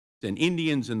and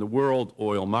Indians in the world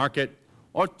oil market,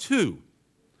 or two,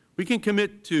 we can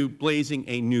commit to blazing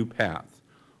a new path,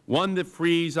 one that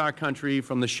frees our country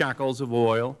from the shackles of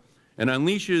oil and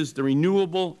unleashes the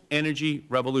renewable energy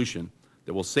revolution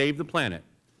that will save the planet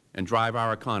and drive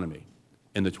our economy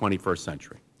in the 21st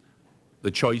century.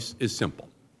 The choice is simple.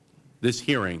 This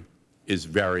hearing is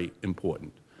very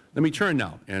important. Let me turn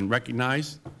now and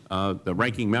recognize the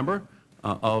ranking member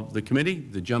of the committee,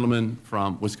 the gentleman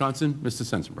from Wisconsin, Mr.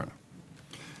 Sensenbrenner.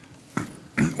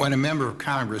 When a member of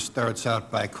Congress starts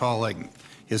out by calling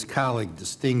his colleague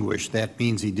distinguished, that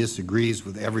means he disagrees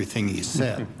with everything he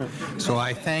said. So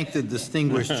I thank the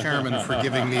distinguished chairman for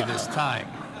giving me this time.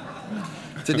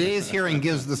 Today's hearing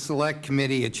gives the Select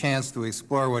Committee a chance to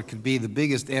explore what could be the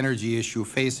biggest energy issue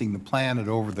facing the planet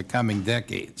over the coming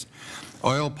decades.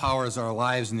 Oil powers our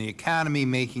lives and the economy,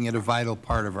 making it a vital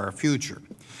part of our future.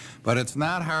 But it's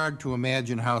not hard to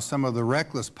imagine how some of the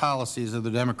reckless policies of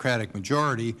the Democratic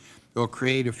majority will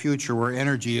create a future where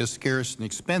energy is scarce and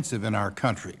expensive in our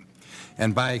country.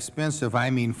 And by expensive, I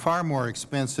mean far more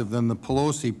expensive than the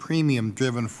Pelosi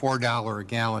premium-driven $4 a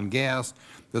gallon gas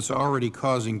that's already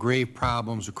causing grave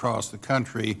problems across the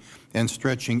country and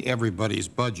stretching everybody's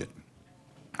budget.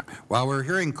 While we're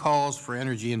hearing calls for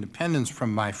energy independence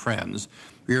from my friends,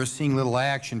 we are seeing little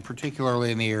action,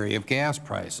 particularly in the area of gas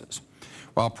prices.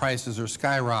 While prices are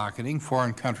skyrocketing,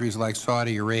 foreign countries like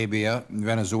Saudi Arabia and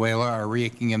Venezuela are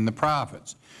raking in the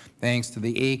profits, thanks to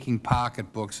the aching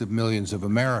pocketbooks of millions of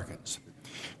Americans.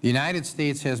 The United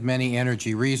States has many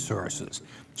energy resources,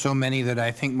 so many that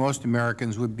I think most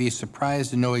Americans would be surprised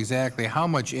to know exactly how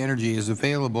much energy is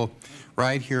available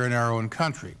right here in our own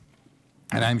country.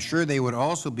 And I'm sure they would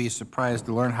also be surprised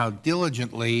to learn how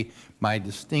diligently my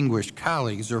distinguished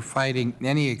colleagues are fighting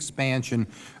any expansion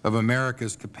of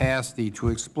America's capacity to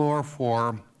explore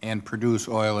for and produce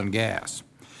oil and gas.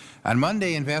 On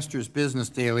Monday, Investors Business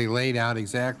Daily laid out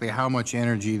exactly how much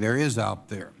energy there is out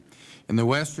there. In the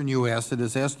western U.S., it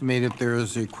is estimated there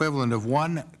is the equivalent of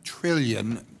 1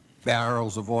 trillion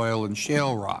barrels of oil and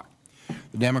shale rock.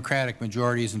 The Democratic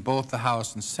majorities in both the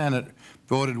House and Senate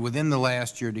voted within the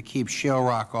last year to keep shale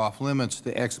rock off limits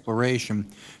to exploration,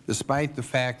 despite the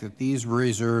fact that these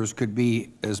reserves could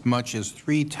be as much as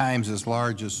 3 times as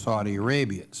large as Saudi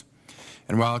Arabia's.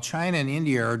 And while China and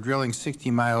India are drilling 60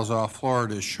 miles off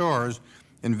Florida's shores,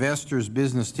 Investors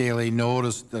Business Daily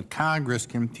noticed that Congress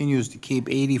continues to keep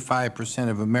 85%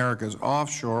 of America's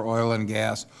offshore oil and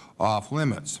gas off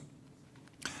limits.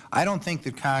 I don't think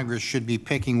that Congress should be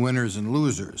picking winners and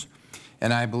losers,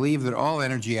 and I believe that all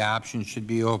energy options should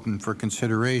be open for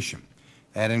consideration.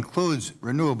 That includes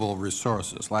renewable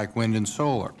resources like wind and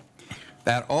solar.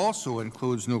 That also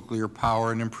includes nuclear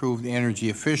power and improved energy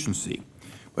efficiency.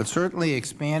 But certainly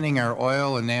expanding our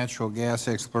oil and natural gas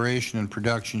exploration and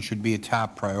production should be a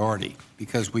top priority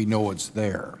because we know it's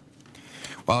there.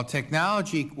 While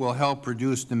technology will help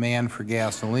reduce demand for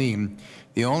gasoline,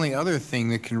 the only other thing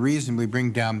that can reasonably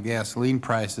bring down gasoline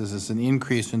prices is an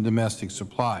increase in domestic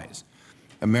supplies.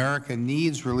 America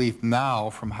needs relief now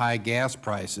from high gas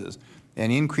prices,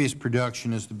 and increased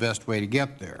production is the best way to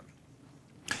get there.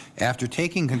 After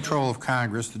taking control of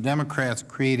Congress, the Democrats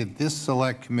created this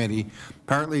Select Committee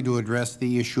partly to address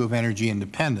the issue of energy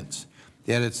independence.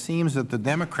 Yet it seems that the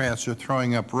Democrats are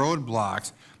throwing up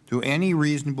roadblocks to any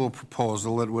reasonable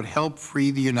proposal that would help free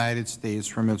the United States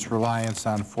from its reliance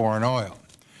on foreign oil.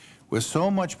 With so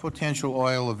much potential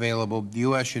oil available, the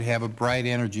U.S. should have a bright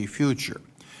energy future.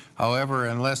 However,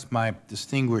 unless my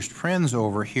distinguished friends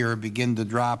over here begin to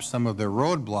drop some of their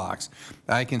roadblocks,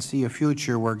 I can see a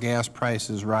future where gas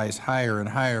prices rise higher and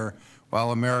higher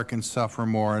while Americans suffer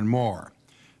more and more.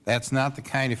 That's not the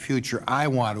kind of future I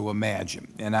want to imagine,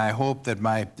 and I hope that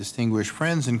my distinguished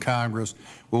friends in Congress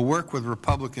will work with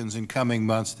Republicans in coming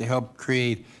months to help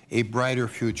create a brighter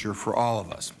future for all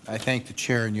of us. I thank the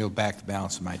Chair and yield back the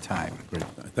balance of my time. Great.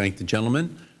 I thank the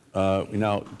gentleman. We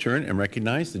now turn and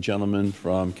recognize the gentleman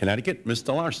from Connecticut,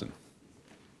 Mr. Larson.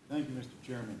 Thank you, Mr.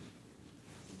 Chairman.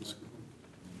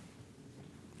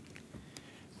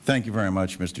 Thank you very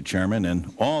much, Mr. Chairman,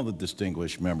 and all the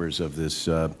distinguished members of this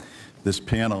this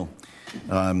panel.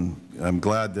 I'm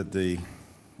glad that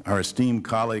our esteemed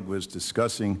colleague was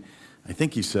discussing, I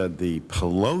think he said, the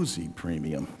Pelosi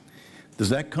premium. Does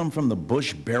that come from the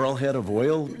Bush barrelhead of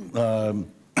oil?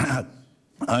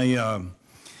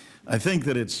 I think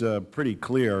that it's pretty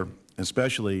clear,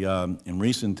 especially in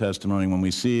recent testimony, when we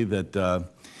see that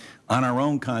on our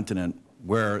own continent,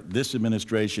 where this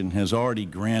administration has already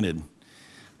granted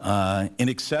in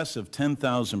excess of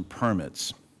 10,000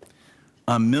 permits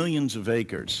on millions of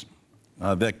acres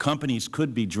that companies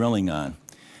could be drilling on,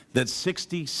 that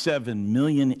 67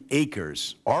 million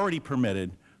acres already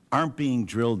permitted aren't being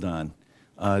drilled on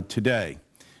today.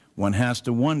 One has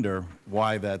to wonder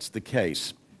why that's the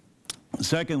case.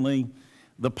 Secondly,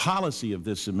 the policy of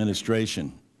this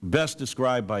administration, best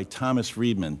described by Thomas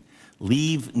Friedman,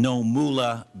 leave no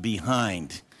moolah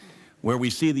behind, where we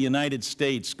see the United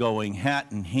States going hat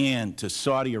in hand to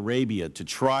Saudi Arabia to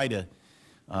try to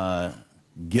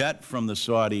get from the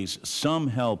Saudis some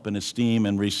help and esteem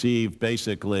and receive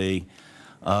basically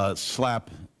a slap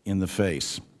in the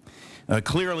face.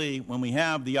 Clearly, when we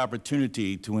have the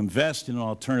opportunity to invest in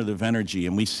alternative energy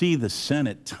and we see the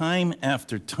Senate time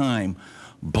after time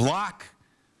block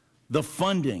the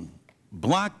funding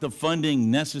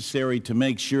necessary to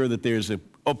make sure that there's an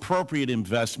appropriate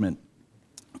investment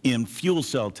in fuel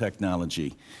cell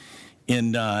technology,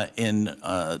 in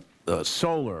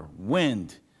solar,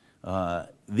 wind.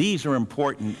 These are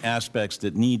important aspects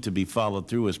that need to be followed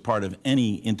through as part of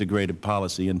any integrated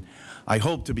policy. And I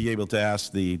hope to be able to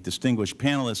ask the distinguished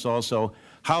panelists also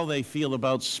how they feel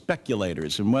about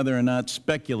speculators and whether or not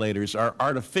speculators are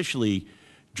artificially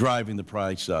driving the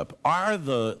price up. Are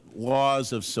the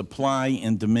laws of supply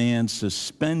and demand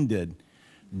suspended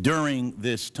during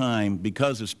this time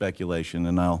because of speculation?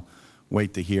 And I'll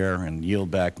wait to hear and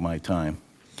yield back my time.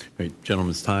 Great.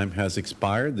 Gentleman's time has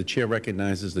expired. The Chair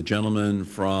recognizes the gentleman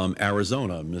from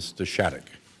Arizona, Mr. Shattuck.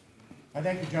 I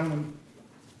thank the gentleman.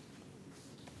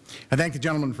 I thank the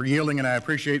gentleman for yielding, and I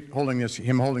appreciate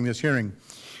him holding this hearing.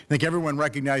 I think everyone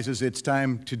recognizes it's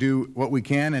time to do what we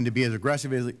can and to be as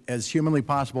aggressive as humanly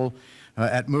possible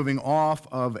at moving off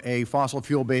of a fossil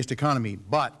fuel-based economy.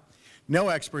 But no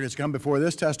expert has come before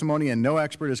this testimony, and no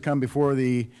expert has come before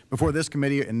this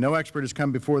committee, and no expert has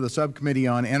come before the subcommittee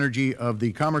on energy of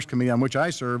the Commerce Committee, on which I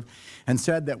serve, and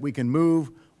said that we can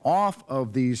move off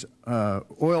of these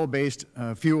oil-based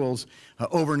fuels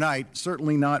overnight,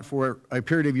 certainly not for a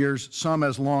period of years, some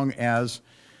as long as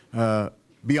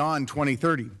beyond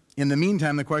 2030. In the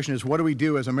meantime, the question is, what do we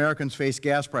do as Americans face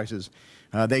gas prices?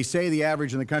 They say the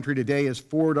average in the country today is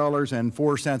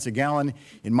 $4.04 a gallon.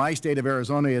 In my state of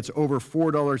Arizona, it's over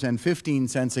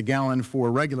 $4.15 a gallon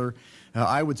for regular.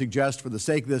 I would suggest, for the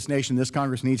sake of this nation, this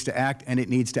Congress needs to act, and it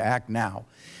needs to act now.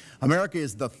 America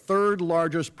is the third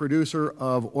largest producer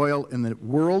of oil in the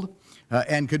world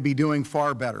and could be doing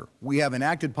far better. We have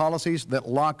enacted policies that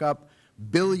lock up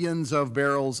billions of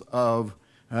barrels of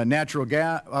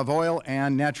oil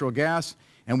and natural gas,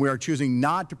 and we are choosing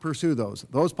not to pursue those.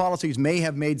 Those policies may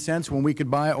have made sense when we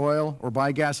could buy oil or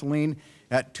buy gasoline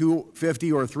at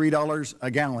 $2.50 or $3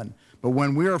 a gallon. But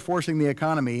when we are forcing the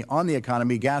economy,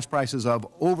 gas prices of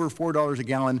over $4 a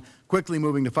gallon, quickly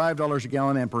moving to $5 a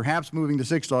gallon and perhaps moving to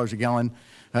 $6 a gallon,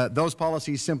 those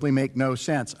policies simply make no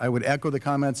sense. I would echo the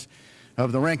comments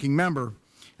of the ranking member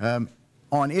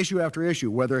on issue after issue,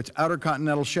 whether it's Outer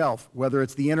Continental Shelf, whether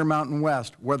it's the Intermountain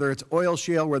West, whether it's oil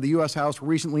shale where the U.S. House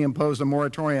recently imposed a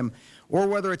moratorium, or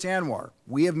whether it's ANWR.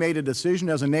 We have made a decision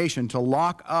as a nation to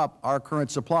lock up our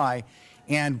current supply,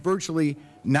 and virtually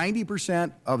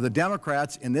 90% of the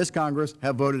Democrats in this Congress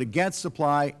have voted against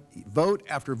supply, vote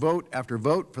after vote after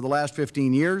vote for the last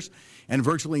 15 years, and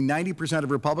virtually 90%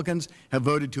 of Republicans have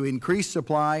voted to increase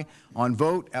supply on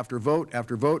vote after vote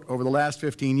after vote over the last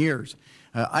 15 years.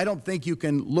 I don't think you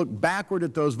can look backward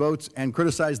at those votes and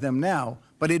criticize them now,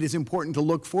 but it is important to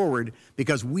look forward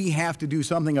because we have to do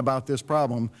something about this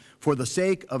problem for the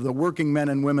sake of the working men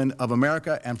and women of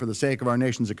America and for the sake of our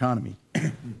nation's economy.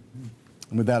 And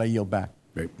with that, I yield back.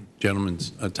 Great.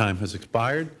 Gentleman's time has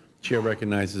expired. Chair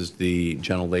recognizes the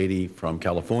gentlelady from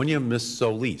California, Ms.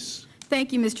 Solis.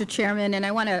 Thank you, Mr. Chairman, and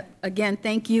I want to again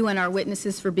thank you and our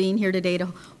witnesses for being here today to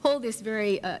hold this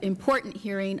very important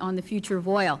hearing on the future of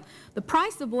oil. The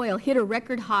price of oil hit a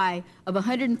record high of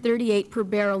 $138 per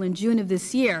barrel in June of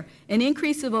this year, an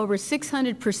increase of over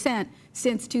 600%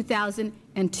 since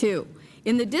 2002.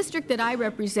 In the district that I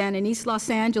represent in East Los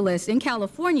Angeles, in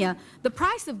California, the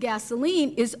price of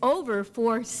gasoline is over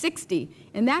 $4.60,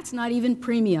 and that's not even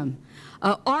premium.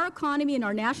 Our economy and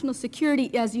our national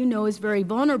security, as you know, is very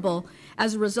vulnerable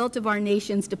as a result of our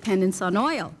nation's dependence on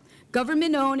oil.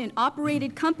 Government-owned and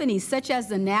operated companies such as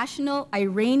the National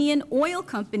Iranian Oil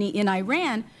Company in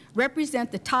Iran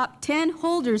represent the top 10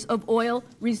 holders of oil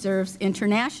reserves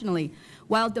internationally.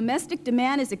 While domestic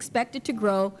demand is expected to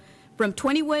grow from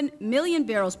 21 million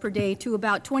barrels per day to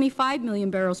about 25 million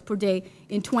barrels per day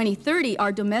in 2030,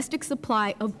 our domestic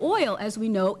supply of oil, as we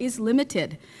know, is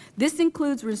limited. This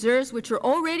includes reserves which are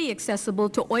already accessible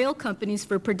to oil companies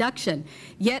for production,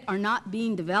 yet are not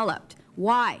being developed.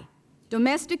 Why?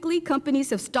 Domestically, companies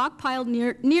have stockpiled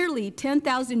nearly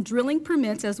 10,000 drilling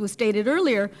permits, as was stated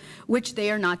earlier, which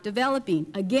they are not developing.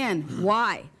 Again,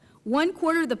 why?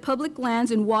 1/4 of the public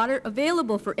lands and water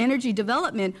available for energy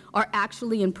development are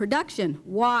actually in production.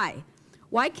 Why?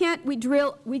 Why can't we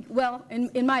drill? Well,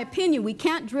 in my opinion, we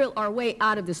can't drill our way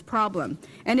out of this problem.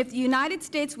 And if the United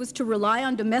States was to rely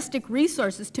on domestic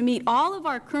resources to meet all of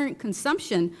our current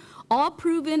consumption, all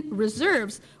proven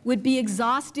reserves would be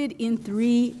exhausted in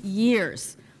 3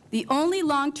 years. The only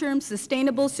long-term,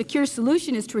 sustainable, secure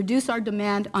solution is to reduce our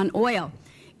demand on oil.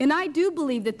 And I do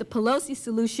believe that the Pelosi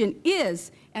solution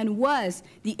is and was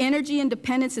the Energy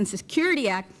Independence and Security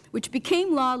Act, which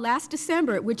became law last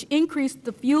December, which increased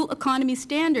the fuel economy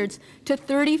standards to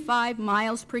 35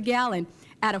 miles per gallon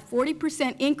at a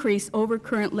 40% increase over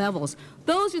current levels.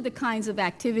 Those are the kinds of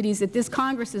activities that this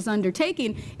Congress is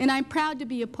undertaking, and I'm proud to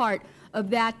be a part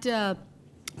of that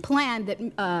plan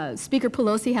that Speaker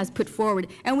Pelosi has put forward.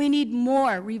 And we need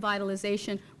more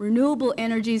revitalization, renewable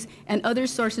energies, and other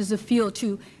sources of fuel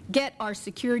to get our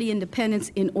security independence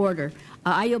in order.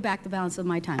 I yield back the balance of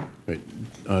my time. Great.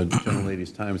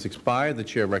 Gentlelady's time has expired. The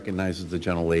Chair recognizes the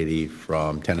gentlelady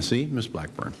from Tennessee, Ms.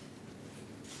 Blackburn.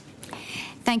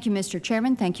 Thank you, Mr.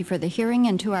 Chairman. Thank you for the hearing.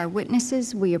 And to our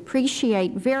witnesses, we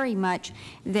appreciate very much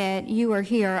that you are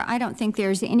here. I don't think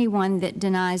there's anyone that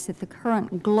denies that the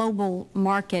current global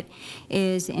market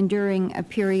is enduring a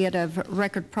period of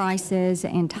record prices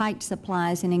and tight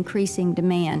supplies and increasing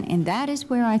demand. And that is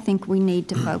where I think we need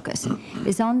to focus,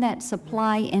 is on that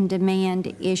supply and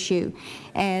demand issue.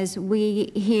 As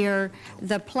we hear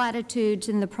the platitudes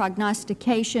and the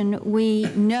prognostication, we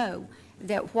know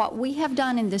that what we have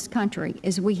done in this country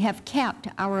is we have kept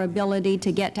our ability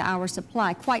to get to our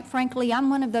supply. Quite frankly, I'm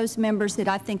one of those members that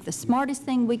I think the smartest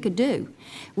thing we could do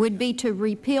would be to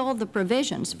repeal the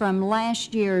provisions from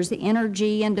last year's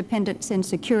Energy Independence and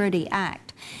Security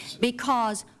Act,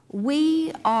 because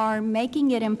we are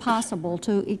making it impossible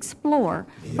to explore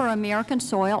for American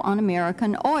soil on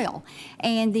American oil.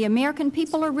 And the American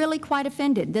people are really quite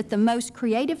offended that the most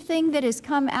creative thing that has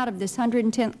come out of this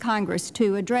 110th Congress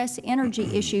to address energy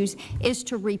issues is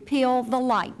to repeal the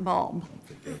light bulb.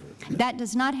 That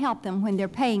does not help them when they're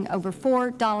paying over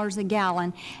 $4 a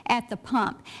gallon at the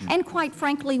pump. And quite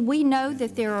frankly, we know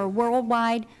that there are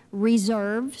worldwide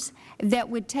reserves that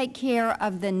would take care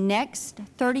of the next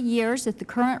 30 years at the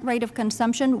current rate of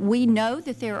consumption. We know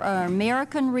that there are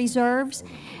American reserves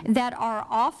that are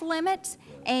off limits,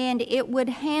 and it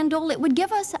would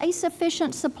give us a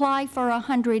sufficient supply for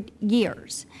 100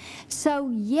 years. So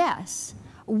yes,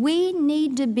 we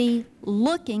need to be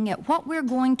looking at what we're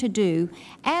going to do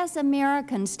as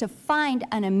Americans to find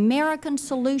an American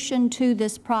solution to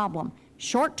this problem.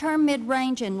 Short-term,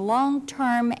 mid-range, and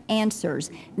long-term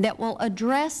answers that will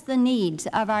address the needs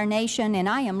of our nation. And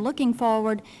I am looking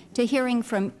forward to hearing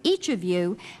from each of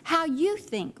you how you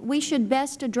think we should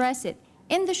best address it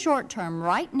in the short term,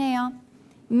 right now,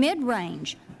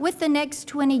 mid-range, with the next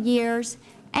 20 years,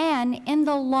 and in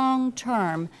the long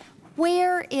term.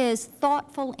 Where is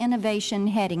thoughtful innovation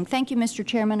heading? Thank you, Mr.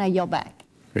 Chairman. I yield back.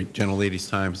 Great. Gentlelady's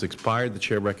time has expired. The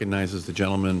Chair recognizes the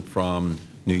gentleman from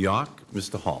New York,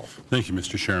 Mr. Hall. Thank you,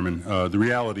 Mr. Chairman. The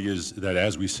reality is that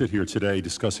as we sit here today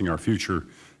discussing our future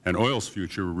and oil's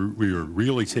future, we are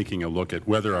really taking a look at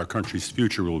whether our country's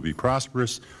future will be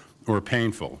prosperous or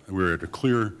painful. We're at a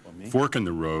clear fork in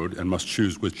the road and must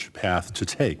choose which path to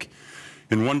take.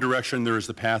 In one direction, there is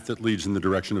the path that leads in the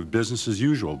direction of business as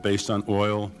usual, based on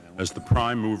oil as the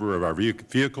prime mover of our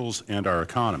vehicles and our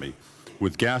economy.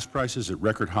 With gas prices at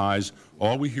record highs,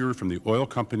 all we hear from the oil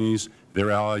companies, their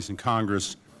allies in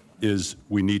Congress, is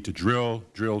we need to drill,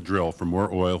 drill, drill for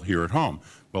more oil here at home.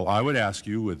 Well, I would ask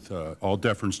you, with all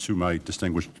deference to my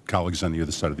distinguished colleagues on the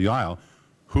other side of the aisle,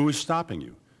 who is stopping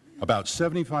you? About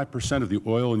 75% of the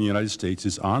oil in the United States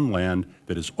is on land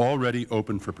that is already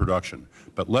open for production,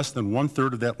 but less than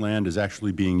 1/3 of that land is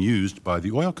actually being used by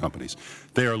the oil companies.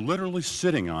 They are literally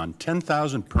sitting on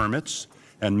 10,000 permits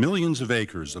and millions of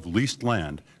acres of leased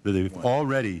land that they've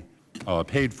already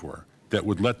paid for that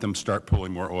would let them start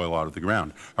pulling more oil out of the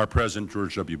ground. Our President,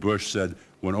 George W. Bush, said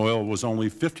when oil was only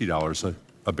 $50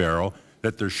 a barrel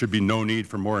that there should be no need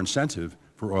for more incentive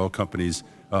for oil companies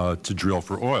to drill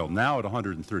for oil. Now at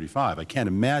 135, I can't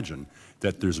imagine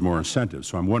that there's more incentive.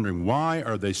 So I'm wondering, why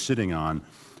are they sitting on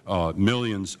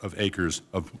millions of acres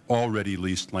of already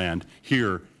leased land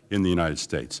here in the United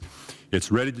States?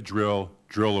 It's ready to drill,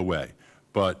 drill away.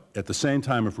 But at the same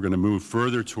time, if we're going to move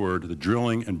further toward the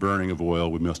drilling and burning of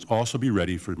oil, we must also be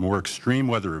ready for more extreme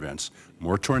weather events,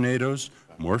 more tornadoes,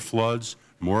 more floods,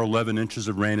 more 11 inches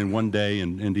of rain in one day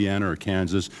in Indiana or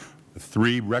Kansas,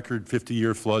 3 record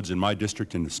 50-year floods in my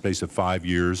district in the space of 5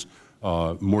 years,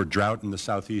 more drought in the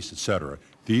southeast, et cetera.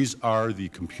 These are the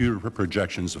computer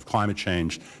projections of climate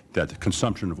change that the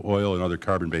consumption of oil and other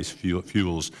carbon-based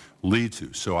fuels lead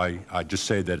to. So I just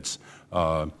say that it's,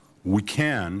 we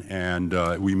can and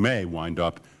we may wind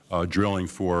up drilling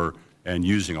for and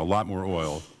using a lot more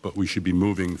oil, but we should be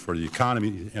moving for the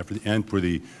economy and for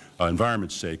the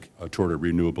environment's sake toward a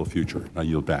renewable future. I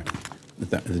yield back.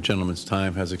 The gentleman's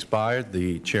time has expired.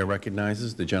 The Chair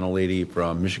recognizes the gentlelady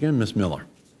from Michigan, Ms. Miller.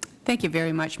 Thank you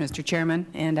very much, Mr. Chairman,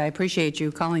 and I appreciate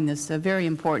you calling this a very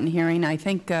important hearing. I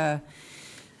think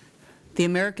the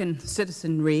American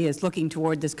citizenry is looking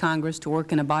toward this Congress to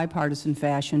work in a bipartisan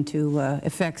fashion to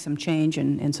effect some change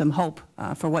and some hope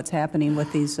for what's happening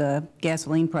with these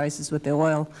gasoline prices, with the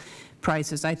oil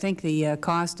prices. I think the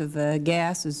cost of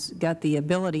gas has got the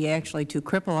ability actually to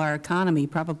cripple our economy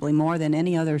probably more than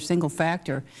any other single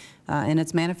factor, and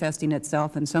it's manifesting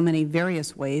itself in so many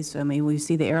various ways. I mean, we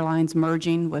see the airlines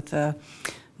merging with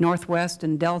Northwest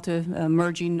and Delta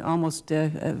merging almost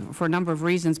for a number of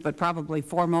reasons, but probably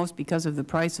foremost because of the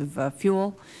price of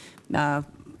fuel.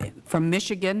 From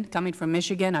Michigan, coming from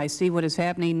Michigan, I see what is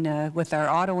happening with our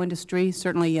auto industry.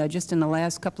 Certainly just in the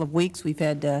last couple of weeks, we've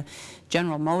had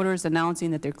General Motors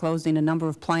announcing that they're closing a number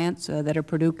of plants that are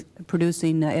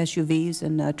producing SUVs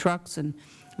and trucks and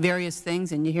various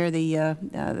things. And you hear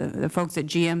the folks at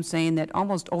GM saying that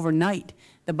almost overnight,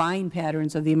 the buying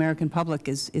patterns of the American public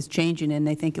is changing, and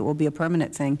they think it will be a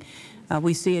permanent thing.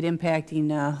 We see it impacting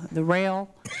the rail,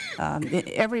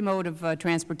 every mode of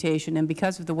transportation, and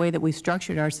because of the way that we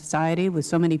structured our society with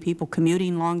so many people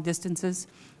commuting long distances,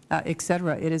 et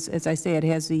cetera, it is, as I say, it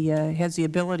has the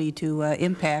ability to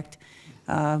impact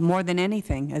more than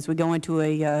anything as we go into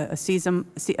a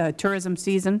tourism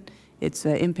season. It's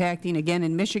impacting, again,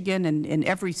 in Michigan and in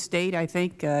every state, I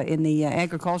think, in the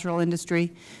agricultural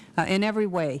industry, in every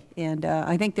way. And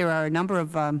I think there are a number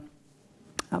of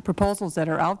proposals that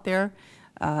are out there,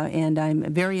 and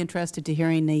I'm very interested to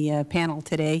hearing the panel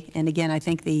today. And again, I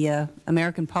think the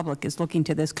American public is looking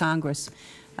to this Congress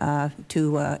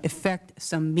to effect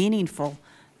some meaningful,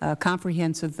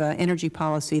 comprehensive energy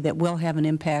policy that will have an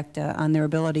impact on their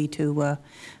ability to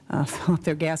fill up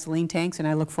their gasoline tanks. And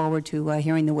I look forward to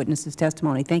hearing the witnesses'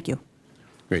 testimony. Thank you.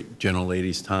 Great.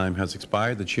 Gentlelady's time has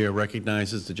expired. The Chair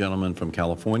recognizes the gentleman from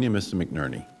California, Mr.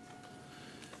 McNerney.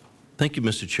 Thank you,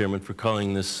 Mr. Chairman, for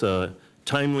calling this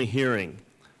timely hearing.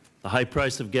 The high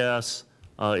price of gas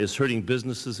is hurting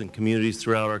businesses and communities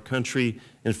throughout our country.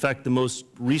 In fact, the most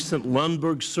recent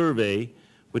Lundberg survey,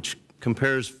 which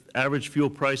compares average fuel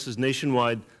prices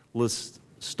nationwide, lists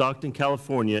Stockton,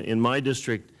 California, in my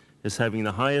district, as having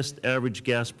the highest average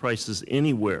gas prices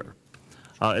anywhere.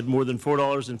 At more than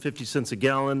 $4.50 a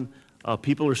gallon,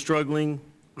 people are struggling.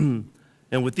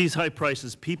 And with these high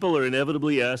prices, people are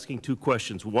inevitably asking two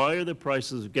questions. Why are the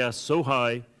prices of gas so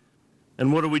high,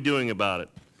 and what are we doing about it?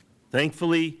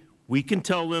 Thankfully, we can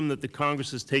tell them that the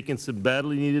Congress has taken some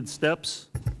badly needed steps,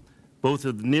 both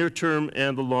in the near term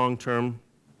and the long term.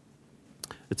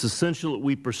 It's essential that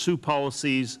we pursue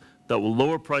policies that will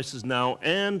lower prices now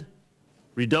and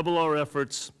redouble our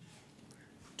efforts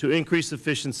to increase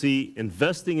efficiency,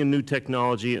 investing in new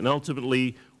technology, and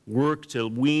ultimately work to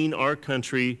wean our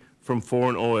country from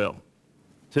foreign oil.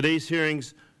 Today's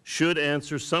hearings should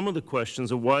answer some of the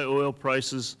questions of why oil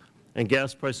prices and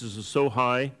gas prices are so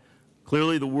high.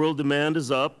 Clearly, the world demand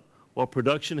is up while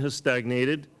production has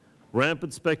stagnated.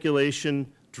 Rampant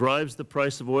speculation drives the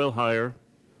price of oil higher,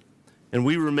 and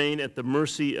we remain at the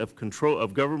mercy of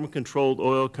government-controlled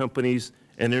oil companies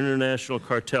and international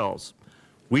cartels.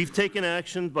 We've taken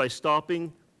action by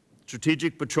stopping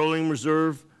Strategic Petroleum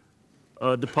Reserve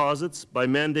deposits, by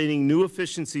mandating new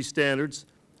efficiency standards,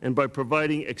 and by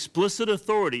providing explicit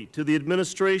authority to the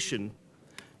administration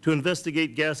to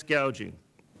investigate gas gouging.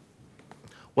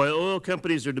 While oil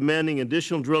companies are demanding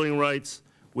additional drilling rights,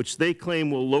 which they claim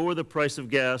will lower the price of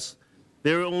gas,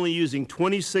 they're only using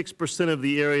 26% of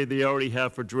the area they already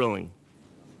have for drilling.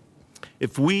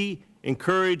 If we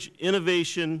encourage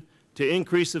innovation to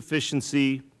increase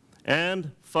efficiency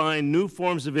and find new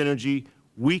forms of energy,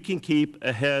 we can keep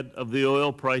ahead of the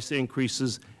oil price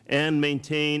increases and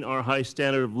maintain our high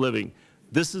standard of living.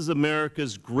 This is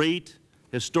America's great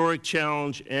historic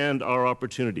challenge and our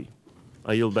opportunity.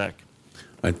 I yield back.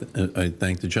 I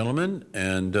thank the gentleman,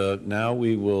 and now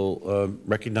we will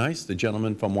recognize the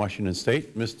gentleman from Washington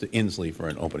State, Mr. Inslee, for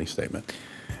an opening statement.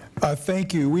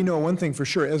 Thank you. We know one thing for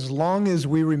sure. As long as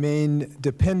we remain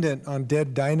dependent on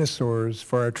dead dinosaurs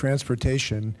for our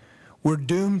transportation, we're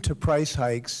doomed to price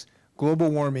hikes,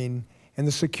 global warming, and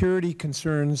the security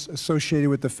concerns associated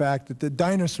with the fact that the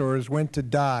dinosaurs went to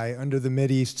die under the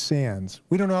Mideast sands.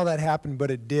 We don't know how that happened,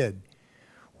 but it did.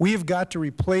 We have got to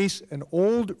replace an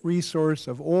old resource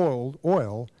of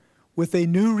oil with a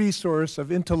new resource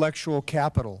of intellectual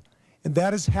capital. And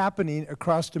that is happening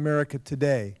across America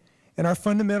today. And our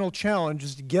fundamental challenge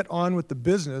is to get on with the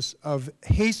business of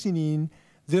hastening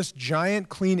this giant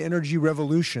clean energy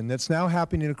revolution that's now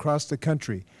happening across the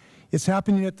country. It's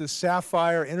happening at the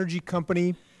Sapphire Energy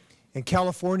Company in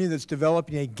California that's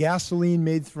developing a gasoline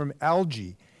made from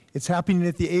algae. It's happening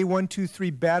at the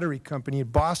A123 Battery Company in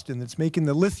Boston that's making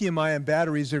the lithium-ion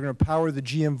batteries that are going to power the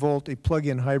GM Volt, a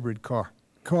plug-in hybrid car.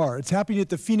 It's happening at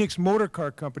the Phoenix Motor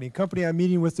Car Company, a company I'm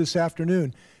meeting with this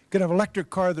afternoon. Going to have an electric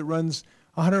car that runs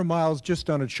 100 miles just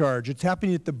on a charge. It's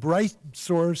happening at the Bright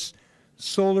Source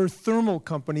Solar Thermal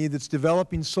Company that's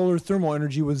developing solar thermal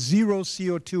energy with zero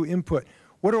CO2 input.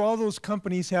 What do all those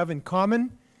companies have in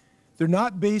common? They're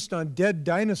not based on dead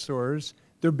dinosaurs.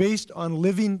 They're based on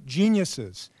living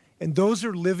geniuses. And those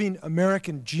are living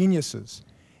American geniuses.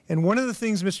 And one of the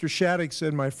things Mr. Shattuck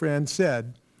said, my friend,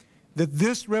 said that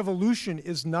this revolution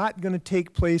is not going to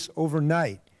take place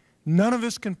overnight. None of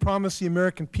us can promise the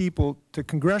American people to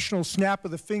congressional snap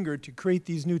of the finger to create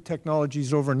these new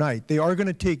technologies overnight. They are going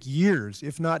to take years,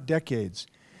 if not decades.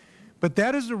 But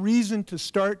that is a reason to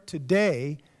start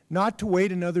today, not to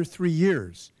wait another 3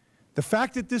 years. The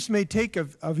fact that this may take a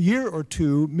year or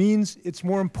two means it's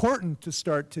more important to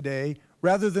start today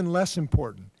rather than less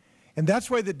important. And that's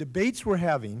why the debates we're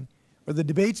having are the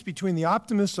debates between the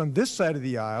optimists on this side of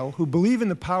the aisle who believe in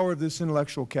the power of this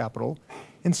intellectual capital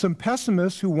and some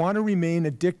pessimists who want to remain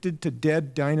addicted to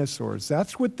dead dinosaurs.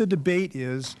 That's what the debate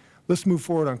is. Let's move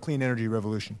forward on clean energy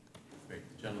revolution. Great.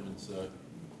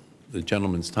 The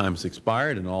gentleman's time has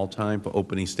expired, and all time for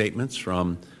opening statements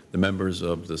from the members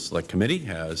of the Select Committee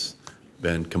has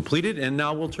been completed. And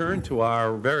now we'll turn to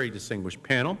our very distinguished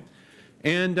panel.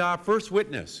 And our first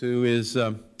witness, who is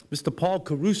Mr. Paul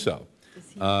Caruso.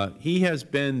 He has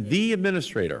been the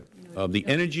administrator of the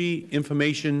Energy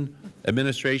Information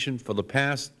Administration for the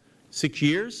past 6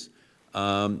 years.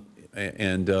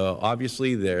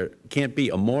 Obviously, there can't be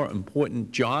a more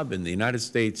important job in the United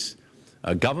States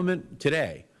government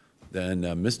today than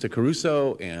Mr.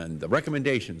 Caruso and the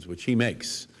recommendations which he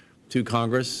makes to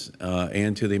Congress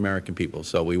and to the American people.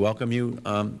 So we welcome you,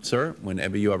 sir.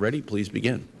 Whenever you are ready, please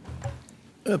begin.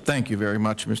 Thank you very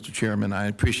much, Mr. Chairman. I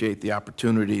appreciate the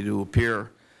opportunity to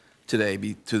appear today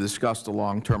to discuss the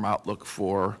long-term outlook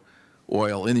for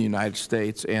oil in the United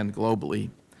States and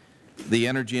globally. The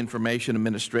Energy Information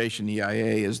Administration,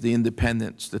 EIA, is the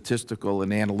independent statistical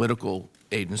and analytical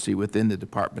agency within the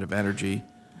Department of Energy.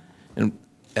 And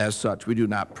as such, we do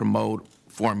not promote,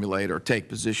 formulate, or take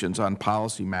positions on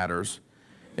policy matters,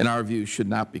 and our views should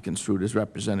not be construed as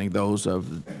representing those of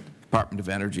the Department of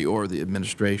Energy or the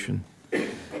administration.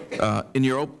 In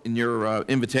your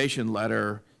invitation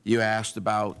letter, you asked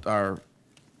about our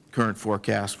current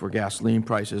forecast for gasoline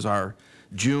prices. Our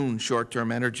June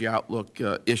short-term energy outlook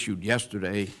issued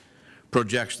yesterday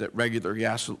projects that regular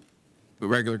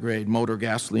grade motor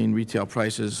gasoline retail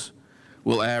prices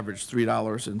will average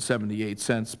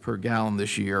 $3.78 per gallon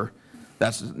this year.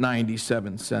 That's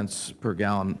 97 cents per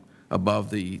gallon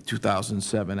above the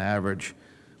 2007 average,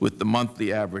 with the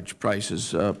monthly average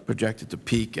prices projected to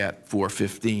peak at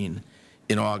 $4.15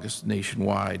 in August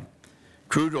nationwide.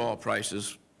 Crude oil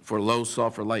prices for low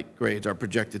sulfur light grades are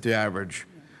projected to average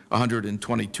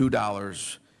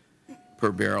 $122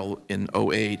 per barrel in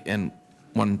 2008 and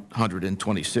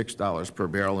 $126 per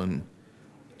barrel in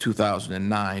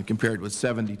 2009, compared with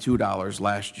 $72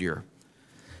 last year.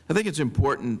 I think it's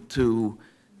important to,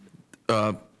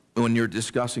 when you're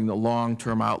discussing the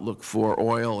long-term outlook for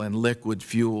oil and liquid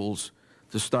fuels,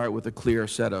 to start with a clear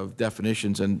set of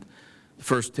definitions. And the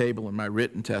first table in my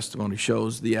written testimony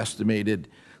shows the estimated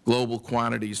global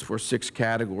quantities for 6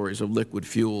 categories of liquid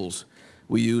fuels.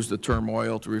 We use the term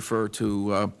oil to refer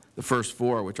to the first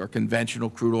 4, which are conventional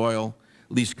crude oil,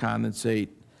 least condensate,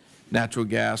 natural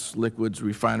gas, liquids,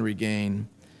 refinery gain,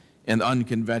 and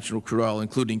unconventional crude oil,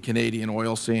 including Canadian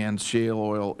oil sands, shale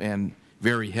oil, and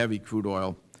very heavy crude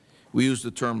oil. We use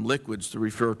the term liquids to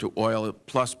refer to oil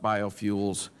plus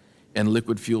biofuels and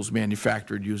liquid fuels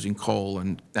manufactured using coal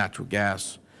and natural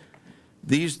gas.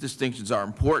 These distinctions are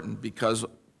important because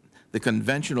the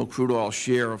conventional crude oil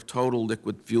share of total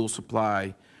liquid fuel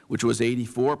supply, which was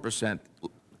 84%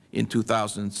 in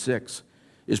 2006,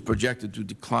 is projected to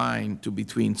decline to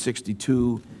between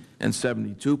 62 and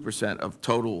 72% of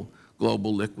total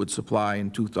global liquid supply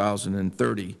in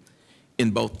 2030,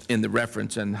 in both the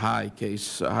reference and high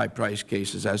price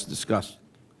cases, as discussed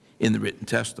in the written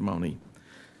testimony.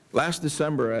 Last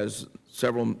December, as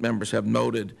several members have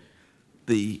noted,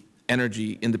 the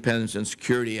Energy Independence and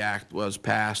Security Act was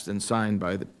passed and signed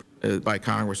by the by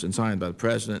Congress and signed by the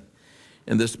President.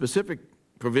 And the specific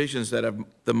provisions that have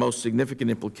the most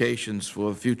significant implications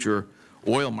for future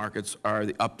oil markets are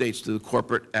the updates to the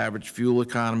corporate average fuel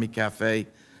economy CAFE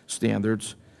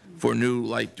standards for new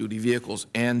light-duty vehicles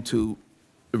and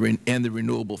the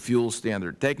renewable fuel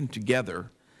standard. Taken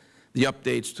together, the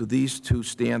updates to these two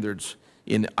standards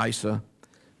in ISA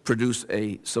produce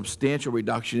a substantial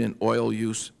reduction in oil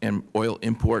use and oil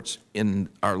imports in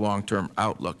our long-term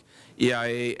outlook.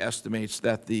 EIA estimates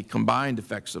that the combined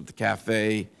effects of the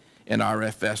CAFE and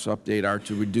RFS update are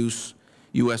to reduce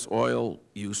U.S. oil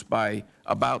use by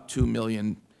about 2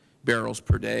 million barrels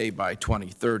per day by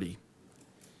 2030.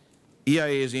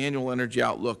 EIA's annual energy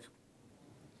outlook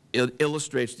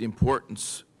illustrates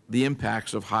the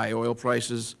impacts of high oil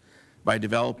prices by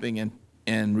developing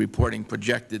and reporting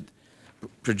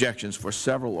projections for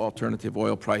several alternative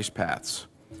oil price paths.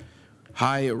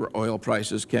 Higher oil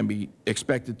prices can be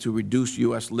expected to reduce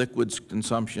U.S. liquids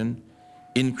consumption,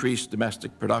 increase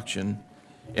domestic production,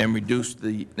 and reduce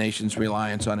the nation's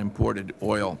reliance on imported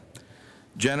oil.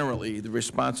 Generally, the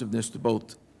responsiveness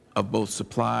of both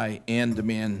supply and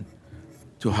demand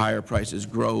to higher prices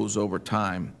grows over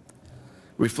time.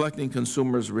 Reflecting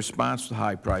consumers' response to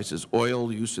high prices,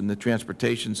 oil use in the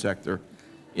transportation sector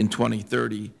in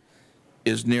 2030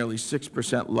 is nearly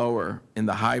 6% lower in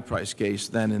the high price case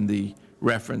than in the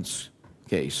reference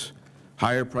case.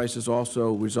 Higher prices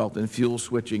also result in fuel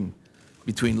switching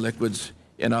between liquids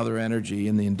and other energy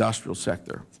in the industrial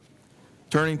sector.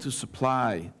 Turning to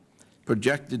supply,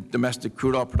 projected domestic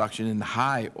crude oil production in the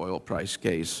high oil price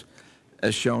case,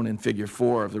 as shown in Figure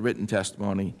 4 of the written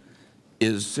testimony,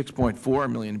 is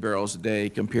 6.4 million barrels a day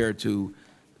compared to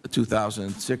the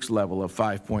 2006 level of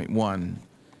 5.1.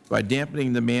 By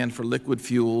dampening demand for liquid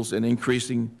fuels and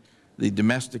increasing the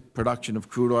domestic production of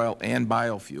crude oil and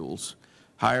biofuels,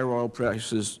 higher oil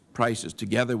prices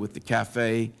together with the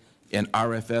CAFE and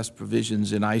RFS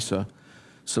provisions in ISA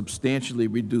substantially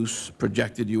reduce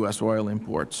projected U.S. oil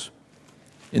imports.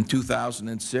 In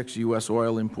 2006, U.S.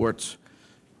 oil imports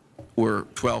were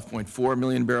 12.4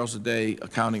 million barrels a day,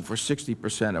 accounting for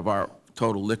 60% of our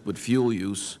total liquid fuel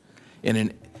use. And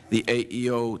in the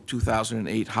AEO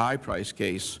 2008 high price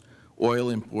case, oil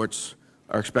imports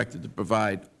are expected to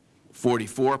provide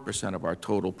 44% of our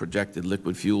total projected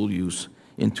liquid fuel use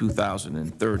in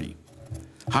 2030.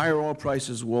 Higher oil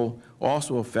prices will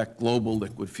also affect global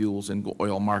liquid fuels and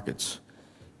oil markets.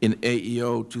 In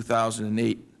AEO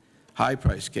 2008 high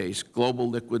price case, global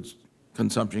liquids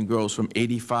consumption grows from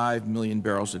 85 million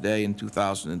barrels a day in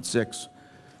 2006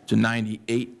 to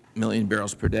 98 million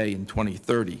barrels per day in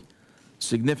 2030,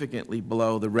 significantly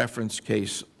below the reference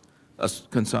case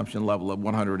consumption level of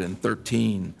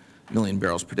 113 million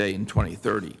barrels per day in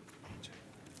 2030.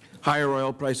 Higher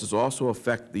oil prices also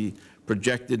affect the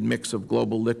projected mix of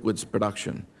global liquids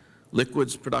production.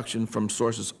 Liquids production from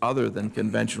sources other than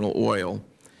conventional oil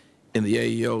in the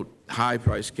AEO high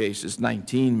price case is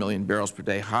 19 million barrels per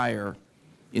day higher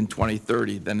in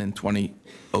 2030 than in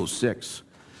 2006,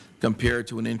 compared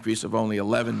to an increase of only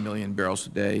 11 million barrels a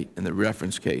day in the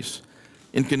reference case.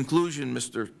 In conclusion,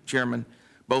 Mr. Chairman,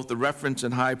 both the reference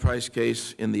and high price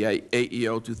case in the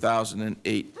AEO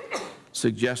 2008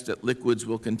 suggest that liquids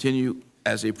will continue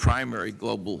as a primary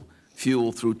global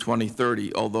fuel through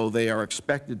 2030, although they are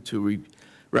expected to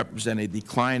represent a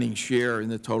declining share in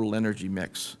the total energy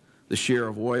mix. The share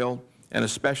of oil, and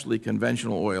especially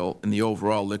conventional oil, in the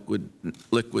overall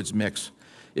liquids mix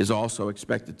is also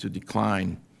expected to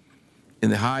decline. In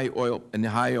the high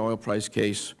oil price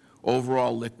case,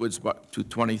 overall liquids to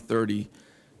 2030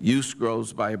 use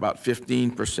grows by about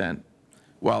 15%,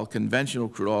 while conventional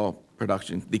crude oil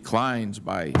production declines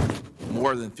by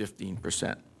more than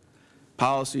 15%.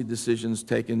 Policy decisions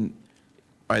taken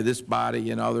by this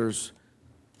body and others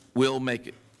will make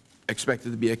it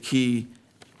expected to be a key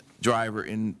driver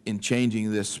in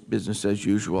changing this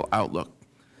business-as-usual outlook.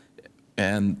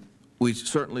 And we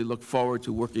certainly look forward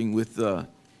to working with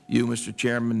you, Mr.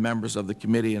 Chairman, members of the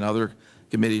committee and other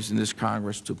committees in this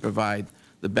Congress to provide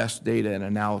the best data and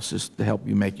analysis to help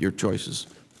you make your choices.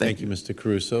 Thank you, Mr.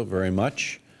 Caruso, very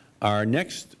much. Our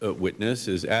next witness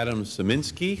is Athan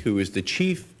Sieminski, who is the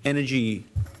Chief Energy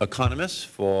Economist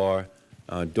for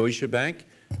Deutsche Bank.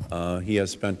 He has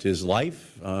spent his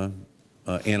life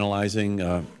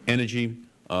analyzing energy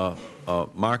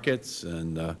markets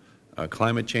and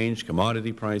climate change,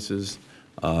 commodity prices,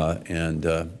 and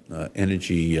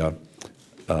energy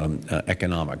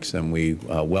economics. And we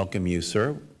welcome you,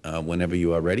 sir. Whenever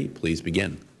you are ready, please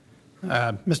begin.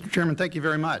 Mr. Chairman, thank you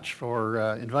very much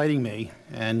for inviting me.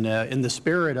 And in the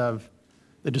spirit of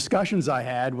the discussions I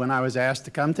had when I was asked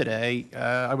to come today,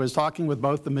 I was talking with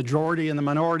both the majority and the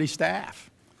minority staff.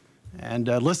 And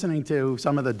listening to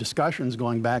some of the discussions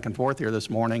going back and forth here this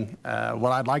morning,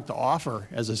 what I'd like to offer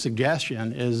as a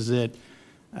suggestion is that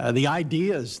the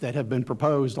ideas that have been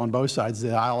proposed on both sides of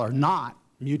the aisle are not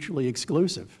mutually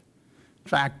exclusive. In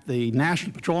fact, the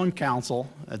National Petroleum Council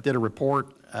did a report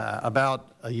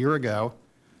about a year ago,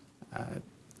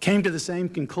 came to the same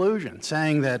conclusion,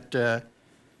 saying that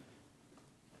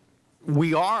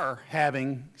we are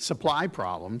having supply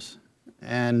problems,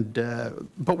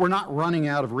 but we're not running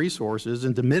out of resources.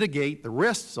 And to mitigate the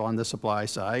risks on the supply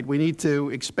side, we need to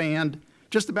expand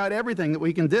just about everything that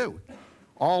we can do.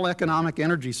 All economic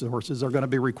energy sources are going to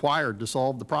be required to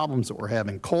solve the problems that we're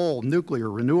having: coal, nuclear,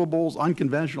 renewables,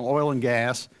 unconventional oil and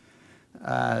gas.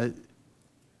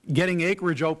 Getting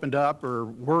acreage opened up or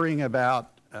worrying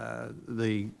about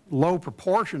the low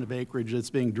proportion of acreage that's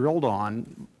being drilled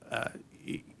on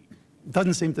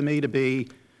doesn't seem to me to be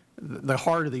the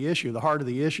heart of the issue. The heart of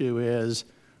the issue is,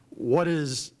 what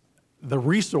is the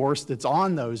resource that's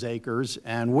on those acres,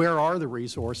 and where are the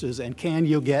resources, and can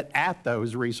you get at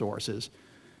those resources?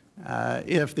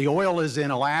 If the oil is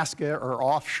in Alaska or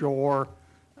offshore,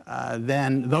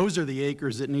 then those are the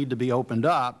acres that need to be opened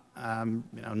up,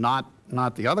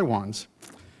 not the other ones.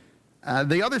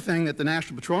 The other thing that the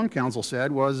National Petroleum Council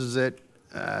said was that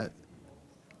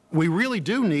we really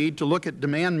do need to look at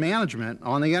demand management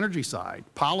on the energy side.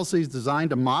 Policies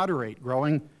designed to moderate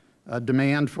growing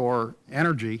demand for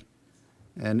energy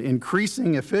and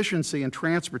increasing efficiency in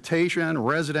transportation,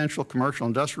 residential, commercial,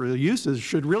 industrial uses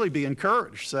should really be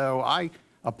encouraged. So I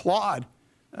applaud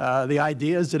the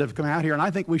ideas that have come out here, and I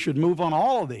think we should move on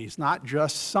all of these, not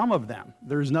just some of them.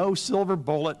 There's no silver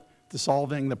bullet to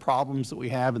solving the problems that we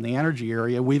have in the energy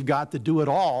area. We've got to do it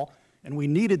all, and we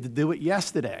needed to do it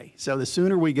yesterday. So the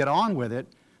sooner we get on with it,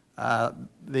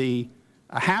 the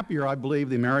happier I believe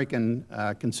the American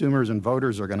consumers and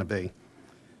voters are going to be.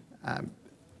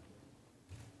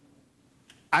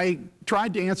 I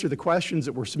tried to answer the questions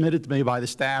that were submitted to me by the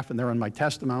staff, and they're in my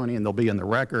testimony, and they'll be in the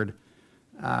record.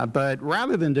 But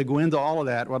rather than to go into all of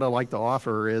that, what I'd like to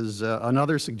offer is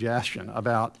another suggestion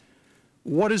about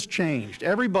what has changed.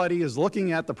 Everybody is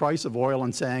looking at the price of oil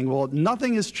and saying, well,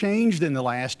 nothing has changed in the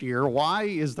last year. Why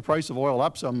is the price of oil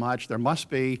up so much? There must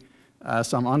be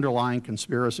some underlying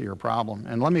conspiracy or problem.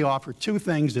 And let me offer two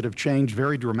things that have changed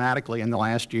very dramatically in the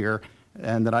last year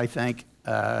and that I think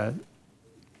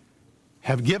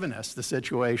have given us the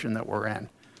situation that we're in.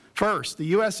 First, the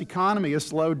U.S. economy has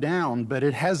slowed down, but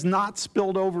it has not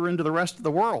spilled over into the rest of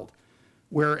the world,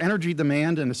 where energy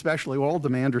demand and especially oil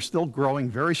demand are still growing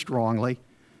very strongly.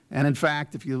 And in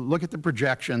fact, if you look at the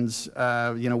projections,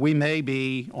 we may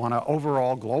be on an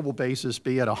overall global basis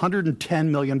be at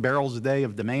 110 million barrels a day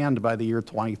of demand by the year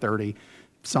 2030,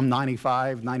 some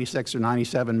 95, 96 or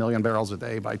 97 million barrels a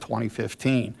day by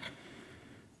 2015.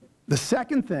 The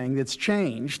second thing that's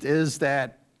changed is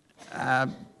that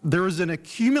there is an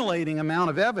accumulating amount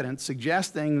of evidence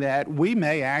suggesting that we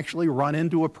may actually run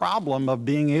into a problem of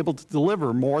being able to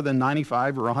deliver more than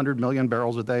 95 or 100 million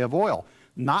barrels a day of oil,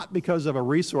 not because of a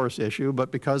resource issue,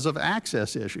 but because of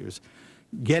access issues,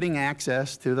 getting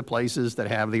access to the places that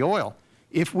have the oil.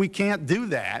 If we can't do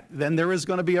that, then there is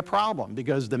going to be a problem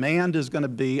because demand is going to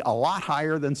be a lot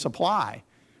higher than supply.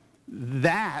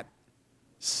 That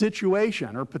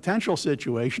situation or potential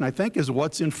situation, I think, is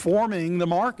what's informing the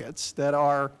markets that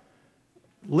are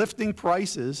lifting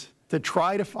prices to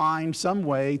try to find some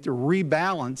way to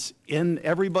rebalance in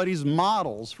everybody's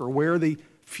models for where the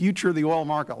future of the oil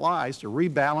market lies, to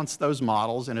rebalance those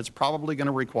models, and it's probably going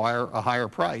to require a higher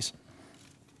price.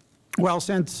 Well,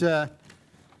 since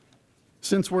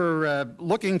we're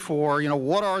looking for,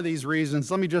 what are these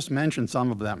reasons, let me just mention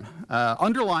some of them.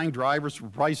 Underlying drivers for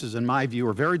prices, in my view,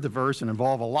 are very diverse and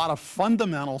involve a lot of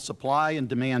fundamental supply and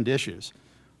demand issues.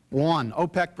 1,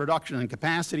 OPEC production and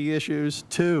capacity issues.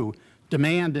 2,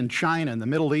 demand in China and the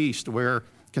Middle East, where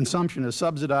consumption is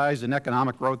subsidized and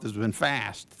economic growth has been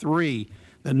fast. 3,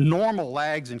 the normal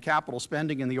lags in capital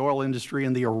spending in the oil industry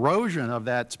and the erosion of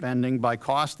that spending by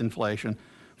cost inflation.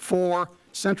 4,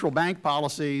 central bank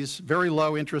policies, very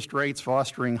low interest rates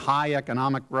fostering high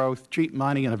economic growth, cheap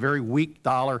money, and a very weak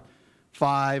dollar.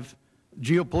 5,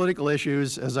 geopolitical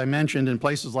issues, as I mentioned, in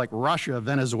places like Russia,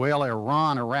 Venezuela,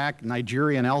 Iran, Iraq,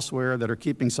 Nigeria, and elsewhere that are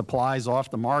keeping supplies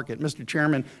off the market. Mr.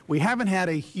 Chairman, we haven't had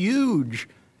a huge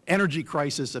energy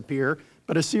crisis appear,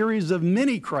 but a series of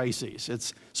mini crises.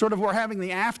 It's sort of we're having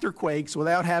the afterquakes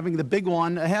without having the big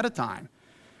one ahead of time.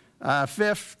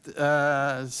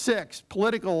 6,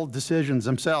 political decisions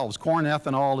themselves. Corn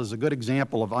ethanol is a good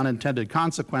example of unintended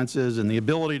consequences and the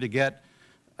ability to get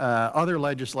other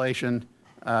legislation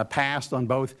passed on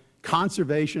both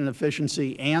conservation and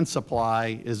efficiency and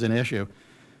supply is an issue.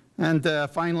 And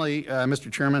finally,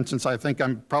 Mr. Chairman, since I think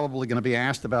I'm probably going to be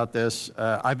asked about this,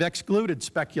 I've excluded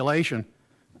speculation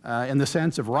in the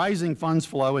sense of rising funds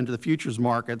flow into the futures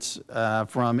markets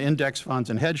from index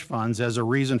funds and hedge funds as a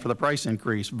reason for the price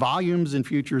increase. Volumes in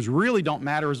futures really don't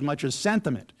matter as much as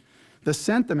sentiment. The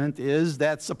sentiment is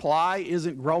that supply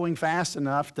isn't growing fast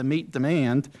enough to meet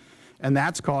demand, and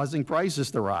that's causing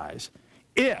prices to rise.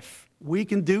 If we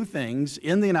can do things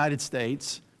in the United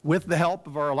States with the help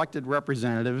of our elected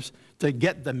representatives to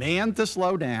get demand to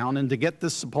slow down and to get the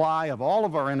supply of all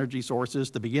of our energy sources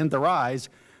to begin to rise,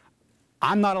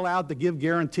 I'm not allowed to give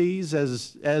guarantees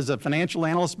as a financial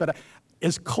analyst, but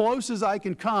as close as I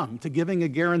can come to giving a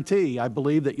guarantee, I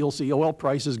believe that you'll see oil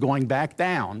prices going back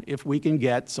down if we can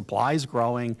get supplies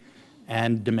growing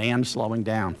and demand slowing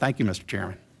down. Thank you, Mr.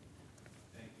 Chairman.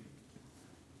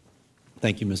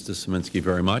 Thank you, Mr. Sieminski,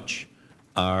 very much.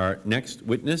 Our next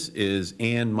witness is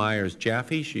Myers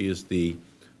Jaffe. She is the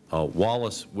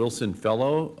Wallace Wilson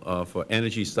Fellow for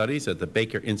Energy Studies at the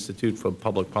Baker Institute for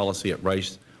Public Policy at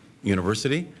Rice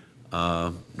University.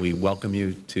 We welcome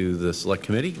you to the Select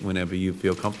Committee. Whenever you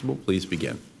feel comfortable, please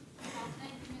begin.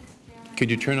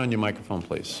 Could you turn on your microphone,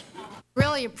 please?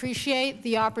 Really appreciate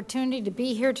the opportunity to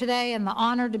be here today and the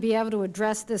honor to be able to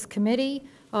address this committee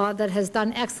that has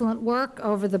done excellent work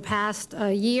over the past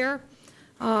year.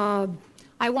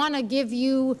 I want to give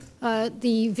you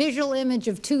the visual image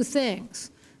of two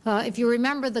things. If you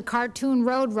remember the cartoon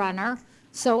Roadrunner,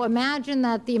 so imagine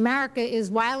that the America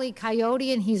is Wile E.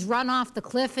 Coyote and he's run off the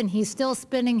cliff and he's still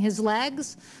spinning his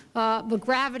legs, but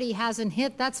gravity hasn't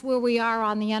hit. That's where we are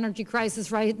on the energy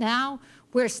crisis right now.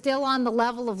 We're still on the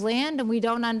level of land and we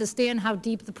don't understand how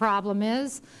deep the problem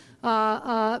is.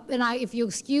 If you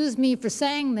excuse me for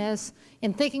saying this,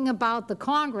 in thinking about the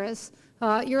Congress,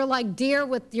 you're like deer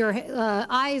with your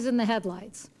eyes in the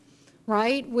headlights,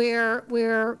 right?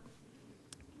 Where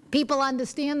people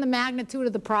understand the magnitude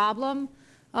of the problem,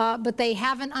 but they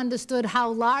haven't understood how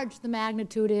large the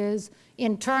magnitude is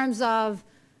in terms of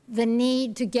the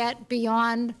need to get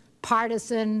beyond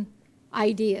partisan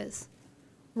ideas,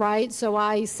 right? So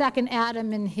I second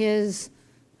Adam in his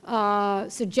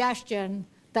suggestion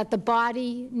that the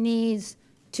body needs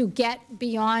to get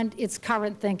beyond its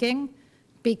current thinking,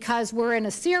 because we're in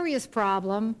a serious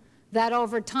problem that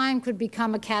over time could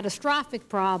become a catastrophic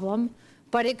problem,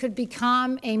 but it could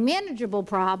become a manageable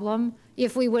problem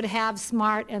if we would have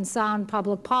smart and sound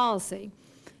public policy.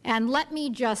 And let me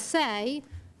just say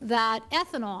that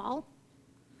ethanol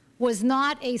was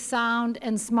not a sound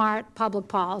and smart public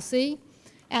policy.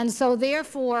 And so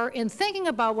therefore, in thinking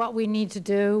about what we need to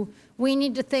do, we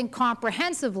need to think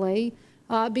comprehensively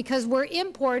because we're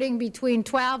importing between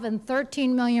 12 and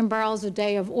 13 million barrels a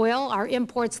day of oil. Our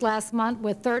imports last month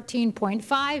were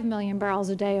 13.5 million barrels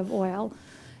a day of oil.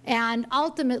 And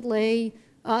ultimately,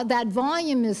 that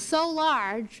volume is so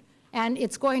large and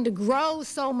it's going to grow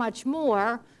so much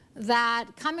more that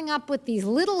coming up with these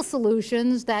little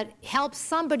solutions that help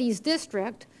somebody's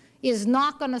district is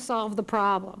not going to solve the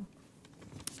problem.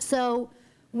 So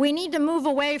we need to move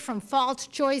away from false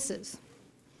choices,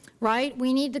 right?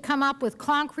 We need to come up with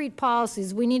concrete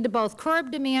policies. We need to both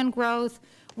curb demand growth.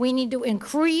 We need to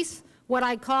increase what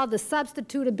I call the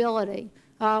substitutability.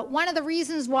 One of the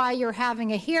reasons why you're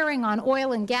having a hearing on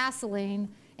oil and gasoline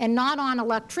and not on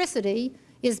electricity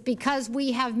is because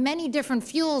we have many different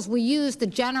fuels we use to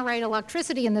generate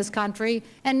electricity in this country,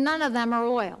 and none of them are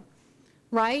oil,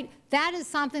 right? That is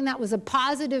something that was a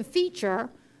positive feature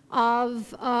of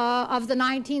the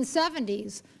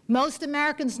 1970s. Most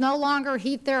Americans no longer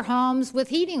heat their homes with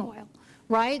heating oil,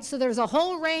 right? So there's a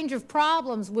whole range of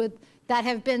problems that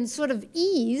have been sort of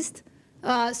eased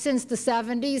since the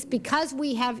 70s because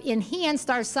we have enhanced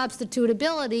our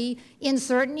substitutability in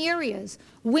certain areas.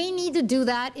 We need to do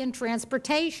that in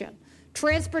transportation.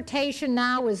 Transportation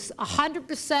now is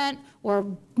 100%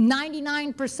 or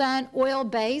 99%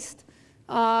 oil-based.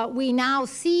 We now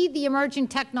see the emerging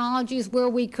technologies where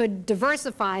we could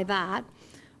diversify that,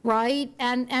 right?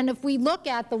 And if we look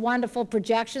at the wonderful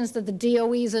projections that the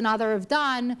DOEs and others have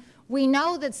done, we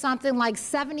know that something like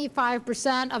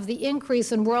 75% of the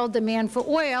increase in world demand for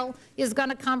oil is going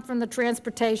to come from the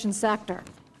transportation sector.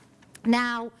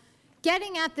 Now,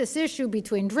 getting at this issue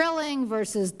between drilling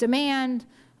versus demand,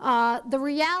 the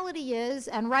reality is,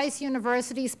 and Rice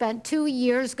University spent 2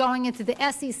 years going into the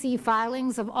SEC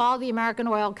filings of all the American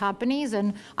oil companies,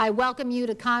 and I welcome you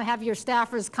to have your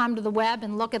staffers come to the web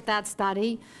and look at that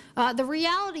study. The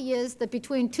reality is that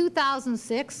between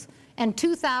 2006 and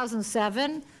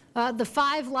 2007, the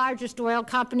 5 largest oil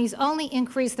companies only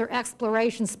increased their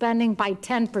exploration spending by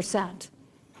 10%.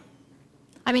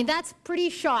 I mean, that's pretty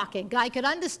shocking. I could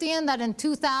understand that in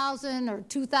 2000 or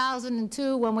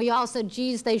 2002, when we all said,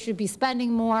 geez, they should be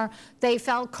spending more, they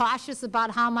felt cautious about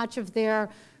how much of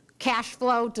their cash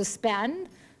flow to spend.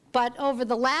 But over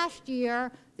the last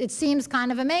year, it seems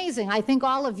kind of amazing. I think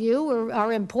all of you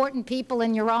are important people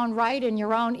in your own right, in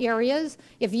your own areas.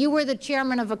 If you were the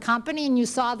chairman of a company and you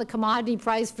saw the commodity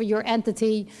price for your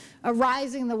entity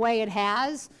rising the way it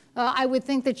has, I would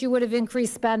think that you would have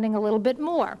increased spending a little bit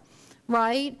more.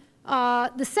 Right?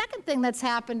 The second thing that's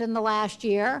happened in the last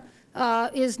year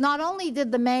is not only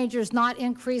did the majors not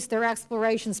increase their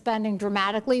exploration spending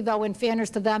dramatically, though in fairness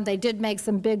to them they did make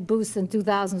some big boosts in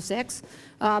 2006,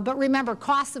 but remember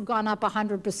costs have gone up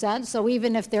 100%, so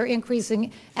even if they're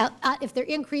increasing under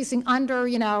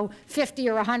 50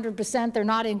 or 100%, they're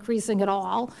not increasing at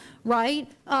all, right?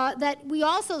 That we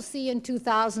also see in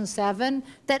 2007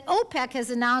 that OPEC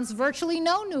has announced virtually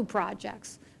no new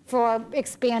projects for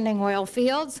expanding oil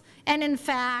fields. And in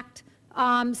fact,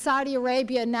 Saudi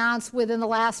Arabia announced within the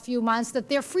last few months that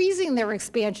they're freezing their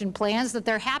expansion plans, that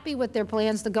they're happy with their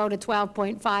plans to go to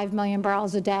 12.5 million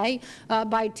barrels a day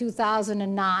by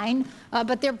 2009.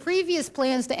 But their previous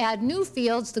plans to add new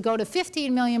fields to go to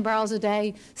 15 million barrels a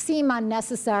day seem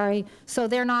unnecessary, so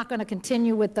they're not going to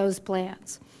continue with those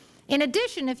plans. In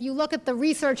addition, if you look at the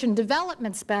research and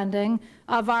development spending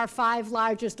of our 5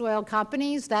 largest oil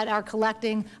companies that are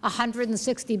collecting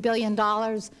 $160 billion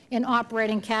in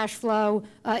operating cash flow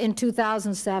in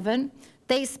 2007,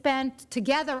 they spent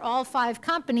together, all 5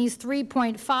 companies,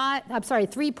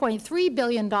 $3.3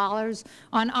 billion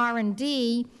on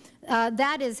R&D.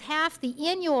 That is half the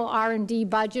annual R&D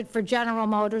budget for General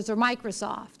Motors or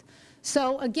Microsoft.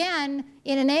 So again,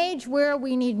 in an age where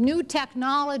we need new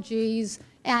technologies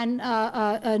and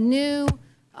new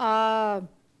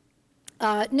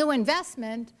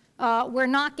investment, we're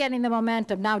not getting the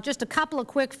momentum. Now, just a couple of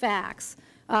quick facts.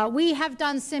 We have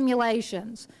done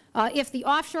simulations. If the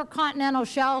offshore continental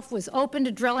shelf was open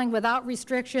to drilling without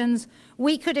restrictions,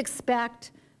 we could expect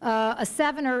a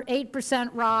 7 or 8%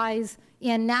 rise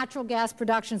in natural gas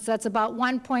production, so that's about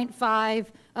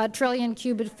 1.5 trillion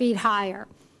cubic feet higher.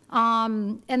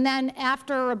 And then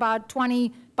after about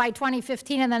by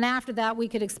 2015, and then after that, we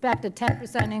could expect a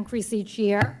 10% increase each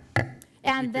year.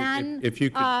 And then, if you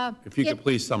could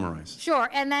please summarize. Sure.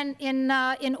 And then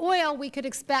in oil, we could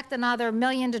expect another 1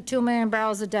 million to 2 million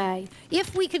barrels a day.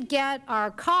 If we could get our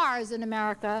cars in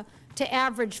America to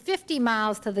average 50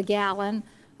 miles to the gallon,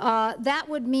 that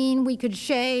would mean we could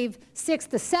shave 6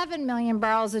 to 7 million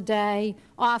barrels a day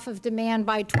off of demand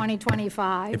by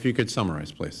 2025. If you could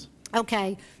summarize, please.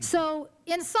 Okay. So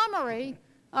in summary,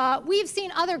 we've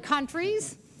seen other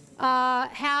countries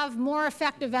have more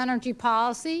effective energy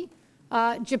policy.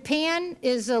 Japan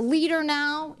is a leader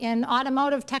now in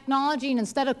automotive technology, and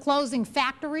instead of closing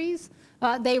factories,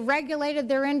 they regulated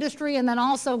their industry and then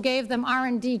also gave them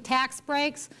R&D tax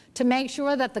breaks to make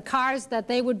sure that the cars that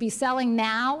they would be selling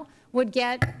now would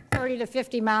get 30 to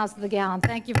 50 miles to the gallon.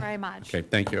 Thank you very much. Okay,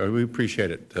 thank you. We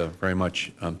appreciate it very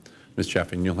much, Ms.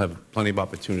 Jaffe, and you'll have plenty of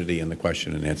opportunity in the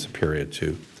question and answer period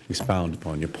to expound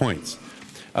upon your points.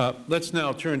 Let's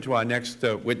now turn to our next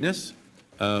witness,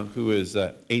 who is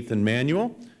Athan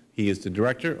Manuel. He is the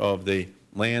Director of the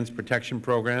Lands Protection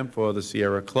Program for the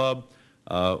Sierra Club.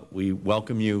 We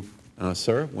welcome you,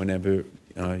 sir. Whenever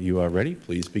you are ready,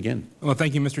 please begin. Well,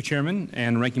 thank you, Mr. Chairman,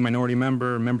 and Ranking Minority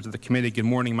Member, members of the committee. Good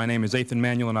morning. My name is Athan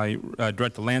Manuel, and I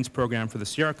direct the Lands Program for the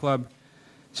Sierra Club,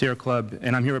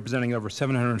 and I'm here representing over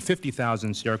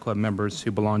 750,000 Sierra Club members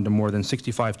who belong to more than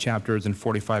 65 chapters and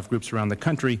 45 groups around the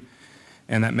country,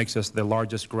 and that makes us the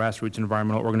largest grassroots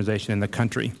environmental organization in the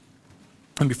country.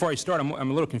 And before I start, I'm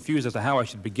a little confused as to how I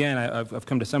should begin. I've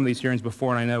come to some of these hearings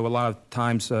before, and I know a lot of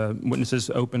times witnesses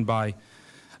open by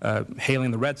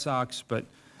hailing the Red Sox, but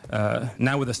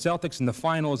now with the Celtics in the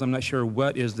finals, I'm not sure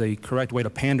what is the correct way to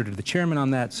pander to the chairman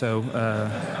on that, so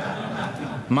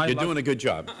you're doing a good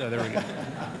job. There we go.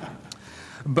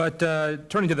 But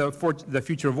turning to the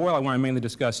future of oil, I want to mainly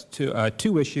discuss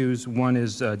two issues. One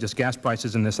is just gas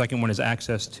prices, and the second one is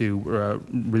access to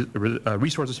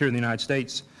resources here in the United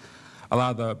States. A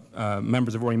lot of the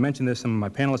members have already mentioned this. Some of my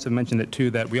panelists have mentioned it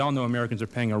too, that we all know Americans are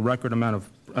paying a record amount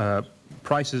of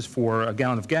prices for a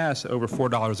gallon of gas, over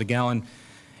 $4 a gallon.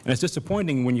 And it's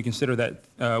disappointing when you consider that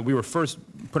we were first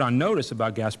put on notice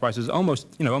about gas prices almost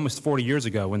 40 years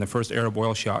ago when the first Arab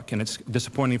oil shock. And it's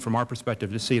disappointing from our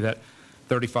perspective to see that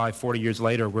 35, 40 years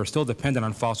later, we're still dependent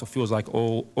on fossil fuels like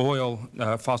oil,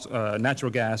 natural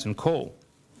gas, and coal.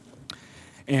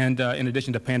 And in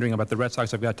addition to pandering about the Red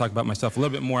Sox, I've got to talk about myself a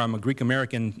little bit more. I'm a Greek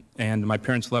American, and my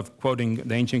parents love quoting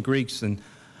the ancient Greeks and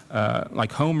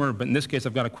like Homer, but in this case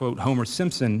I've got to quote Homer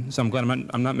Simpson, so I'm glad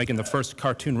I'm not making the first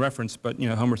cartoon reference, but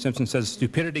Homer Simpson says,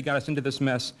 "Stupidity got us into this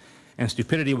mess, and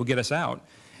stupidity will get us out."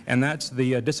 And that's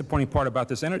the disappointing part about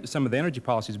this some of the energy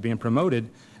policies being promoted,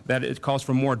 that it calls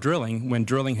for more drilling when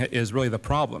drilling is really the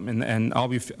problem. And all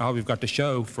we've got to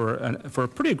show for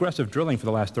pretty aggressive drilling for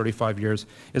the last 35 years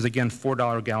is, again,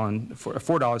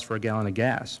 $4 for a gallon of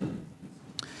gas.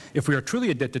 If we are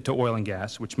truly addicted to oil and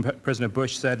gas, which President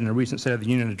Bush said in a recent State of the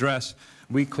Union address,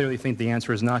 we clearly think the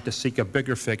answer is not to seek a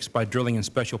bigger fix by drilling in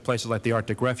special places like the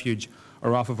Arctic Refuge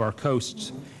or off of our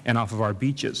coasts and off of our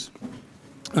beaches.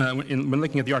 When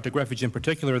looking at the Arctic Refuge in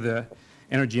particular, the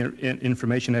Energy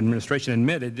Information Administration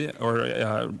admitted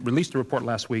or released a report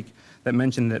last week that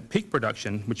mentioned that peak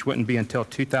production, which wouldn't be until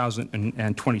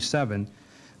 2027,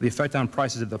 the effect on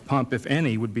prices at the pump, if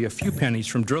any, would be a few pennies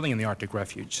from drilling in the Arctic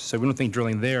Refuge. So we don't think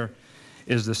drilling there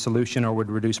is the solution or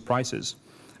would reduce prices.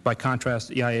 By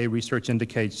contrast, EIA research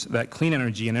indicates that clean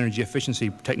energy and energy efficiency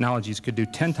technologies could do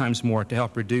 10 times more to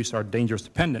help reduce our dangerous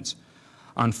dependence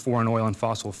on foreign oil and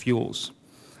fossil fuels.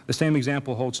 The same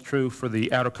example holds true for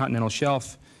the Outer Continental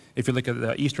Shelf. If you look at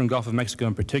the eastern Gulf of Mexico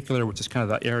in particular, which is kind of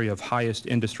the area of highest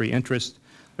industry interest,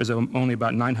 there's only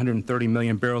about 930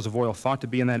 million barrels of oil thought to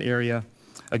be in that area.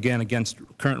 Again, against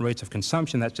current rates of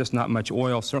consumption, that's just not much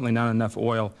oil, certainly not enough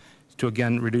oil to,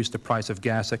 again, reduce the price of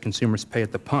gas that consumers pay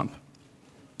at the pump.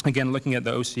 Again, looking at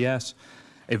the OCS,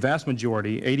 a vast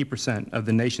majority, 80% of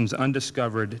the nation's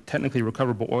undiscovered, technically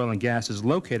recoverable oil and gas is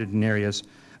located in areas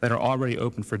that are already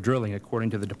open for drilling, according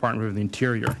to the Department of the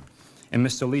Interior. And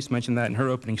Ms. Solis mentioned that in her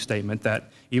opening statement, that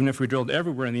even if we drilled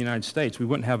everywhere in the United States, we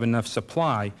wouldn't have enough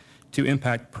supply to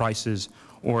impact prices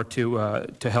or to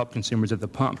help consumers at the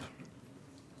pump.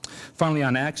 Finally,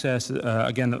 on access,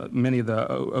 again, many of the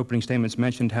opening statements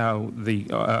mentioned how the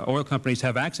oil companies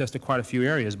have access to quite a few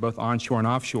areas, both onshore and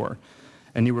offshore.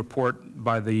 A new report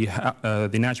by the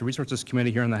Natural Resources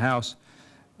Committee here in the House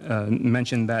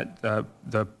mentioned that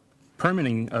the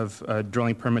permitting of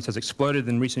drilling permits has exploded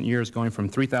in recent years, going from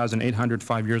 3,800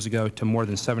 5 years ago to more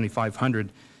than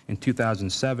 7,500 in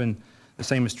 2007. The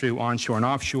same is true onshore and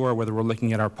offshore, whether we're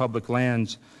looking at our public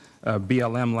lands,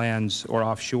 BLM lands, or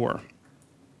offshore.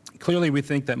 Clearly, we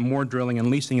think that more drilling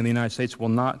and leasing in the United States will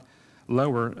not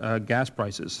lower gas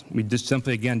prices. We just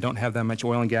simply, again, don't have that much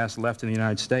oil and gas left in the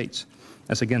United States.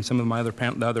 As, again, some of the other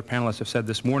panelists have said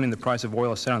this morning, the price of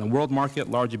oil is set on the world market,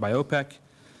 largely by OPEC.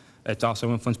 It's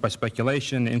also influenced by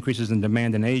speculation, increases in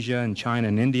demand in Asia and China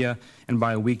and India, and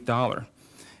by a weak dollar.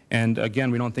 And again,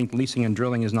 we don't think leasing and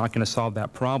drilling is not going to solve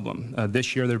that problem.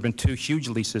 This year, there have been 2 huge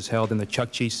leases held in the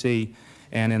Chukchi Sea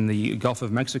and in the Gulf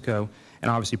of Mexico, and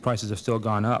obviously prices have still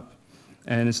gone up.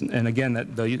 And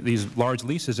again, these large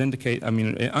leases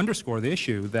underscore the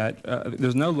issue that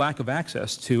there's no lack of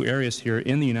access to areas here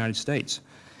in the United States.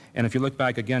 And if you look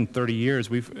back again 30 years,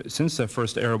 since the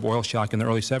first Arab oil shock in the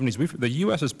early 70s, the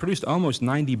U.S. has produced almost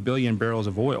 90 billion barrels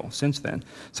of oil since then.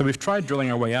 So we've tried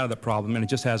drilling our way out of the problem, and it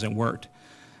just hasn't worked.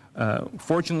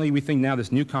 Fortunately, we think now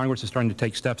this new Congress is starting to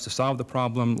take steps to solve the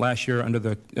problem. Last year, under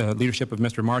the leadership of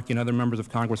Mr. Markey and other members of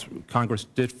Congress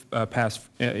did pass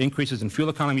increases in fuel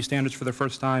economy standards for the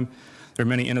first time. There are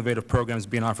many innovative programs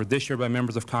being offered this year by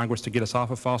members of Congress to get us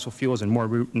off of fossil fuels and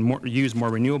use more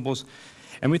renewables.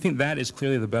 And we think that is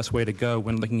clearly the best way to go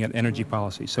when looking at energy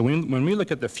policy. So when we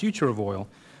look at the future of oil,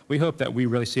 we hope that we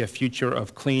really see a future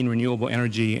of clean, renewable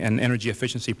energy and energy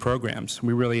efficiency programs.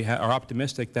 We really are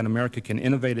optimistic that America can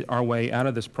innovate our way out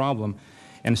of this problem.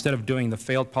 And instead of doing the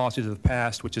failed policies of the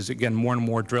past, which is, again, more and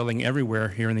more drilling everywhere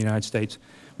here in the United States,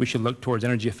 we should look towards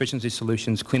energy efficiency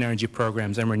solutions, clean energy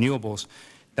programs, and renewables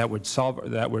that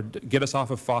would get us off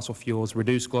of fossil fuels,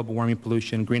 reduce global warming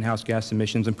pollution, greenhouse gas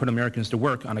emissions, and put Americans to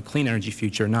work on a clean energy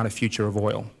future, not a future of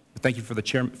oil. Thank you for the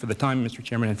time, Mr.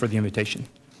 Chairman, and for the invitation.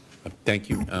 Thank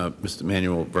you, Mr.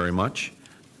 Manuel, very much.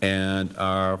 And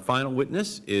our final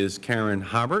witness is Karen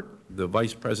Harbert, the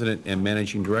Vice President and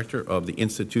Managing Director of the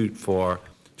Institute for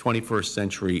 21st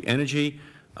Century Energy.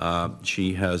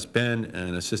 She has been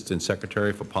an Assistant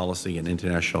Secretary for Policy and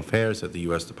International Affairs at the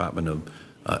U.S. Department of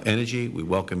Energy. We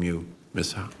welcome you,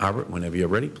 Ms. Harbert. Whenever you're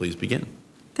ready, please begin.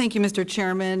 Thank you, Mr.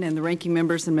 Chairman, and the ranking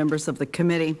members and members of the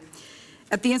committee.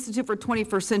 At the Institute for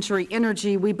 21st Century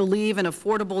Energy, we believe an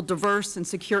affordable, diverse, and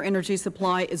secure energy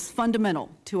supply is fundamental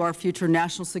to our future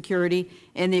national security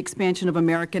and the expansion of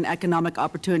American economic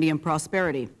opportunity and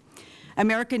prosperity.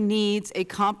 America needs a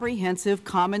comprehensive,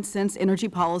 common-sense energy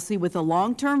policy with a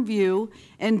long-term view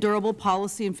and durable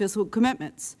policy and fiscal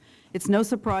commitments. It's no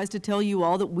surprise to tell you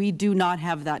all that we do not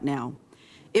have that now.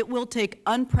 It will take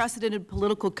unprecedented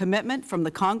political commitment from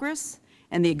the Congress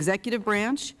and the executive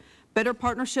branch, better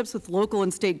partnerships with local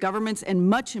and state governments, and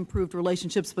much improved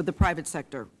relationships with the private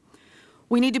sector.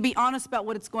 We need to be honest about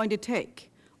what it's going to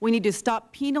take. We need to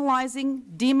stop penalizing,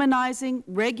 demonizing,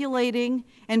 regulating,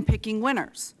 and picking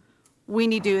winners. We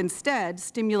need to instead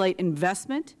stimulate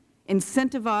investment,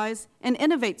 incentivize, and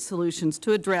innovate solutions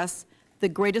to address the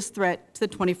greatest threat to the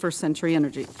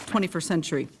 21st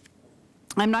century.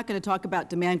 I'm not going to talk about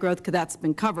demand growth because that's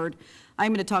been covered.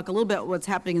 I'm going to talk a little bit about what's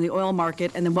happening in the oil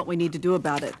market and then what we need to do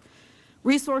about it.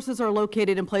 Resources are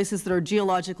located in places that are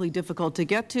geologically difficult to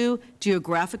get to,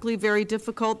 geographically very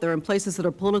difficult. They're in places that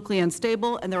are politically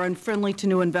unstable, and they're unfriendly to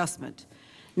new investment.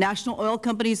 National oil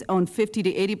companies own 50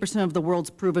 to 80% of the world's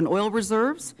proven oil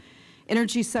reserves.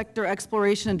 Energy sector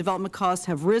exploration and development costs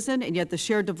have risen, and yet the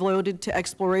share devoted to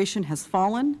exploration has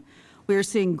fallen. We are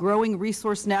seeing growing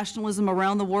resource nationalism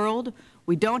around the world.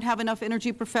 We don't have enough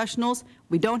energy professionals.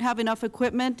 We don't have enough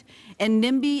equipment. And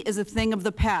NIMBY is a thing of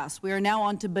the past. We are now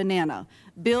on to banana.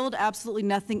 Build absolutely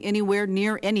nothing anywhere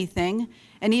near anything.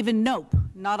 And even nope,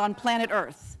 not on planet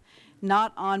Earth.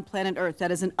 Not on planet Earth.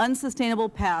 That is an unsustainable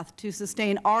path to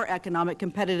sustain our economic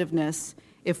competitiveness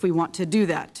if we want to do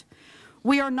that.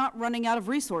 We are not running out of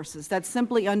resources. That's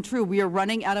simply untrue. We are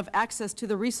running out of access to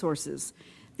the resources.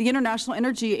 The International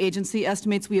Energy Agency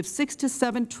estimates we have 6 to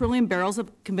 7 trillion barrels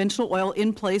of conventional oil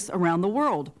in place around the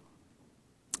world.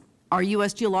 Our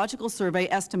U.S. Geological Survey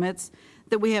estimates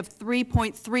that we have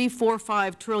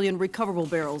 3.345 trillion recoverable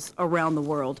barrels around the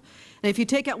world. And if you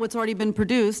take out what's already been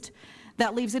produced,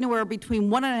 that leaves anywhere between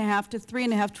 1.5 to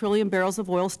 3.5 trillion barrels of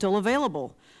oil still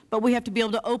available. But we have to be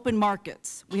able to open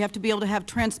markets. We have to be able to have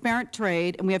transparent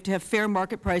trade, and we have to have fair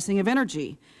market pricing of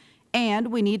energy.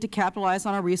 And we need to capitalize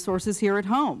on our resources here at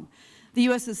home. The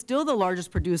U.S. is still the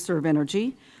largest producer of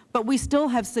energy, but we still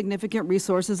have significant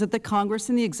resources that the Congress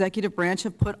and the executive branch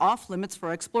have put off limits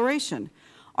for exploration.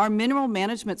 Our Mineral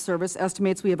Management Service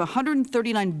estimates we have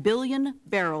 139 billion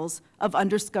barrels of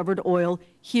undiscovered oil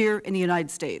here in the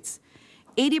United States.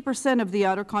 80% of the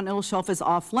Outer Continental Shelf is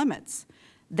off limits.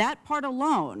 That part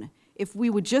alone, if we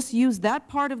would just use that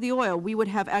part of the oil, we would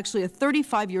have actually a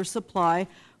 35-year supply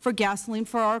for gasoline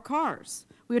for our cars.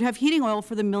 We would have heating oil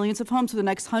for the millions of homes for the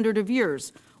next 100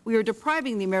 years. We are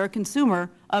depriving the American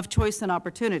consumer of choice and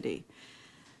opportunity.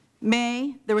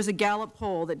 May, there was a Gallup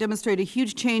poll that demonstrated a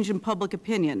huge change in public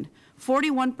opinion.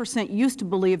 41% used to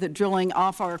believe that drilling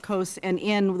off our coasts and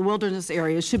in the wilderness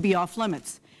areas should be off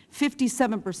limits.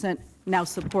 57% now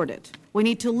support it. We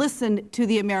need to listen to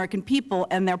the American people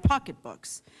and their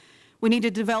pocketbooks. We need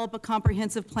to develop a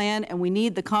comprehensive plan, and we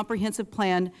need the comprehensive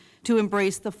plan to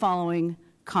embrace the following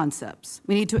concepts.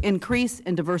 We need to increase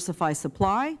and diversify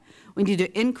supply. We need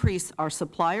to increase our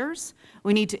suppliers.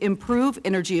 We need to improve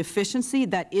energy efficiency.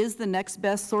 That is the next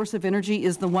best source of energy,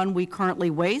 is the one we currently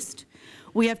waste.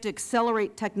 We have to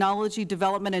accelerate technology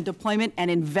development and deployment and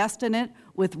invest in it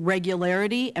with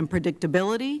regularity and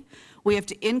predictability. We have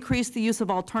to increase the use of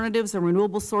alternatives and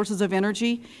renewable sources of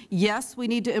energy. Yes, we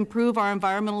need to improve our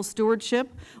environmental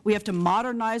stewardship. We have to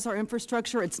modernize our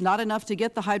infrastructure. It's not enough to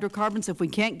get the hydrocarbons if we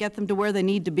can't get them to where they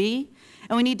need to be.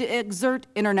 And we need to exert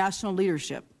international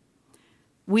leadership.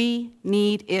 We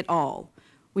need it all.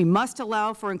 We must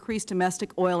allow for increased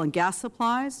domestic oil and gas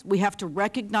supplies. We have to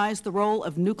recognize the role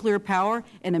of nuclear power,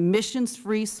 an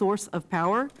emissions-free source of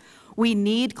power. We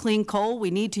need clean coal. We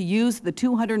need to use the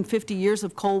 250 years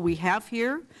of coal we have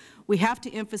here. We have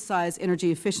to emphasize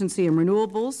energy efficiency and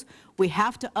renewables. We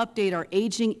have to update our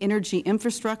aging energy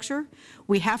infrastructure.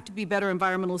 We have to be better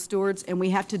environmental stewards, and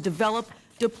we have to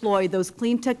deploy those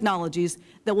clean technologies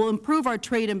that will improve our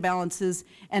trade imbalances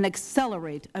and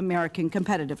accelerate American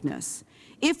competitiveness.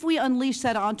 If we unleash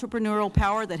that entrepreneurial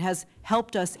power that has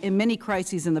helped us in many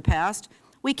crises in the past,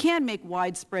 we can make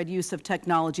widespread use of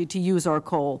technology to use our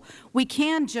coal. We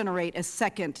can create a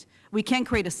second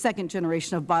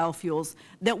generation of biofuels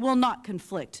that will not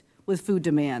conflict with food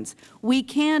demands. We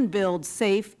can build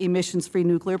safe, emissions-free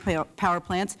nuclear power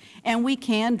plants, and we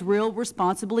can drill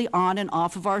responsibly on and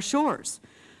off of our shores.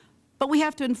 But we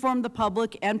have to inform the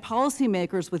public and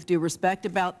policymakers with due respect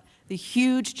about the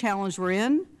huge challenge we're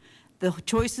in, the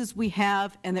choices we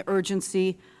have, and the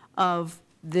urgency of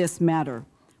this matter.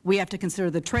 We have to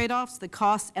consider the trade-offs, the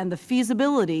costs, and the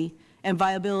feasibility and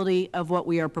viability of what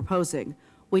we are proposing.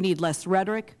 We need less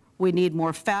rhetoric. We need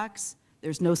more facts.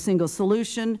 There's no single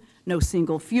solution, no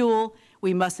single fuel.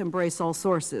 We must embrace all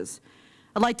sources.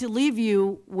 I'd like to leave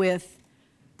you with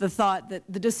the thought that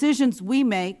the decisions we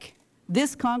make,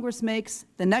 this Congress makes,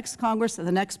 the next Congress, and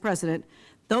the next President,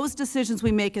 Those decisions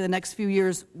we make in the next few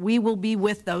years, we will be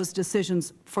with those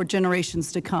decisions for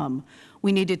generations to come.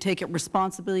 We need to take it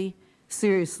responsibly,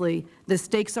 seriously. The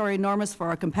stakes are enormous for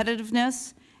our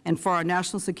competitiveness and for our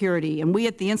national security. And we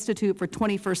at the Institute for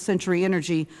 21st Century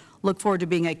Energy look forward to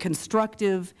being a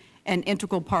constructive and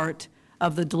integral part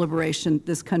of the deliberation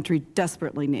this country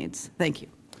desperately needs. Thank you.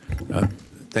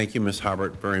 Thank you, Ms.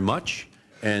 Harbert, very much.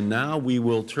 And now we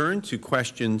will turn to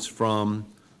questions from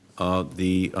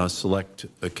the Select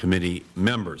Committee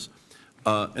members.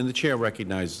 And the Chair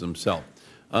recognizes himself.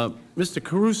 Mr.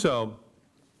 Caruso,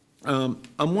 I'm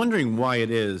wondering why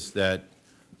it is that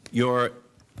your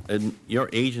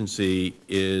agency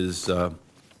is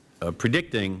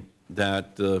predicting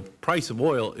that the price of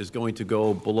oil is going to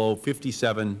go below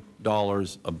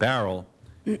 $57 a barrel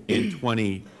in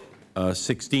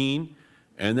 2016,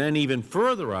 and then even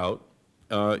further out,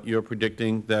 you're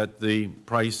predicting that the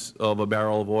price of a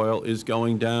barrel of oil is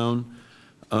going down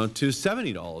to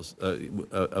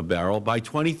 $70 a barrel by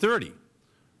 2030.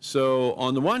 So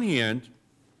on the one hand,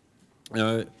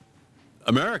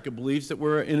 America believes that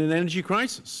we're in an energy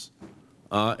crisis,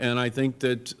 and I think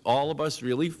that all of us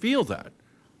really feel that.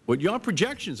 What your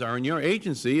projections are in your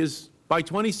agency is by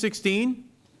 2016,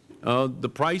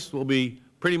 the price will be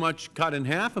pretty much cut in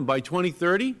half, and by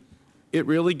 2030, it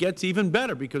really gets even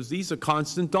better because these are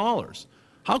constant dollars.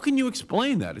 How can you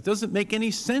explain that? It doesn't make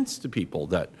any sense to people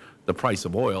that the price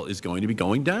of oil is going to be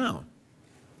going down.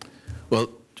 Well,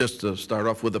 just to start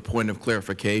off with a point of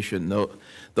clarification,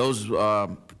 those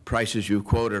prices you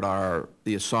quoted are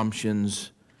the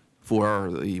assumptions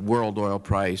for the world oil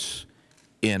price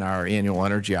in our annual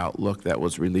energy outlook that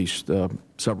was released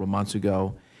several months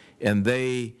ago, and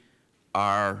they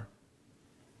are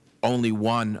only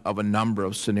one of a number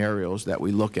of scenarios that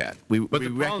we look at. The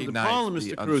problem,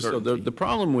 Mr. Caruso, the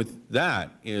problem with that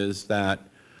is that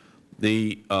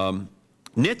the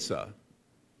NHTSA,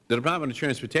 the Department of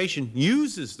Transportation,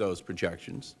 uses those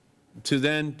projections to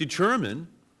then determine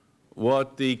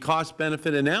what the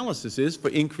cost-benefit analysis is for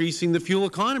increasing the fuel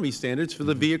economy standards for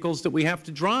the vehicles that we have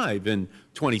to drive in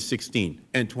 2016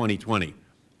 and 2020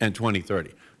 and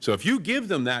 2030. So if you give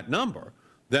them that number,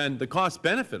 then the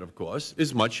cost-benefit, of course,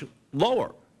 is much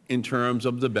lower in terms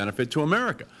of the benefit to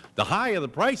America. The higher the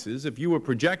prices, if you were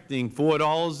projecting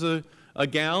 $4 a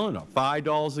gallon or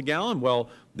 $5 a gallon, well,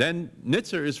 then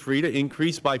NHTSA is free to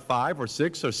increase by 5 or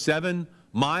 6 or 7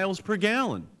 miles per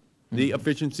gallon the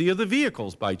efficiency of the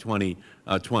vehicles by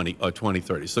 2020 or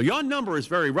 2030. So your number is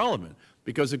very relevant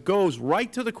because it goes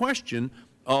right to the question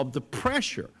of the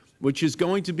pressure which is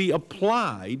going to be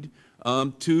applied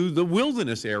to the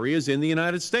wilderness areas in the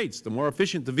United States. The more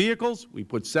efficient the vehicles, we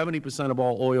put 70% of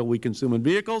all oil we consume in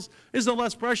vehicles, is the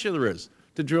less pressure there is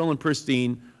to drill in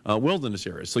pristine wilderness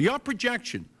areas. So your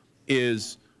projection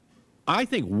is, I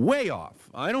think, way off.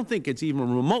 I don't think it's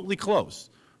even remotely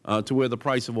close to where the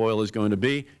price of oil is going to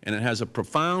be, and it has a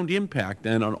profound impact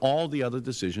then on all the other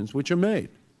decisions which are made.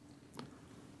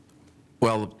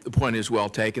 Well, the point is well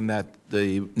taken that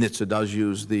the NHTSA does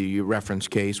use the reference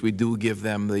case. We do give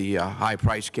them the high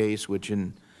price case, which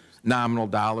in nominal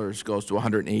dollars goes to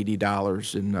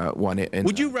 $180 in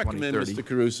Would you recommend, Mr.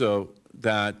 Caruso,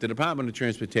 that the Department of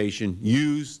Transportation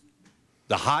use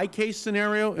the high case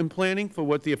scenario in planning for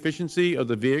what the efficiency of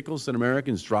the vehicles that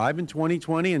Americans drive in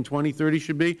 2020 and 2030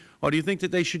 should be? Or do you think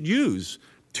that they should use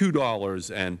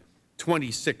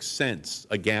 $2.26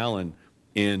 a gallon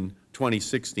in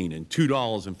 2016 and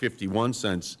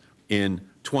 $2.51 in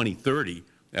 2030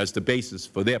 as the basis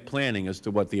for their planning as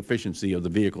to what the efficiency of the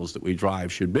vehicles that we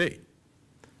drive should be?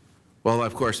 Well,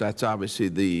 of course, that's obviously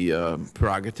the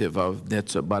prerogative of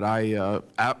NHTSA, but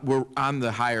we're on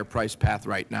the higher price path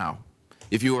right now.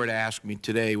 If you were to ask me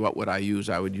today what would I use,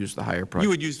 I would use the higher price. You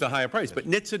would use the higher price, but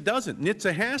NHTSA doesn't.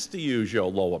 NHTSA has to use your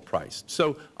lower price.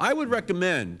 So I would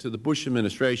recommend to the Bush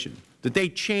administration that they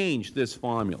change this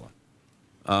formula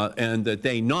and that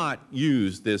they not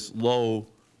use this low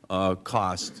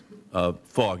cost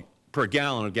per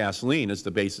gallon of gasoline as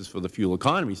the basis for the fuel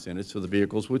economy standards for the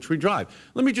vehicles which we drive.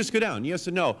 Let me just go down. Yes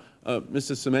or no,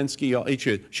 Mr.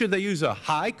 Sieminski, should they use a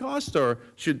high cost, or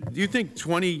do you think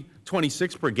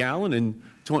 26 per gallon in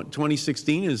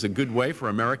 2016 is a good way for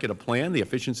America to plan the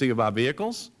efficiency of our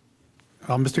vehicles?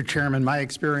 Well, Mr. Chairman, my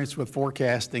experience with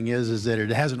forecasting is that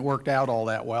it hasn't worked out all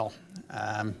that well.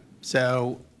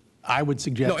 So I would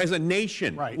suggest— No, as a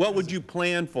nation, right, what would you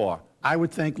plan for? I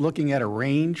would think looking at a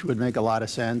range would make a lot of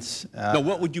sense. No,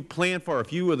 what would you plan for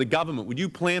if you were the government? Would you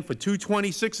plan for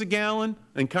 $2.26 a gallon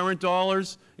in current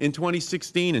dollars in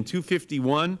 2016 and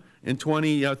 $2.51 in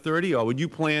 2030, or would you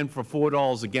plan for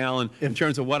 $4 a gallon in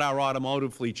terms of what our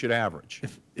automotive fleet should average?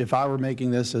 If I were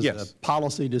making this as a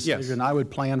policy decision, I would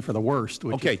plan for the worst.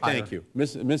 Which okay, is higher. thank you.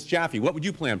 Ms. Jaffe, what would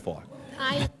you plan for?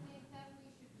 I think that we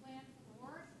should plan for the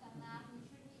worst and that we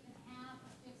shouldn't even have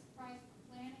a fixed price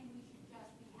for planning. We should just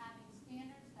be having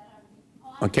standards that are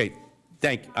auditable. Okay,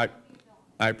 thank you.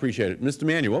 I appreciate it. Mr.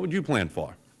 Manuel, what would you plan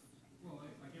for? Well,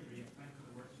 like everybody, plan for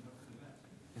the worst and hope for the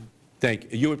best.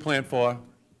 Thank you. You would plan for?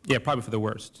 Yeah, probably for the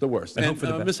worst. The worst. And And hope for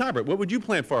the best. Ms. Harbert, what would you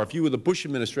plan for if you were the Bush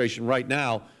administration right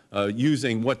now,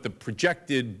 using what the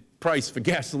projected price for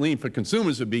gasoline for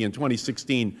consumers would be in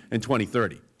 2016 and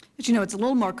 2030? But you know, it's a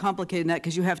little more complicated than that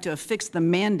because you have to affix the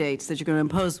mandates that you're going to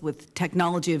impose with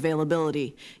technology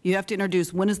availability. You have to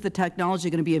introduce when is the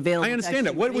technology going to be available. I understand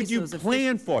that. What would you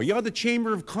plan for? You're the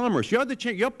Chamber of Commerce. You're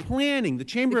planning. The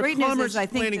Chamber of Commerce is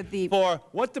planning for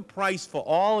what the price for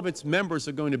all of its members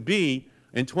are going to be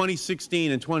in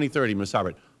 2016 and 2030, Ms.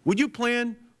 Harbert. Would you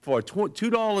plan for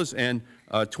 $2 and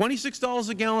 $26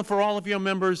 a gallon for all of your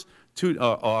members, by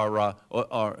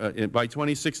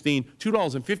 2016,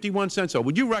 $2.51? Or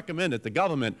would you recommend that the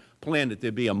government plan that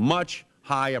there be a much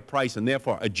higher price and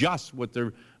therefore adjust what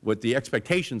the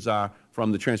expectations are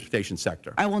from the transportation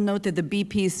sector? I will note that the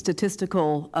BP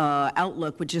statistical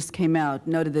outlook, which just came out,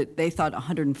 noted that they thought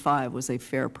 $105 was a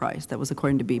fair price. That was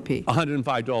according to BP.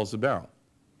 $105 a barrel.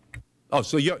 Oh,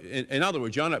 so you're, in other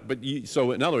words, in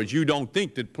other words, you don't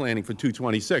think that planning for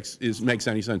 226 makes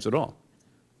any sense at all?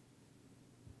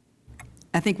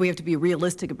 I think we have to be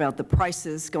realistic about the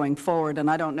prices going forward,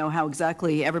 and I don't know how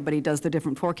exactly everybody does their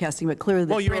different forecasting, but clearly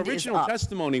the trend is up. Well, your original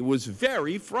testimony was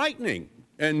very frightening,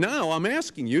 and now I'm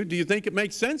asking you, do you think it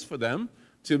makes sense for them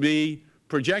to be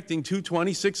projecting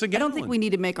 226 a gallon? I don't think we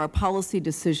need to make our policy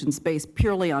decisions based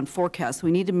purely on forecasts.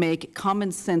 We need to make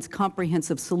common sense,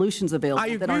 comprehensive solutions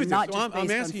available that are not just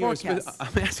based on forecasts.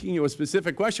 I'm asking you a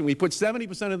specific question. We put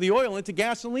 70% of the oil into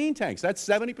gasoline tanks. That's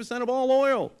 70% of all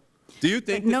oil. Do you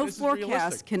think that no this is forecast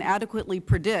realistic? can adequately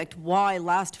predict why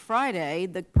last Friday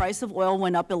the price of oil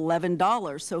went up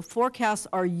 $11. So forecasts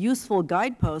are useful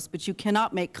guideposts, but you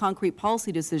cannot make concrete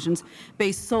policy decisions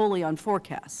based solely on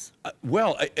forecasts.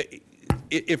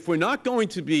 If we're not going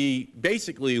to be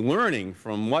basically learning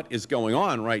from what is going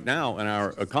on right now in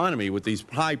our economy with these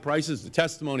high prices, the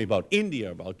testimony about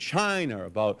India, about China,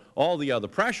 about all the other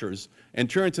pressures, and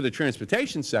turn to the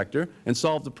transportation sector and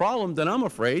solve the problem, then I'm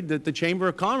afraid that the Chamber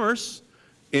of Commerce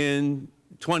in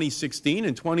 2016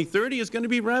 and 2030 is going to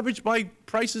be ravaged by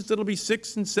prices that will be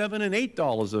 $6 and $7 and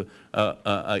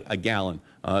 $8 a gallon.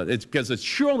 It's because it's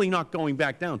surely not going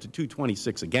back down to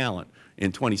 $2.26 a gallon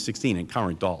in 2016 in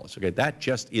current dollars. Okay, that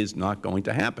just is not going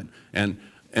to happen. And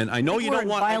I know you don't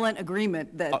want violent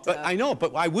agreement that. I know,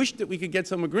 but I wish that we could get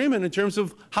some agreement in terms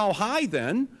of how high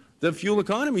then the fuel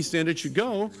economy standard should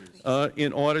go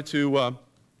in order to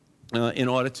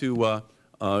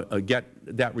get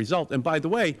that result. And by the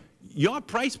way, your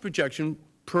price projection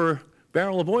per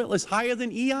barrel of oil is higher than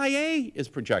EIA is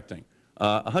projecting,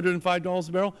 $105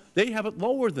 a barrel. They have it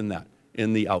lower than that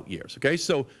in the out years. Okay,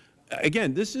 so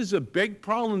again, this is a big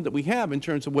problem that we have in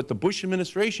terms of what the Bush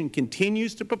administration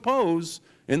continues to propose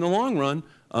in the long run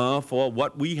for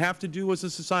what we have to do as a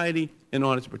society in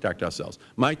order to protect ourselves.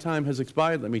 My time has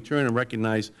expired. Let me turn and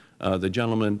recognize the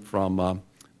gentleman from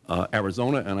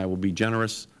Arizona, and I will be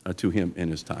generous to him in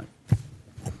his time.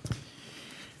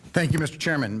 Thank you, Mr.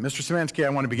 Chairman. Mr. Sieminski, I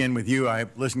want to begin with you. I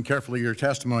listened carefully to your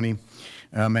testimony,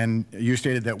 and you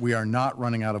stated that we are not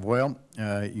running out of oil.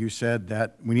 You said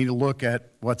that we need to look at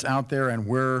what's out there and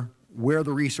where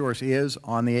the resource is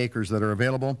on the acres that are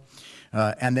available.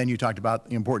 And then you talked about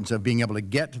the importance of being able to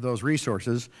get to those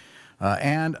resources.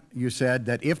 And you said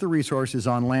that if the resource is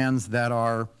on lands that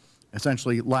are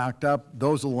essentially locked up,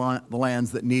 those are the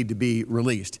lands that need to be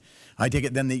released. I take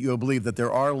it then that you believe that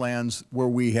there are lands where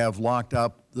we have locked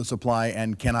up the supply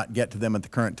and cannot get to them at the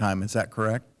current time. Is that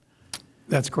correct?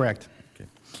 That's correct. Okay.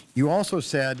 You also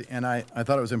said, and I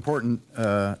thought it was important,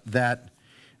 that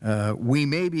we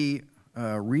may be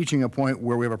reaching a point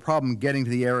where we have a problem getting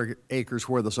to the acres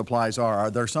where the supplies are.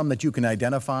 Are there some that you can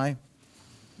identify?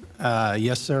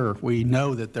 Yes, sir. We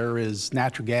know that there is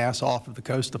natural gas off of the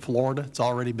coast of Florida. It's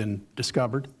already been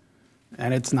discovered,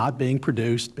 and it's not being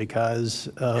produced because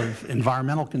of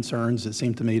environmental concerns that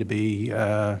seem to me to be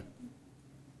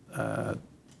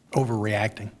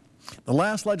overreacting. The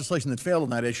last legislation that failed on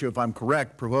that issue, if I'm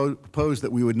correct, proposed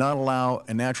that we would not allow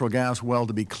a natural gas well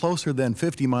to be closer than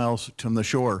 50 miles from the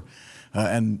shore,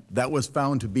 and that was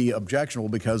found to be objectionable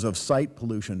because of site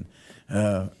pollution.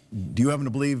 Do you happen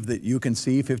to believe that you can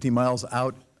see 50 miles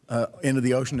out into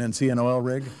the ocean and see an oil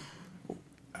rig?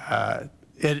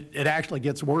 It actually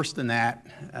gets worse than that.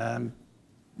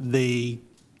 The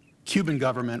Cuban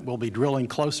government will be drilling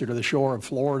closer to the shore of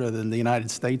Florida than the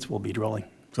United States will be drilling.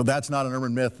 So that's not an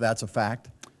urban myth, that's a fact?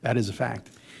 That is a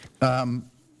fact.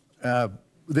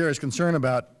 There is concern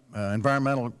about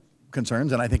environmental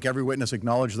concerns, and I think every witness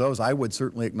acknowledged those. I would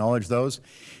certainly acknowledge those.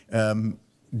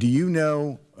 Do you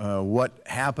know what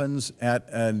happens at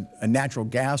a natural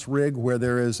gas rig where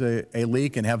there is a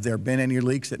leak, and have there been any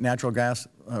leaks at natural gas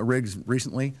rigs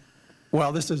recently?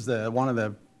 Well, this is one of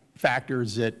the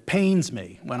factors that pains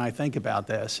me when I think about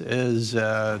this is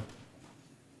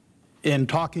in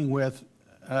talking with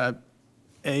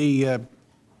a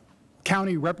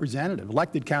county representative,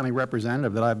 elected county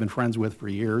representative that I've been friends with for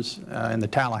years in the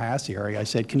Tallahassee area. I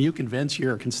said, can you convince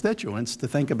your constituents to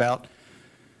think about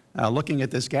looking at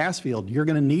this gas field? You're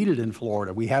going to need it in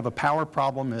Florida. We have a power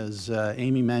problem, as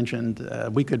Amy mentioned.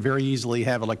 We could very easily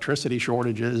have electricity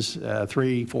shortages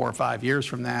 3, 4, 5 years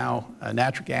from now.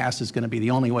 Natural gas is going to be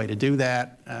the only way to do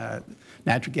that.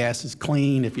 Natural gas is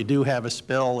clean. If you do have a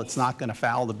spill, it's not going to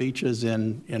foul the beaches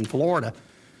in Florida.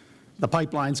 The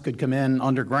pipelines could come in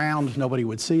underground, nobody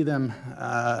would see them,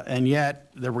 and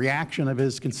yet the reaction of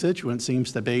his constituents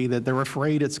seems to be that they're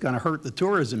afraid it's going to hurt the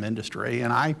tourism industry.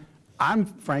 And I'm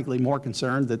frankly more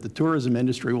concerned that the tourism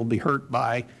industry will be hurt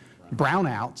by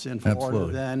brownouts in Florida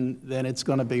than it's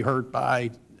going to be hurt by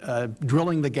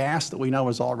drilling the gas that we know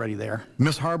is already there.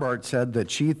 Ms. Harbert said that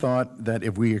she thought that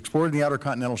if we explored the Outer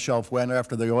Continental Shelf, went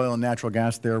after the oil and natural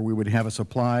gas there, we would have a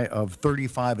supply of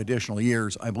 35 additional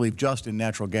years, I believe, just in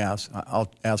natural gas.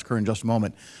 I'll ask her in just a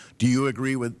moment. Do you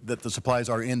agree with that the supplies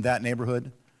are in that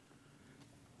neighborhood?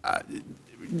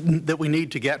 That we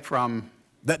need to get from...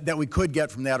 That we could get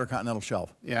from the Outer Continental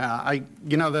Shelf? Yeah,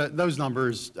 you know, those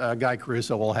numbers, Guy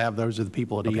Caruso will have. Those are the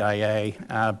people at EIA.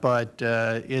 But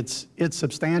it's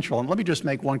substantial. And let me just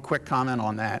make one quick comment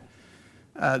on that.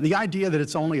 The idea that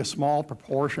it's only a small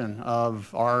proportion of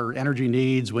our energy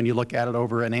needs when you look at it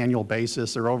over an annual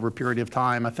basis or over a period of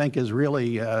time, I think is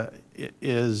really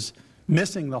is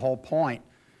missing the whole point.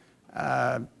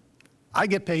 I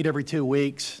get paid every 2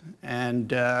 weeks, and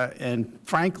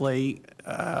frankly,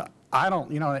 I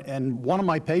don't, you know, and one of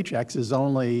my paychecks is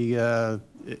only,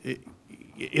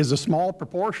 is a small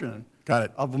proportion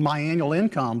of my annual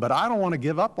income, but I don't want to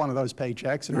give up one of those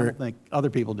paychecks, and I don't think other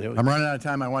people do. I'm running out of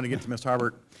time. I want to get to Ms.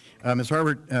 Harbert. Ms.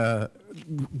 Harbert,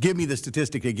 give me the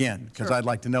statistic again, because I'd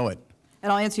like to know it. And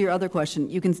I'll answer your other question.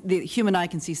 The human eye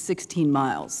can see 16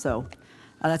 miles, so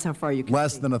that's how far you can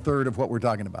Less see. than a third of what we're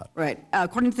talking about. Right.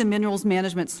 According to the Minerals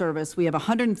Management Service, we have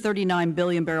 139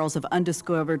 billion barrels of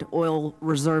undiscovered oil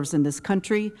reserves in this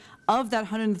country. Of that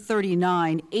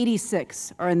 139,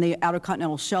 86 are in the Outer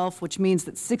Continental Shelf, which means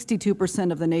that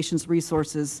 62% of the nation's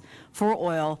resources for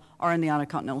oil are in the Outer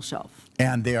Continental Shelf.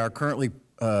 And they are currently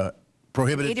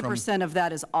prohibited 80% of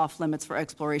that is off limits for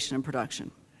exploration and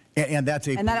production. And that's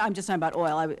a... And that, I'm just talking about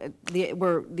oil.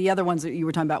 The other ones that you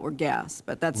were talking about were gas,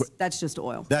 but that's just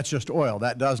oil. That's just oil.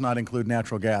 That does not include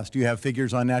natural gas. Do you have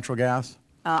figures on natural gas?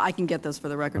 I can get those for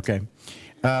the record. Okay.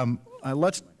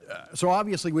 So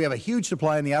obviously we have a huge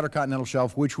supply in the Outer Continental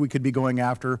Shelf, which we could be going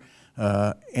after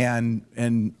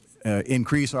and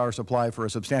increase our supply for a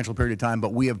substantial period of time,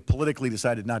 but we have politically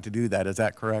decided not to do that. Is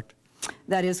that correct?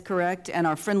 That is correct, and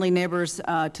our friendly neighbors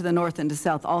to the north and to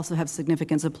south also have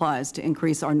significant supplies to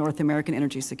increase our North American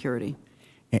energy security.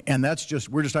 And that's just,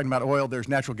 we're just talking about oil. There's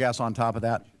natural gas on top of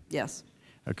that? Yes.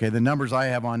 Okay, the numbers I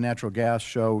have on natural gas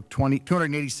show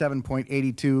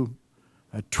 287.82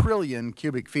 trillion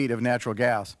cubic feet of natural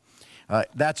gas.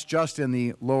 That's just in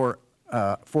the lower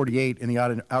 48 in the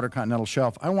Outer Continental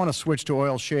Shelf. I want to switch to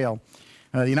oil shale.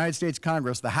 The United States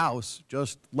Congress, the House,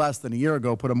 just less than a year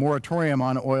ago, put a moratorium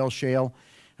on oil shale.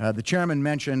 The chairman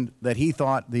mentioned that he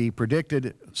thought the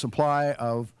predicted supply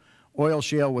of oil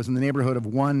shale was in the neighborhood of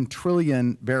 1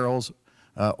 trillion barrels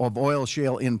of oil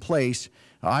shale in place.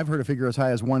 I've heard a figure as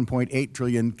high as 1.8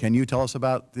 trillion. Can you tell us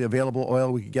about the available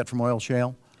oil we could get from oil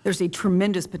shale? There's a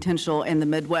tremendous potential in the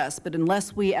Midwest, but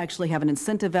unless we actually have an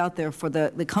incentive out there for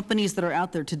the companies that are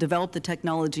out there to develop the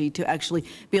technology to actually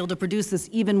be able to produce this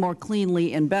even more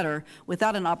cleanly and better,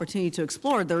 without an opportunity to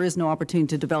explore, there is no opportunity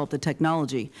to develop the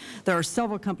technology. There are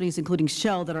several companies, including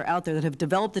Shell, that are out there that have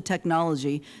developed the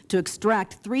technology to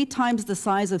extract 3 times the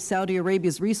size of Saudi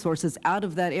Arabia's resources out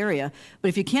of that area. But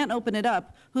if you can't open it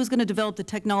up, who's going to develop the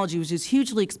technology, which is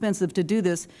hugely expensive to do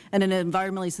this in an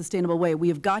environmentally sustainable way? We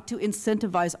have got to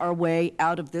incentivize our way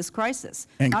out of this crisis,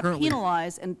 not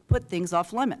penalize and put things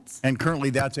off limits. And currently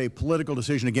that's a political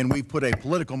decision. Again, we've put a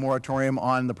political moratorium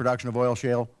on the production of oil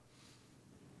shale?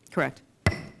 Correct.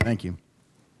 Thank you.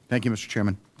 Thank you, Mr.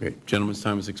 Chairman. Great. Gentleman's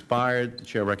time has expired. The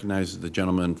Chair recognizes the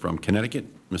gentleman from Connecticut,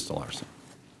 Mr. Larson.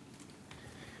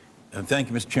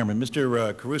 Thank you, Mr. Chairman.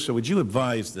 Mr. Caruso, would you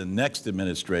advise the next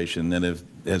administration that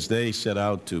as they set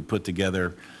out to put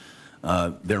together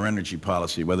their energy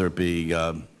policy, whether it be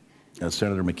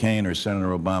Senator McCain or Senator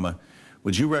Obama,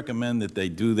 would you recommend that they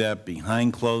do that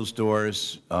behind closed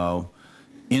doors,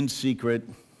 in secret,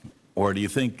 or do you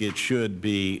think it should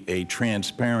be a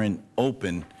transparent,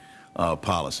 open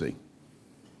policy?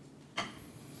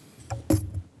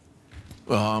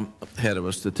 Well, I'm head of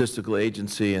a statistical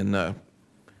agency, and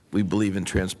we believe in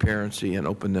transparency and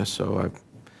openness, so I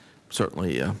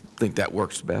certainly think that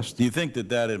works best. Do you think that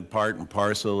that in part and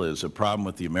parcel is a problem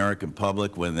with the American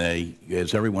public when they,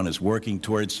 as everyone is working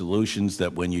towards solutions,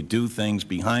 that when you do things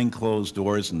behind closed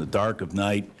doors in the dark of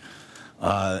night,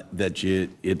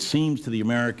 it seems to the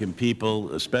American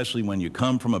people, especially when you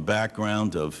come from a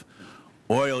background of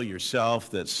oil yourself,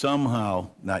 that somehow,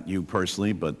 not you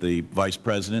personally, but the Vice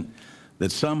President,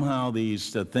 that somehow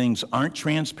these things aren't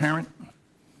transparent?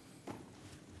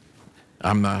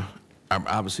 I'm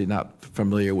obviously not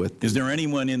familiar with. Is there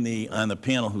anyone on the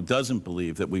panel who doesn't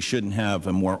believe that we shouldn't have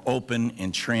a more open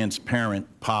and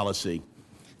transparent policy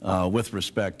with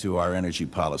respect to our energy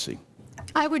policy?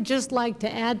 I would just like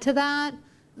to add to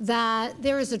that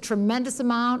there is a tremendous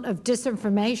amount of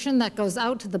disinformation that goes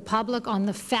out to the public on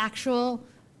the factual,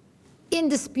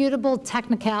 indisputable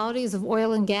technicalities of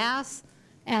oil and gas,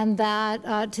 and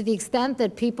that to the extent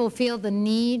that people feel the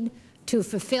need to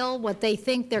fulfill what they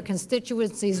think their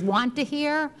constituencies want to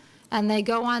hear, and they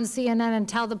go on CNN and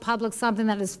tell the public something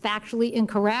that is factually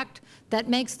incorrect, that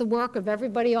makes the work of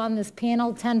everybody on this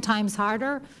panel 10 times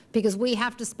harder, because we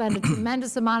have to spend a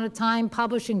tremendous amount of time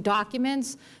publishing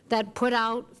documents that put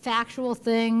out factual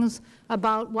things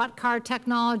about what car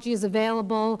technology is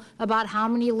available, about how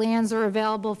many lands are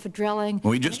available for drilling.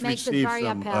 Well, we just received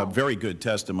some very good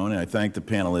testimony. I thank the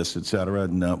panelists, et cetera,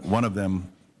 and one of them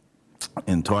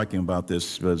in talking about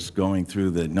this was going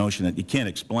through the notion that you can't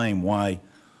explain why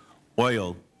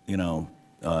oil,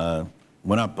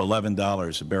 went up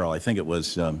 $11 a barrel. I think it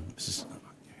was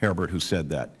Harbert who said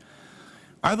that.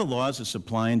 Are the laws of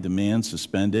supply and demand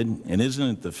suspended? And isn't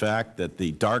it the fact that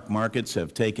the dark markets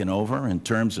have taken over in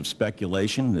terms of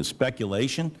speculation? Is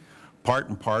speculation part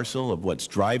and parcel of what's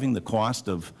driving the cost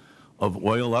of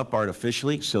oil up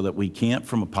artificially so that we can't,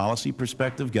 from a policy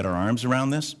perspective, get our arms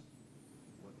around this?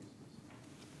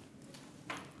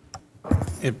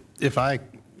 If I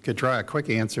could try a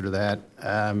quick answer to that,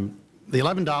 the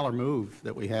 $11 move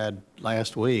that we had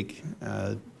last week,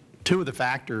 two of the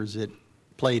factors that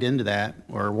played into that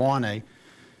were, one, a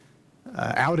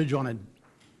outage on a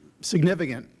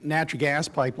significant natural gas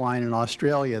pipeline in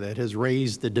Australia that has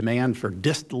raised the demand for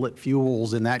distillate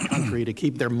fuels in that country to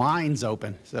keep their mines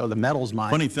open, so the metals mine.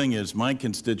 Funny thing is, my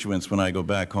constituents, when I go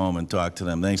back home and talk to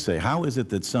them, they say, how is it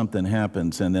that something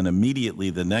happens and then immediately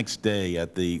the next day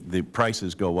the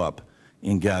prices go up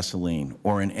in gasoline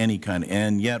or in any kind,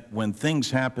 and yet when things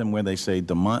happen where they say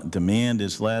demand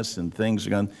is less and things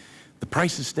are gone, the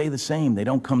prices stay the same, they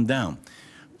don't come down.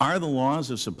 Are the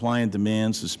laws of supply and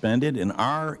demand suspended, and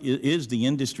is the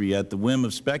industry at the whim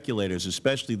of speculators,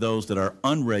 especially those that are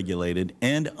unregulated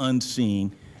and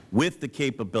unseen, with the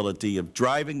capability of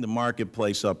driving the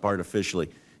marketplace up artificially?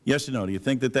 Yes or no? Do you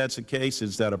think that that's the case?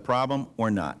 Is that a problem or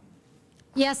not?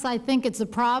 Yes, I think it's a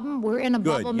problem. We're in a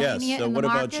bubble mania in the market. So what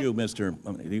about you,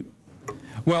 Mr.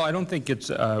 Well, I don't think it's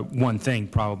one thing,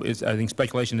 probably. I think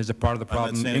speculation is a part of the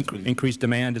problem. Increased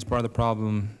demand is part of the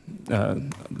problem.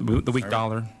 The weak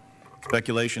dollar.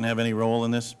 Speculation have any role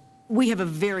in this? We have a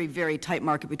very, very tight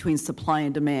market between supply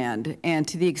and demand, and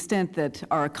to the extent that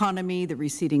our economy, the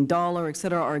receding dollar, et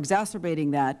cetera, are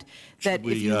exacerbating that, should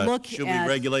we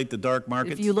regulate the dark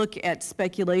markets? If you look at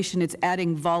speculation, it's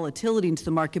adding volatility into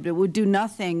the market, but it would do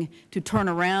nothing to turn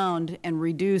around and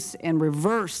reduce and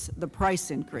reverse the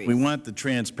price increase. We want the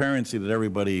transparency that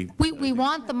everybody... We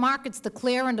want the markets to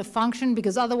clear and to function,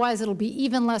 because otherwise it'll be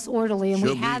even less orderly, and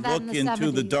we had that in the 70s. Should we look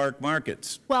into the dark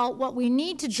markets? Well, what we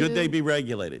need to do... Should they be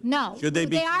regulated? No. Should they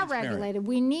be are regulated.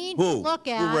 We need to look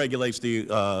at... Who regulates the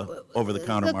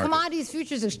over-the-counter market? The Commodities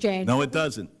Futures Exchange. No, it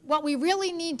doesn't. What we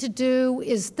really need to do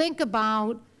is think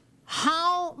about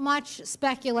how much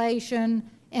speculation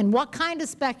and what kind of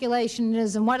speculation it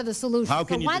is and what are the solutions. How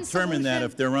can you determine that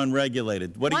if they're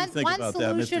unregulated? What do you think about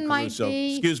that, Mr. Caruso? One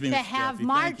solution might be to have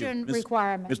margin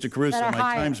requirements. Mr. Caruso, my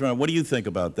time's run. What do you think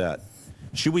about that?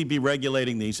 Should we be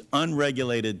regulating these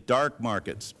unregulated dark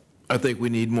markets? I think we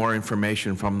need more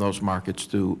information from those markets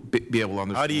to be able to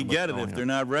understand. How do you get it if they're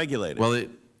not regulated? Well,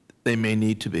 they may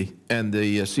need to be. And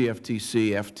the CFTC,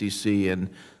 FTC, and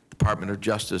Department of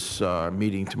Justice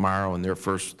meeting tomorrow and their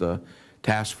first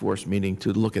task force meeting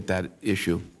to look at that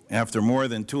issue. After more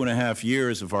than 2.5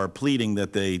 years of our pleading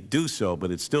that they do so,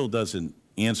 but it still doesn't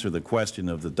answer the question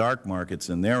of the dark markets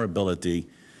and their ability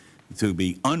to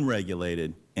be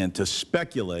unregulated and to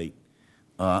speculate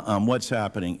on what's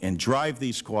happening and drive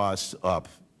these costs up.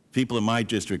 People in my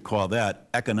district call that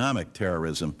economic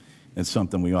terrorism. It's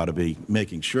something we ought to be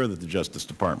making sure that the Justice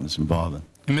Department is involved in.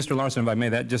 And Mr. Larson, if I may,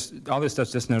 all this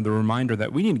stuff's just another reminder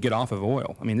that we need to get off of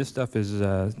oil. I mean, this stuff is,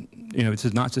 you know, this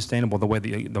is not sustainable the way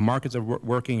the markets are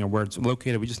working or where it's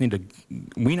located. We just need to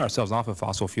wean ourselves off of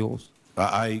fossil fuels.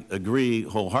 I agree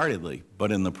wholeheartedly,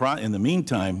 but in the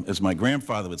meantime, as my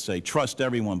grandfather would say, trust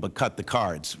everyone but cut the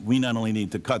cards. We not only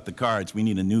need to cut the cards, we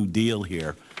need a new deal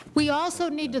here. We also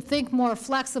need to think more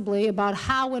flexibly about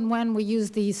how and when we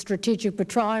use the Strategic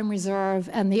Petroleum Reserve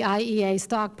and the IEA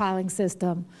stockpiling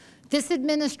system. This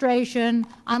administration,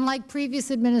 unlike previous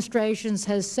administrations,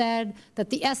 has said that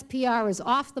the SPR is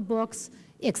off the books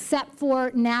except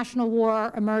for national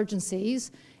war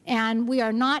emergencies. And we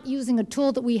are not using a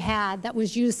tool that we had that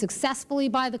was used successfully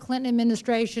by the Clinton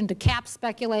administration to cap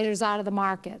speculators out of the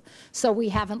market. So we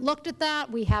haven't looked at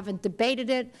that. We haven't debated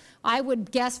it. I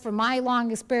would guess from my long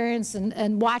experience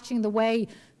and watching the way,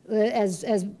 as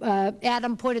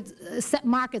Adam put it,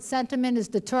 market sentiment is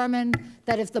determined,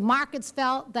 that if the markets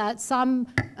felt that some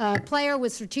player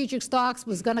with strategic stocks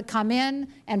was going to come in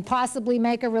and possibly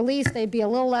make a release, they'd be a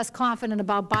little less confident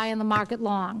about buying the market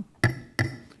long.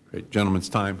 Great. Gentleman's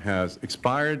time has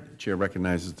expired. The Chair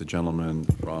recognizes the gentleman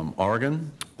from Oregon.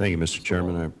 Thank you, Mr.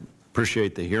 Chairman. I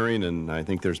appreciate the hearing, and I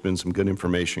think there's been some good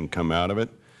information come out of it.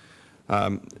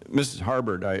 Mrs.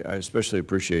 Harbert, I especially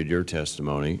appreciate your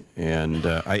testimony, and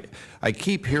I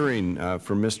keep hearing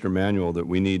from Mr. Manuel that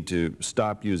we need to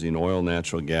stop using oil,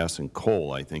 natural gas, and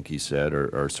coal, I think he said,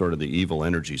 are sort of the evil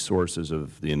energy sources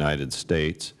of the United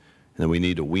States, and that we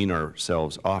need to wean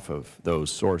ourselves off of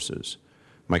those sources.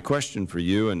 My question for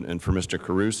you and for Mr.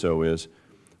 Caruso is,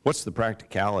 what's the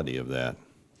practicality of that?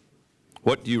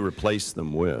 What do you replace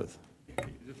them with?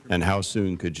 And how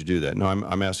soon could you do that? No,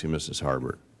 I'm asking Mrs.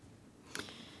 Harbert.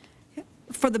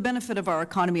 For the benefit of our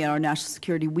economy and our national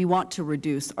security, we want to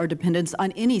reduce our dependence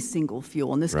on any single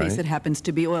fuel. In this case, it happens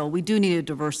to be oil. We do need a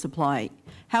diverse supply.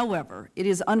 However, it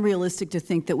is unrealistic to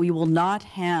think that we will not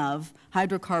have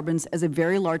hydrocarbons as a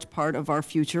very large part of our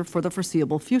future for the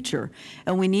foreseeable future.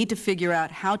 And we need to figure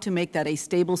out how to make that a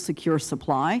stable, secure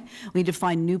supply. We need to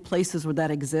find new places where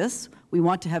that exists. We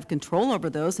want to have control over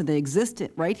those, and they exist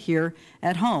right here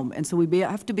at home. And so we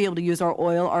have to be able to use our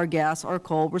oil, our gas, our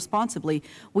coal responsibly.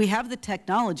 We have the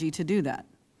technology to do that.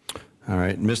 All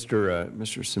right. Mr.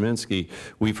 Sieminski,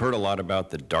 we've heard a lot about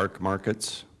the dark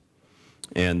markets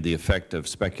and the effect of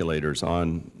speculators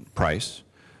on price.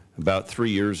 About 3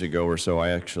 years ago or so,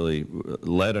 I actually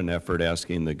led an effort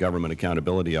asking the Government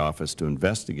Accountability Office to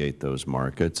investigate those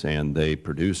markets, and they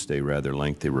produced a rather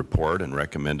lengthy report and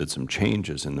recommended some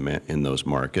changes in those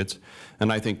markets.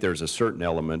 And I think there's a certain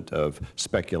element of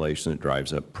speculation that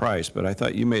drives up price, but I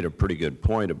thought you made a pretty good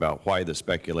point about why the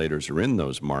speculators are in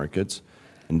those markets.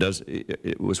 And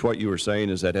was what you were saying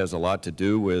is that has a lot to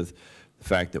do with the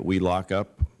fact that we lock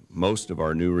up most of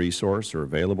our new resource or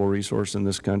available resource in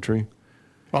this country?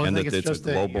 Well, and I think that it's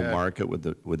a global market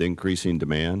with increasing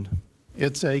demand?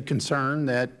 It's a concern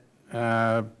that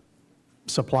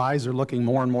supplies are looking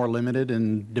more and more limited,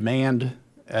 and demand,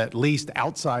 at least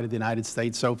outside of the United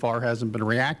States, so far hasn't been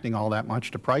reacting all that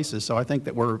much to prices. So I think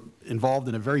that we're involved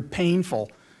in a very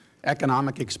painful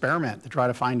economic experiment to try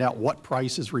to find out what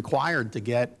price is required to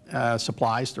get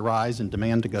supplies to rise and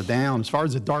demand to go down. As far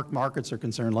as the dark markets are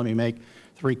concerned, let me make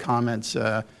 3 comments.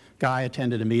 Guy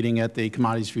attended a meeting at the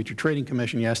Commodities Future Trading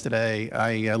Commission yesterday.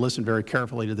 I listened very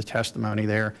carefully to the testimony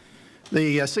there.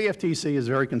 The CFTC is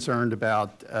very concerned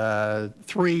about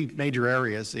 3 major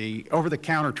areas: the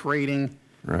over-the-counter trading,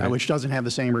 which doesn't have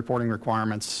the same reporting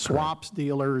requirements; swaps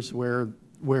dealers, where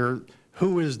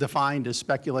who is defined as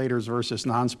speculators versus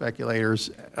non-speculators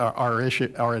are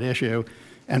at issue;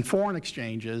 and foreign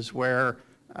exchanges, where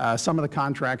some of the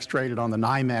contracts traded on the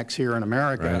NYMEX here in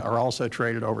America are also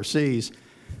traded overseas.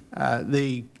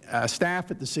 The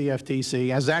staff at the CFTC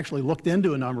has actually looked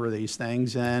into a number of these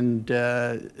things, and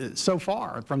so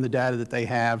far, from the data that they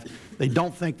have, they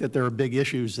don't think that there are big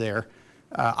issues there.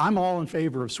 I'm all in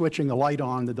favor of switching the light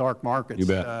on the dark markets. You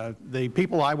bet. The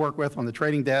people I work with on the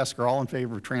trading desk are all in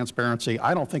favor of transparency.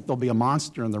 I don't think there'll be a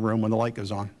monster in the room when the light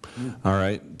goes on. All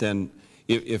right. Then,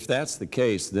 if that's the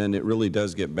case, then it really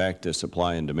does get back to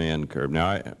supply and demand curve. Now,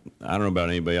 I don't know about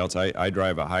anybody else. I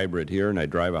drive a hybrid here, and I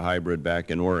drive a hybrid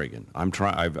back in Oregon.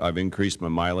 I've increased my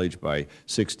mileage by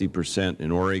 60%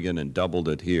 in Oregon and doubled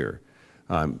it here.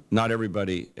 Not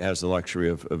everybody has the luxury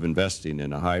of investing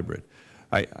in a hybrid.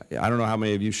 I don't know how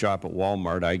many of you shop at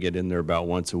Walmart. I get in there about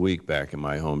once a week back in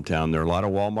my hometown. There are a lot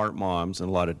of Walmart moms and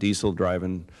a lot of diesel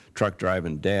driving, truck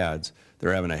driving dads.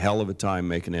 They're having a hell of a time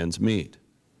making ends meet.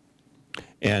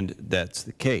 And that's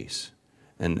the case.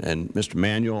 And Mr.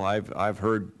 Manuel, I've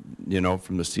heard, you know,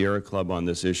 from the Sierra Club on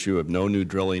this issue of no new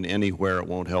drilling anywhere. It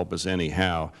won't help us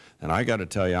anyhow. And I got to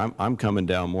tell you, I'm coming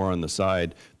down more on the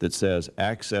side that says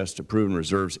access to proven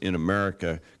reserves in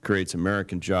America creates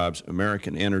American jobs,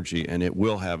 American energy, and it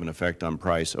will have an effect on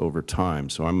price over time.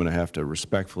 So I'm going to have to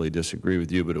respectfully disagree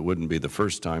with you, but it wouldn't be the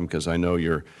first time, because I know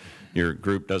your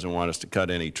group doesn't want us to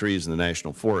cut any trees in the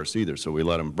national forest either, so we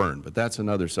let them burn. But that's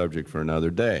another subject for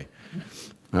another day.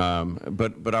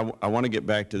 But I want to get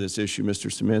back to this issue,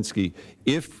 Mr. Sieminski.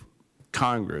 If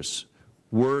Congress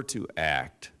were to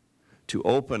act to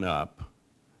open up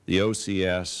the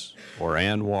OCS or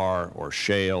ANWR or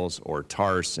shales or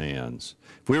tar sands,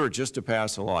 if we were just to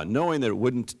pass a law, knowing that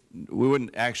we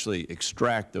wouldn't actually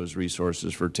extract those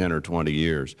resources for 10 or 20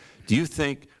 years, do you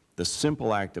think the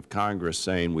simple act of Congress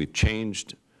saying we've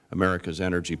changed America's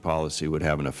energy policy would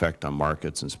have an effect on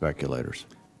markets and speculators?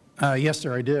 Yes,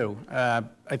 sir, I do.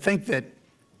 I think that,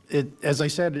 as I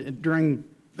said during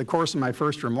the course of my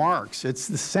first remarks, it's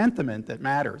the sentiment that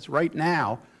matters. Right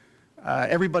now,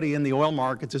 everybody in the oil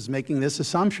markets is making this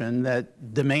assumption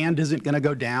that demand isn't going to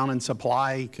go down and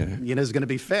supply is going to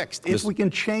be fixed. If we can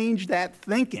change that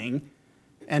thinking,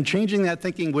 and changing that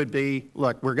thinking would be,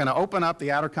 look, we're going to open up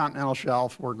the Outer Continental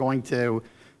Shelf, we're going to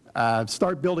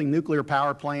start building nuclear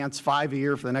power plants 5 a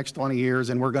year for the next 20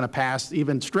 years, and we're going to pass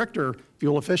even stricter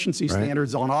fuel efficiency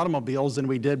standards on automobiles than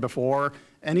we did before,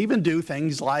 and even do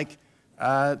things like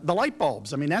the light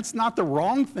bulbs. I mean, that's not the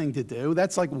wrong thing to do.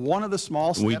 That's like one of the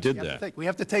small steps we did have that. to take. We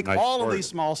have to take all of these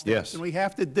small steps, and we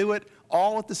have to do it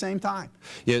all at the same time.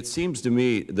 Yeah, it seems to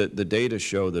me that the data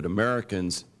show that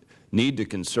Americans need to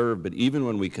conserve, but even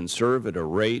when we conserve at a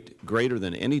rate greater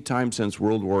than any time since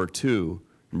World War II,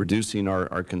 reducing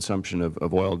our consumption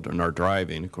of oil in our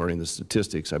driving, according to the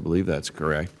statistics, I believe that's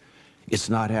correct, it's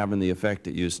not having the effect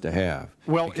it used to have.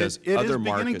 Well, it is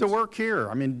beginning to work here.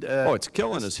 I mean, it's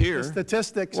killing us here. The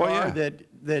statistics are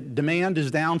that demand is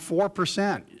down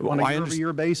 4% on a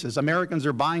year-over-year basis. Americans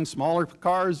are buying smaller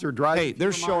cars, they're driving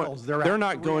fewer miles. They're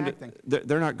not going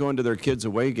to their kids'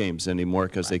 away games anymore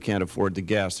because they can't afford the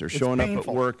gas. They're showing up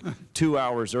at work 2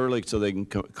 hours early so they can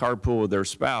carpool with their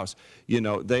spouse. You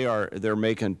know, they're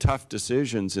making tough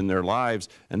decisions in their lives,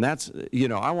 and that's, you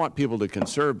know, I want people to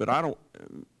conserve, but I don't.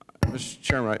 Mr.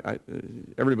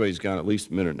 Chairman, everybody's gone at least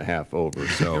a minute and a half over.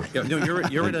 So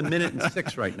you're at a minute and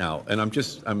 6 right now, and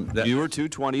you were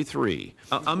 2:23.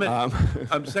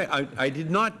 I'm saying I did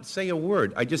not say a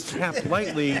word. I just tapped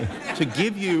lightly to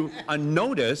give you a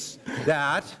notice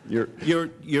that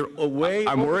you're away.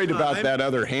 I'm worried about that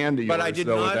other hand of yours, but I did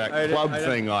though, not, with that club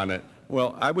thing on it.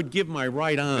 Well, I would give my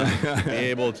right arm to be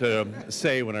able to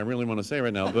say what I really want to say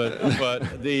right now,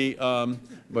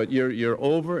 but you're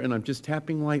over, and I'm just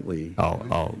tapping lightly.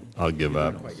 I'll give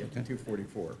up.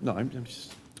 244. No, I'm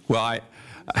just. Well,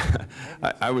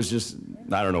 I was just,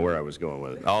 I don't know where I was going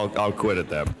with it. I'll quit at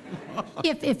that.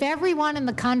 If everyone in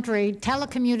the country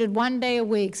telecommuted 1 day a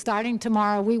week, starting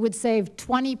tomorrow, we would save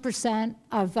 20%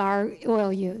 of our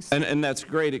oil use. And that's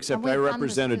great, except I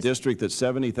represent a district that's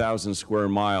 70,000 square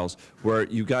miles where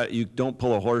you don't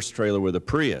pull a horse trailer with a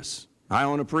Prius. I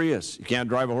own a Prius. You can't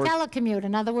drive a horse. Telecommute.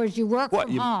 In other words, you work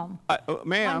from home.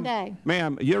 Ma'am, 1 day.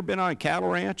 Ma'am, you ever been on a cattle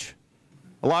ranch?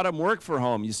 A lot of them work for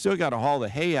home. You still got to haul the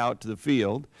hay out to the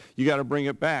field. You got to bring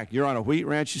it back. You're on a wheat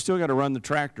ranch. You still got to run the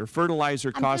tractor.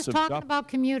 Fertilizer costs. I'm just talking about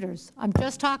commuters. I'm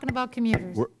just talking about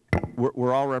commuters.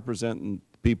 We're all representing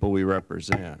people we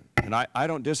represent. And I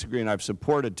don't disagree, and I've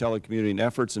supported telecommuting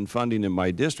efforts and funding in my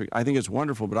district. I think it's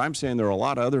wonderful, but I'm saying there are a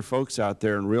lot of other folks out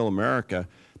there in real America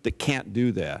that can't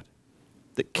do that.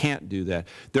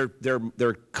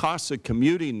 Their costs of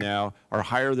commuting now are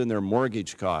higher than their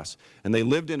mortgage costs. And they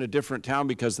lived in a different town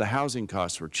because the housing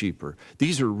costs were cheaper.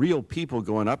 These are real people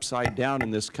going upside down in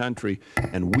this country,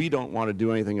 and we don't want to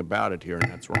do anything about it here,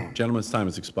 and that's wrong. Gentleman's time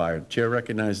has expired. Chair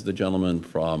recognizes the gentleman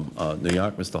from New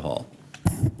York, Mr. Hall.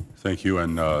 Thank you.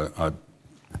 And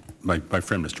my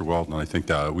friend, Mr. Walton, I think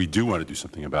that we do want to do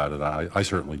something about it. I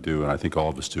certainly do, and I think all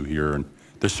of us do here. And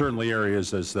there's certainly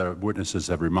areas, as the witnesses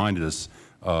have reminded us,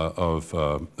 of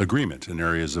agreement and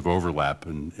areas of overlap,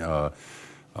 and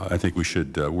I think we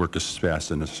should work as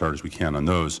fast and as hard as we can on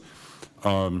those.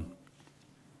 So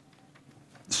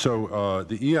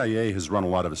the EIA has run a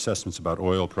lot of assessments about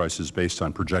oil prices based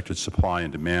on projected supply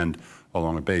and demand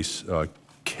along a base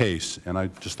case. And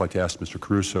I'd just like to ask Mr.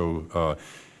 Caruso,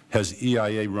 has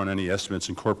EIA run any estimates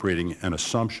incorporating an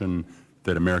assumption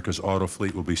that America's auto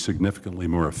fleet will be significantly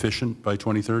more efficient by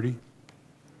 2030?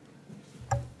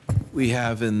 We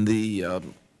have in the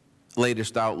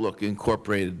latest outlook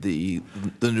incorporated the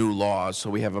new laws, so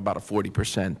we have about a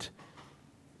 40%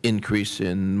 increase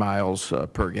in miles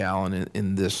per gallon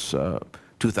in this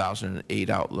 2008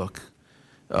 outlook.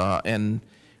 And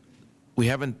we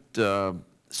haven't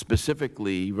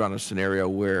specifically run a scenario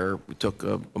where we took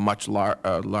a much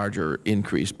larger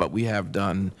increase, but we have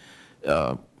done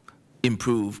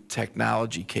improved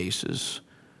technology cases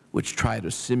which try to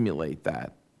simulate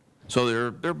that. So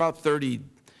there are about 30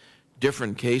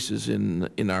 different cases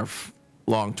in our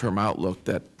long-term outlook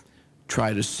that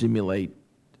try to simulate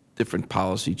different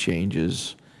policy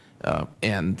changes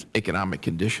and economic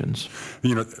conditions.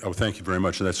 You know, thank you very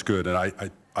much. That's good.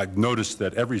 And I've noticed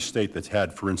that every state that's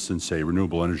had, for instance, a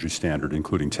renewable energy standard,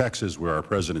 including Texas, where our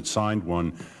president signed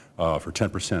one for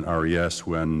 10% RES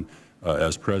when,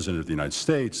 as President of the United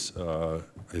States,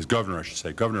 his governor, I should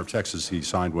say, Governor of Texas, he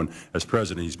signed one. As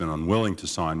President, he's been unwilling to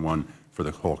sign one for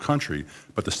the whole country.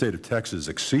 But the state of Texas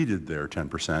exceeded their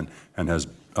 10% and has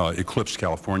eclipsed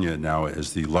California now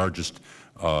as the largest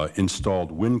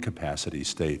installed wind capacity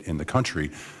state in the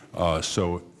country.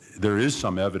 So there is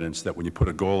some evidence that when you put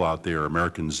a goal out there,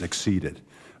 Americans exceed it,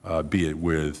 be it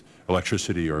with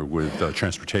electricity or with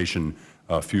transportation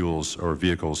fuels or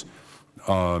vehicles.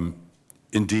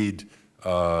 Indeed,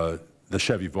 the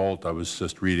Chevy Volt, I was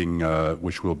just reading,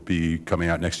 which will be coming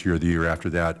out next year or the year after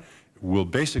that, will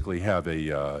basically have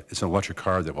it's an electric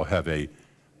car that will have a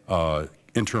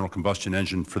internal combustion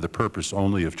engine for the purpose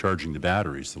only of charging the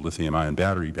batteries, the lithium-ion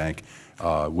battery bank,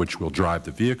 which will drive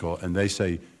the vehicle. And they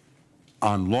say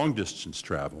on long-distance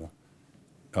travel,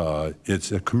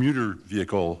 it's a commuter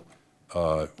vehicle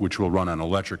which will run on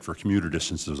electric for commuter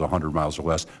distances 100 miles or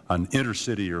less. On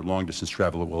intercity or long-distance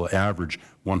travel, it will average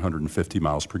 150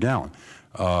 miles per gallon,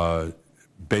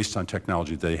 based on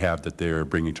technology they have that they're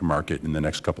bringing to market in the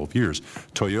next couple of years.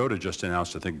 Toyota just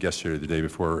announced, I think yesterday or the day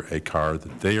before, a car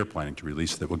that they are planning to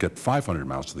release that will get 500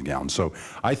 miles to the gallon. So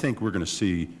I think we're going to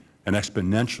see an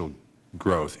exponential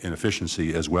growth in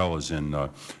efficiency as well as in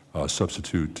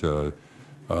substitute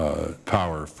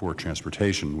power for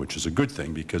transportation, which is a good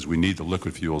thing because we need the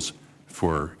liquid fuels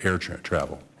for air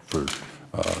travel for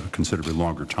considerably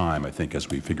longer time, I think, as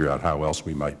we figure out how else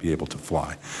we might be able to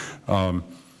fly.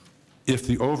 If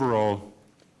the overall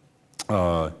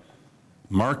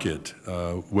market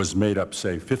was made up,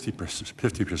 say,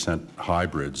 50%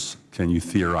 hybrids, can you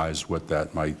theorize what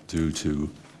that might do to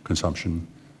consumption?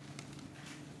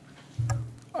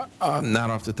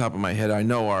 Not off the top of my head. I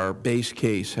know our base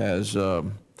case has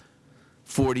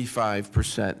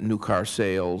 45% new car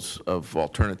sales of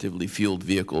alternatively fueled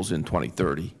vehicles in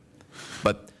 2030.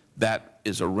 But that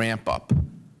is a ramp up.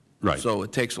 Right. So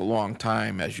it takes a long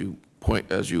time, as you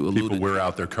alluded. People wear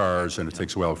out their cars, and it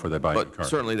takes a while before they buy a car. But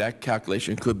certainly that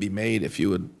calculation could be made if you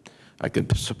would. I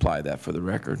could supply that for the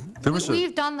record.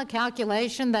 We've done the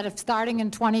calculation that if starting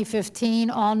in 2015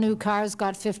 all new cars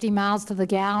got 50 miles to the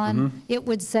gallon, it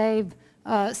would save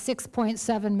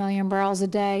 6.7 million barrels a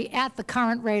day at the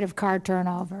current rate of car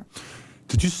turnover.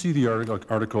 Did you see the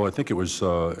article, I think it was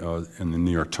in the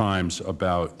New York Times,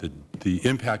 about the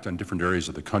impact on different areas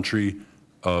of the country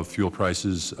of fuel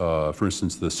prices? For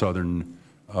instance, the southern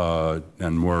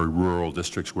and more rural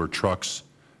districts where trucks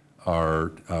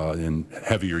are in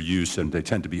heavier use and they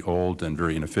tend to be old and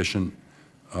very inefficient.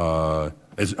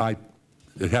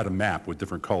 It had a map with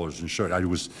different colors and showed it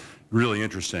was really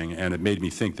interesting, and it made me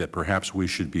think that perhaps we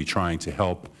should be trying to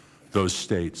help those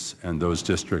states and those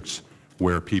districts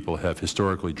where people have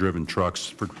historically driven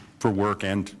trucks for work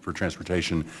and for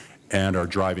transportation and are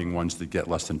driving ones that get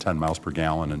less than 10 miles per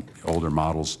gallon and older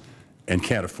models and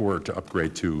can't afford to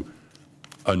upgrade to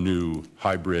a new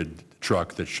hybrid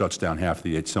truck that shuts down half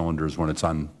the 8 cylinders when it's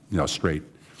on, a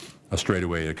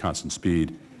straightaway at a constant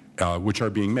speed, which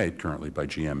are being made currently by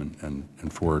GM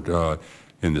and Ford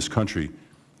in this country.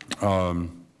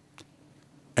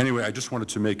 Anyway, I just wanted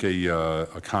to make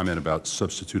a comment about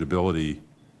substitutability,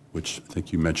 which I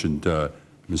think you mentioned,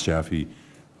 Ms. Jaffe.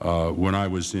 When I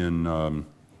was in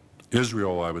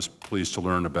Israel, I was pleased to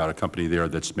learn about a company there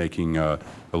that's making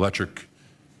electric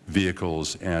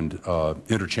vehicles and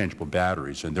interchangeable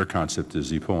batteries, and their concept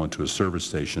is you pull into a service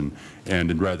station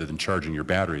and rather than charging your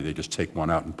battery, they just take one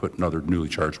out and put another newly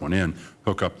charged one in,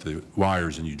 hook up the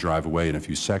wires, and you drive away in a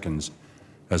few seconds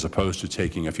as opposed to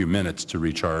taking a few minutes to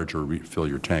recharge or refill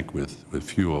your tank with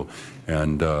fuel.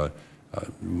 And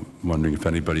wondering if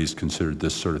anybody's considered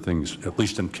this sort of things, at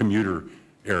least in commuter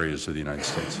areas of the United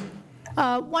States.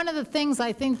 One of the things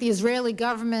I think the Israeli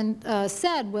government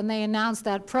said when they announced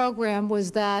that program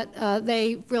was that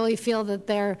they really feel that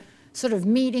they're sort of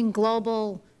meeting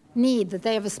global need, that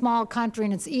they have a small country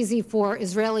and it's easy for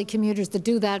Israeli commuters to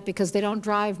do that because they don't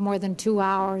drive more than 2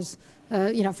 hours,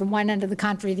 from one end of the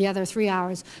country to the other 3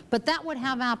 hours. But that would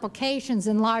have applications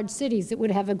in large cities. It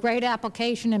would have a great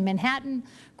application in Manhattan,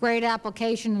 great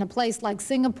application in a place like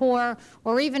Singapore,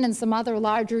 or even in some other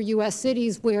larger U.S.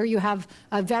 cities where you have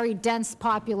a very dense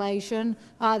population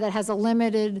that has a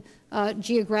limited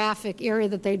geographic area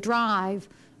that they drive.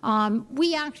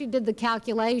 We actually did the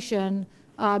calculation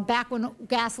back when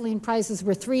gasoline prices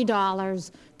were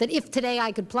 $3, that if today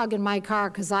I could plug in my car,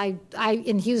 because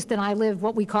in Houston I live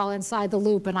what we call inside the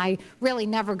loop, and I really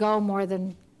never go more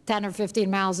than 10 or 15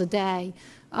 miles a day,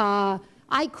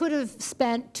 I could have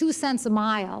spent 2 cents a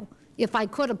mile if I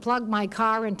could have plugged my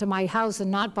car into my house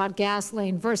and not bought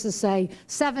gasoline versus, say,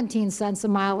 17 cents a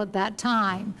mile at that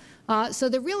time. So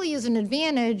there really is an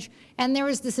advantage, and there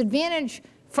is this advantage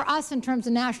for us in terms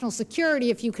of national security.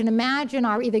 If you can imagine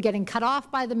our either getting cut off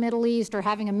by the Middle East or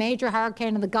having a major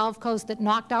hurricane in the Gulf Coast that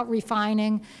knocked out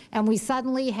refining, and we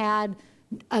suddenly had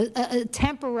a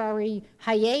temporary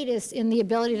hiatus in the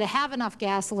ability to have enough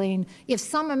gasoline, if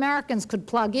some Americans could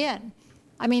plug in,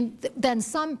 I mean, then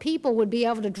some people would be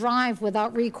able to drive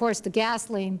without recourse to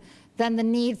gasoline. Then the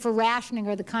need for rationing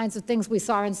or the kinds of things we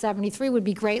saw in '73 would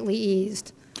be greatly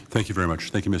eased. Thank you very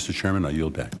much. Thank you, Mr. Chairman. I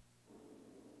yield back.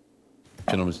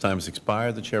 The gentleman's time has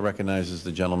expired. The Chair recognizes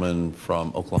the gentleman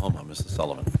from Oklahoma, Mr.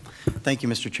 Sullivan. Thank you,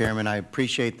 Mr. Chairman. I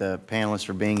appreciate the panelists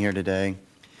for being here today.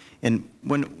 And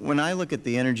when I look at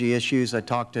the energy issues, I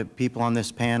talk to people on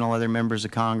this panel, other members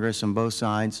of Congress on both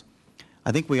sides.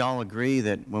 I think we all agree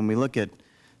that when we look at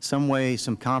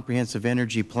some comprehensive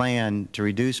energy plan to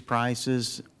reduce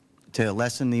prices, to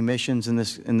lessen the emissions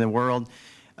in the world,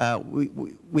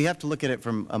 we have to look at it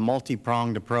from a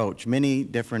multi-pronged approach, many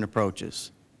different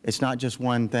approaches. It's not just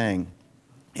one thing.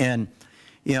 And,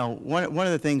 one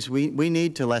of the things we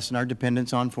need to lessen our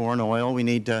dependence on foreign oil. We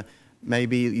need to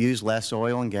maybe use less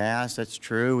oil and gas. That's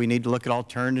true. We need to look at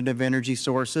alternative energy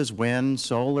sources, wind,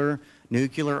 solar,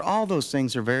 nuclear. All those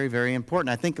things are very, very important.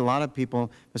 I think a lot of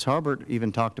people, Ms. Harbert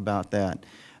even talked about that.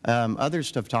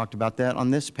 Others have talked about that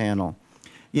on this panel.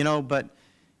 But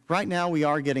right now we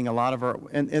are getting a lot of our,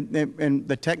 and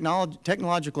the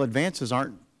technological advances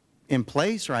aren't in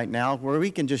place right now where we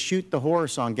can just shoot the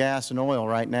horse on gas and oil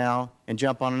right now and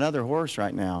jump on another horse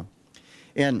right now.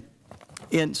 And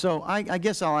so I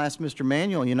guess I'll ask Mr.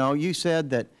 Manuel, you said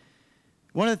that,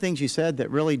 one of the things you said that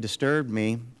really disturbed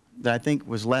me, that I think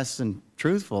was less than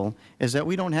truthful, is that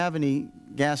we don't have any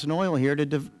gas and oil here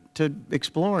to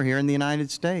explore here in the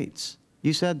United States.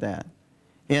 You said that.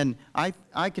 And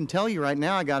I can tell you right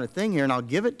now, I got a thing here and I'll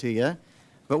give it to you,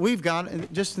 but we've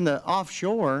got, just in the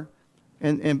offshore,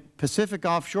 in Pacific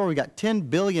offshore, we got 10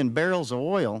 billion barrels of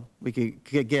oil we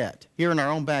could get here in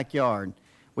our own backyard.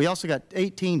 We also got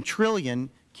 18 trillion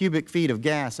cubic feet of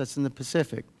gas. That's in the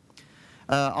Pacific.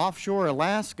 Offshore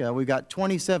Alaska, we've got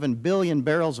 27 billion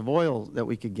barrels of oil that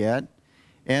we could get,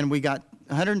 and we got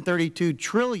 132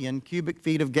 trillion cubic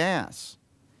feet of gas.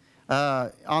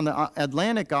 On the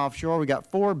Atlantic offshore, we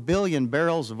got 4 billion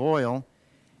barrels of oil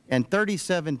and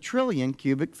 37 trillion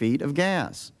cubic feet of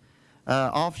gas.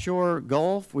 Offshore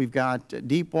Gulf, we've got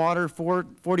deep water,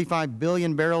 45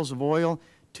 billion barrels of oil,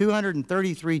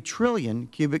 233 trillion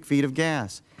cubic feet of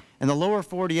gas. And the lower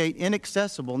 48,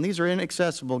 inaccessible, and these are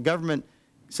inaccessible. Government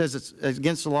says it's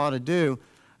against the law to do.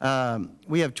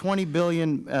 We have 20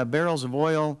 billion barrels of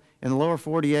oil in the lower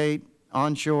 48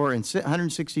 onshore and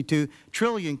 162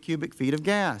 trillion cubic feet of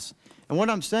gas. And what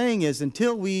I'm saying is,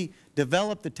 until we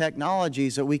develop the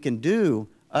technologies that we can do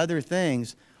other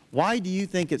things, why do you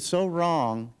think it's so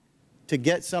wrong to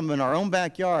get some in our own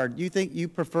backyard? You think you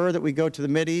prefer that we go to the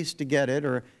Mideast to get it,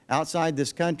 or outside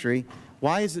this country?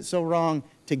 Why is it so wrong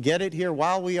to get it here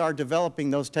while we are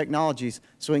developing those technologies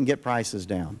so we can get prices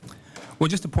down? Well,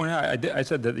 just to point out, I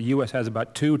said that the U.S. has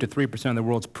about 2 to 3% of the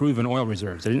world's proven oil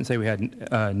reserves. I didn't say we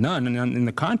had none. And in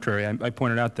the contrary, I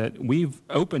pointed out that we've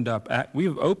opened up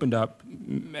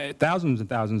thousands and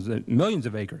thousands, millions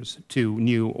of acres to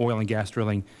new oil and gas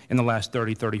drilling in the last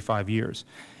 30, 35 years.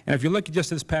 And if you look at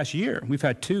just this past year, we've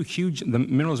had two huge, the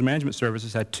Minerals Management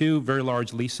Services had 2 very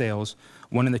large lease sales,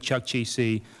 one in the Chukchi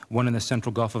Sea, one in the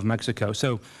central Gulf of Mexico.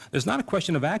 So there's not a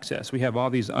question of access. We have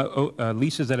all these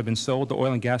leases that have been sold to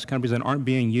oil and gas companies that aren't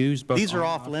being used. These are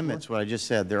off limits, what I just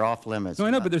said. They're off limits. No, I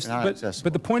know, but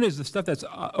the point is the stuff that's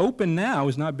open now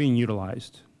is not being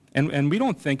utilized. And we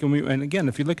don't think, and again,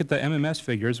 if you look at the MMS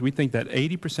figures, we think that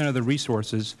 80% of the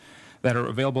resources that are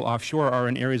available offshore are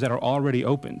in areas that are already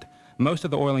opened. Most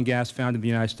of the oil and gas found in the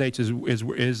United States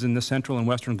is in the central and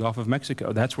western Gulf of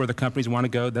Mexico. That's where the companies want to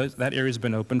go. That area has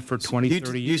been open for 20, 30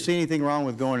 years. Do you see anything wrong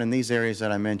with going in these areas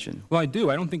that I mentioned? Well, I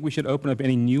do. I don't think we should open up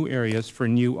any new areas for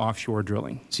new offshore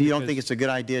drilling. So you don't think it's a good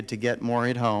idea to get more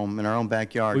at home in our own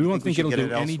backyard? We don't think it'll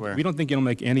do any. We don't think it'll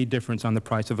make any difference on the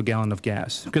price of a gallon of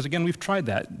gas. Because again, we've tried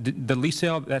that. The lease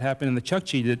sale that happened in the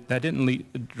Chukchi, that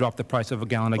didn't drop the price of a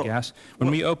gallon of gas.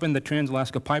 When we opened the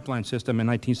Trans-Alaska Pipeline System in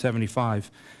 1975.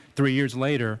 3 years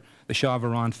later, the Shah of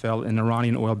Iran fell and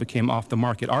Iranian oil became off the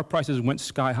market. Our prices went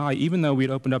sky high, even though we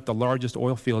had opened up the largest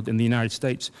oil field in the United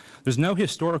States. There's no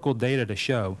historical data to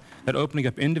show that opening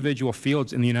up individual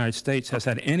fields in the United States has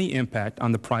had any impact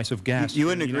on the price of gas. You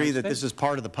wouldn't agree that this is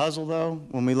part of the puzzle, though,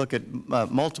 when we look at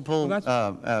multiple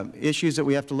issues that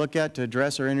we have to look at to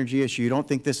address our energy issue? You don't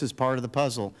think this is part of the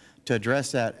puzzle to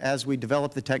address that as we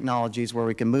develop the technologies where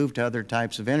we can move to other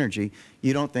types of energy?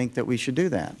 You don't think that we should do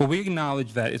that? Well, we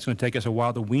acknowledge that it's going to take us a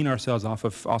while to wean ourselves off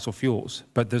of fossil fuels,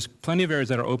 but there's plenty of areas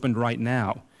that are opened right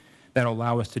now that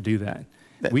allow us to do that.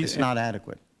 It's not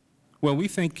adequate. Well, we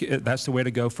think that's the way to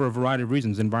go for a variety of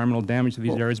reasons, environmental damage to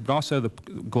these areas, but also the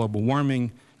global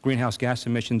warming, greenhouse gas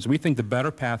emissions. We think the better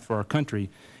path for our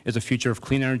country is a future of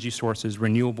clean energy sources,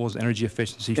 renewables, energy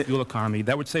efficiency, fuel economy.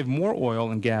 That would save more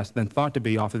oil and gas than thought to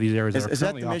be off of these areas that are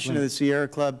currently off limits. Is that the mission of the Sierra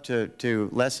Club, to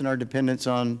lessen our dependence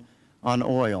on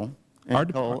oil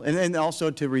and coal, and then also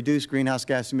to reduce greenhouse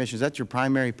gas emissions? That's your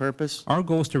primary purpose? Our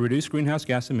goal is to reduce greenhouse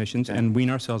gas emissions and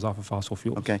wean ourselves off of fossil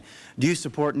fuels. Okay. Do you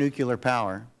support nuclear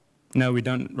power? No, we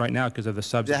don't right now because of the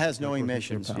subsidies. That has no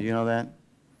emissions. Do you know that?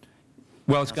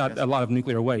 Well, it's got a lot of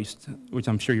nuclear waste, which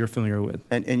I'm sure you're familiar with.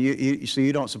 And so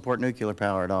you don't support nuclear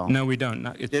power at all? No, we don't.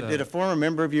 Did a former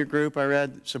member of your group, I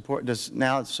read,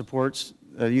 now supports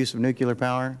the use of nuclear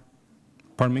power?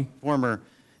 Pardon me?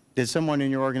 Did someone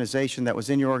in your organization that was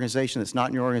in your organization that's not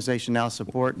in your organization now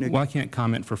support nuclear? Well, I can't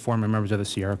comment for former members of the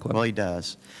Sierra Club. Well, he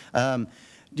does.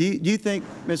 Do you think,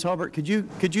 Ms. Harbert, could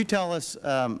you tell us,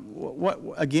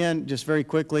 again, just very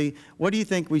quickly, what do you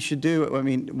think we should do? I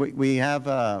mean,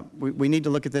 we need to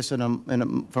look at this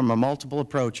from multiple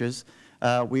approaches.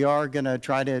 We are going to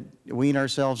try to wean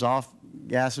ourselves off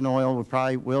gas and oil. We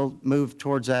probably will move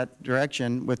towards that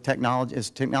direction with technology as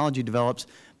technology develops.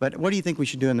 But what do you think we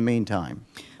should do in the meantime?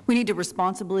 We need to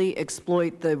responsibly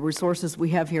exploit the resources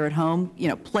we have here at home,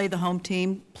 play the home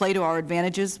team, play to our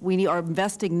advantages. We are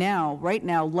investing now, right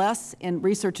now, less in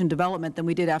research and development than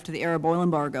we did after the Arab oil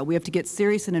embargo. We have to get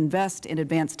serious and invest in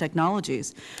advanced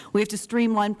technologies. We have to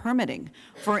streamline permitting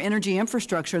for energy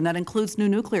infrastructure, and that includes new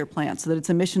nuclear plants so that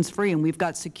it's emissions-free, and we've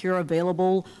got secure,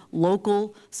 available,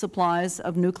 local supplies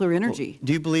of nuclear energy. Well,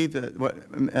 do you believe that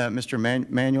what Mr.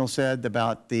 Manuel said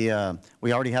about we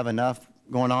already have enough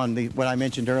going on? What I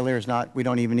mentioned earlier is we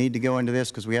don't even need to go into this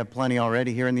because we have plenty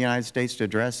already here in the United States to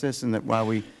address this, and that while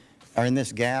we are in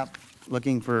this gap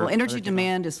looking for... Well, energy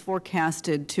demand is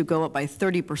forecasted to go up by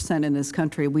 30% in this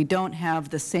country. We don't have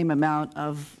the same amount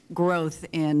of growth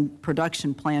in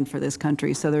production planned for this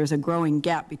country, so there's a growing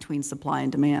gap between supply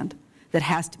and demand that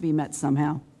has to be met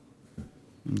somehow.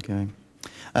 Okay.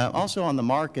 Also on the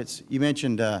markets, you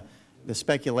mentioned the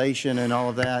speculation and all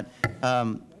of that.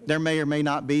 There may or may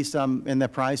not be some in the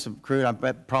price of crude. I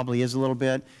bet probably is a little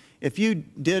bit. If you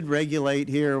did regulate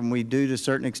here, and we do to a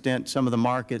certain extent some of the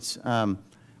markets,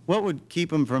 what would keep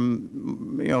them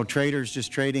from, traders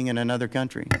just trading in another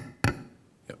country?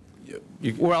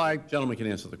 Well, gentleman can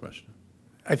answer the question.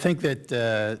 I think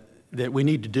that we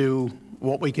need to do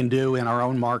what we can do in our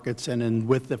own markets and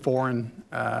with the foreign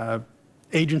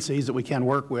agencies that we can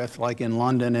work with, like in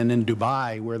London and in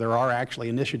Dubai, where there are actually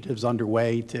initiatives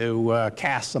underway to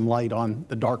cast some light on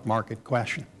the dark market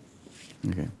question.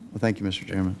 Okay. Well, thank you, Mr.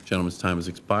 Chairman. The gentleman's time has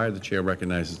expired. The Chair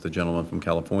recognizes the gentleman from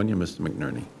California, Mr.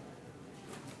 McNerney.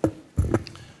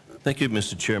 Thank you,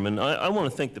 Mr. Chairman. I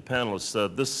want to thank the panelists.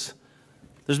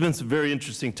 There's been some very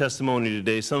interesting testimony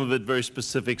today, some of it very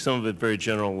specific, some of it very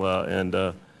general, and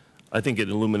I think it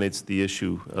illuminates the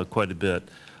issue quite a bit.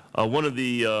 One of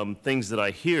the things that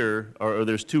I hear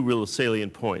there's two real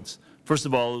salient points. First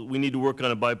of all, we need to work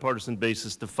on a bipartisan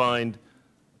basis to find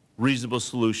reasonable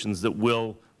solutions that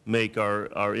will make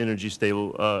our energy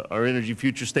stable, our energy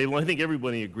future stable. I think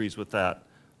everybody agrees with that.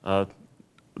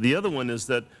 The other one is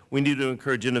that we need to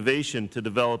encourage innovation to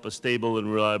develop a stable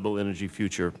and reliable energy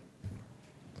future.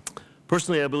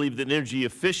 Personally, I believe that energy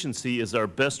efficiency is our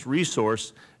best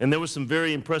resource, and there was some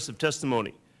very impressive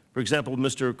testimony For example,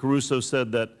 Mr. Caruso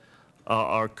said that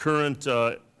our current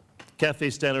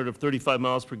CAFE standard of 35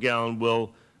 miles per gallon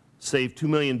will save 2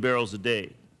 million barrels a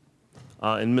day.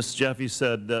 And Ms. Jaffe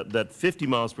said that 50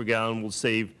 miles per gallon will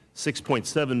save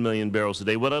 6.7 million barrels a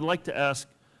day. What I'd like to ask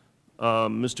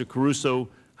Mr. Caruso,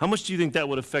 how much do you think that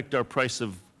would affect our price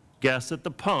of gas at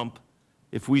the pump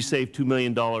if we save $2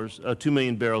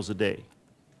 million barrels a day?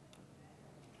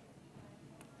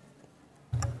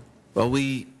 Well,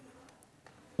 we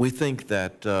think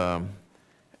that,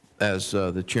 as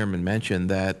the Chairman mentioned,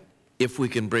 that if we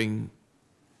can bring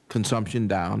consumption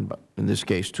down, in this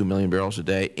case 2 million barrels a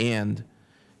day, and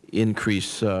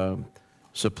increase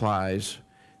supplies,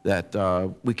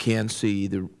 that we can see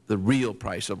the real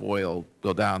price of oil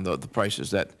go down. The prices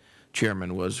that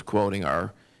Chairman was quoting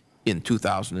are in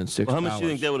 2006. Well, how much do you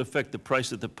think that would affect the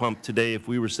price at the pump today if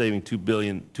we were saving 2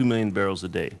 million barrels a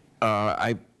day?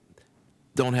 I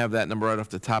don't have that number right off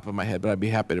the top of my head, but I'd be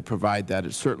happy to provide that.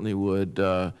 It certainly would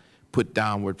put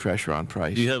downward pressure on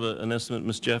price. Do you have an estimate,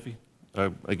 Ms. Jaffe,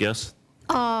 I guess?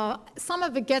 Some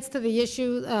of it gets to the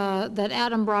issue that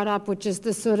Adam brought up, which is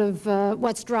the sort of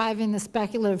what's driving the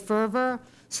speculative fervor.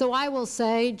 So I will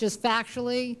say, just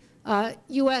factually,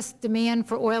 U.S. demand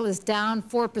for oil is down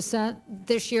 4%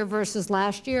 this year versus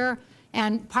last year.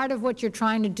 And part of what you're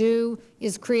trying to do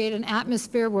is create an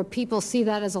atmosphere where people see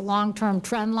that as a long-term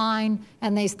trend line,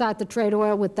 and they start to trade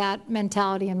oil with that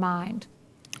mentality in mind.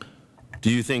 Do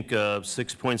you think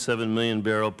 6.7 million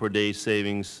barrel per day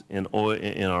savings in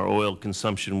our oil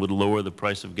consumption would lower the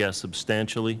price of gas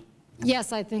substantially?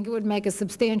 Yes, I think it would make a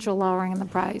substantial lowering in the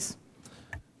price.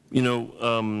 You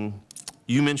know,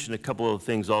 you mentioned a couple of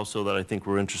things also that I think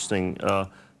were interesting.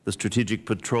 The Strategic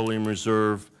Petroleum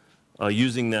Reserve,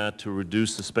 using that to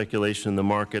reduce the speculation in the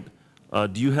market.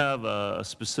 Do you have a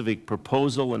specific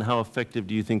proposal, and how effective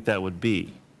do you think that would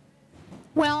be?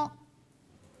 Well,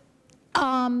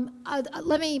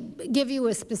 let me give you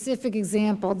a specific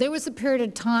example. There was a period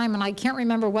of time, and I can't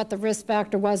remember what the risk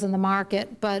factor was in the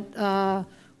market, but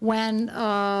when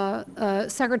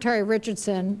Secretary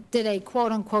Richardson did a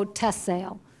quote-unquote test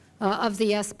sale of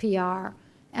the SPR,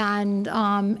 and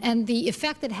the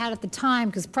effect it had at the time,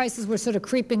 because prices were sort of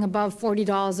creeping above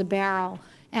 $40 a barrel,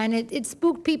 and it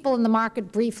spooked people in the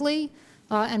market briefly,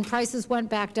 and prices went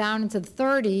back down into the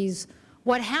 30s.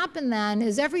 What happened then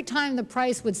is every time the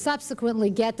price would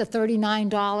subsequently get to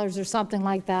 $39 or something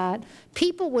like that,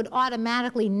 people would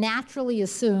automatically, naturally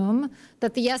assume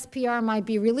that the SPR might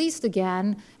be released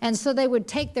again, and so they would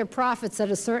take their profits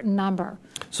at a certain number.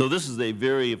 So this is a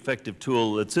very effective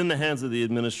tool. It's in the hands of the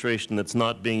administration that's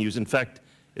not being used. In fact,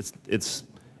 it's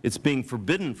being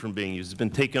forbidden from being used. It's been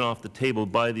taken off the table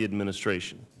by the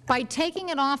administration. By taking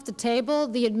it off the table,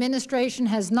 the administration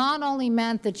has not only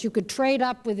meant that you could trade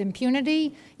up with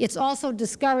impunity, it's also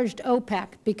discouraged OPEC,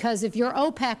 because if you're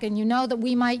OPEC and you know that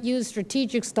we might use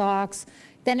strategic stocks,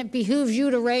 then it behooves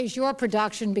you to raise your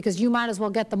production because you might as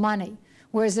well get the money.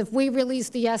 Whereas if we release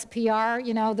the SPR,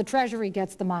 you know, the Treasury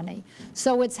gets the money.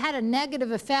 So it's had a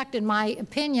negative effect, in my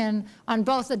opinion, on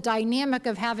both the dynamic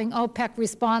of having OPEC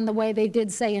respond the way they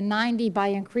did, say, in '90 by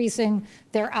increasing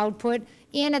their output,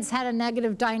 and it's had a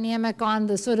negative dynamic on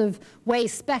the sort of way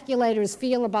speculators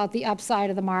feel about the upside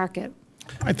of the market.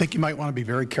 I think you might want to be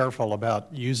very careful about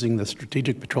using the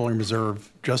Strategic Petroleum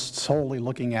Reserve just solely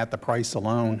looking at the price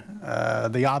alone.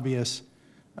 The obvious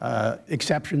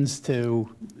exceptions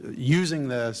to using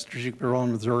the Strategic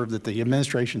Petroleum Reserve that the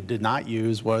administration did not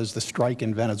use was the strike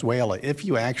in Venezuela. If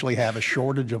you actually have a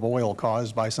shortage of oil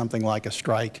caused by something like a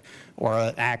strike or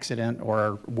an accident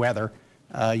or weather,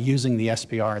 using the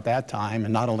SPR at that time,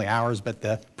 and not only ours, but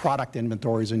the product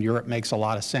inventories in Europe, makes a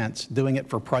lot of sense. Doing it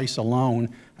for price alone,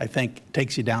 I think,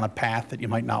 takes you down a path that you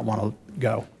might not want to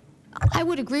go. I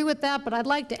would agree with that, but I'd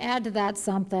like to add to that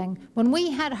something. When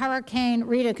we had Hurricane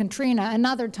Rita, Katrina,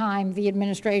 another time the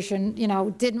administration,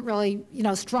 didn't really,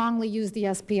 strongly use the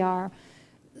SPR.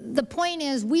 The point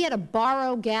is, we had to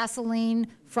borrow gasoline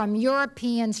from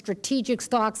European strategic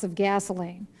stocks of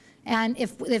gasoline. And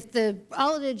if the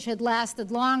outage had lasted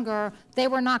longer, they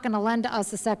were not going to lend to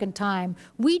us a second time.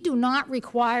 We do not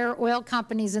require oil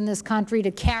companies in this country to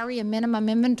carry a minimum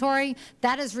inventory.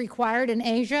 That is required in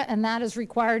Asia, and that is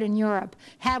required in Europe.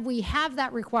 Had we have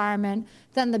that requirement,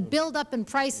 then the buildup in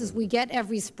prices we get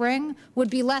every spring would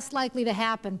be less likely to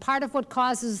happen. Part of what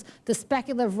causes the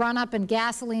speculative run-up in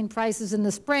gasoline prices in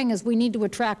the spring is we need to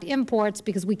attract imports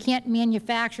because we can't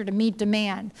manufacture to meet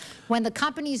demand. When the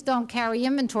companies don't carry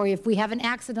inventory, if we have an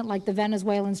accident like the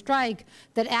Venezuelan strike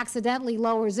that accidentally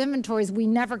lowers inventories, we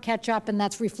never catch up, and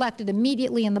that's reflected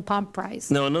immediately in the pump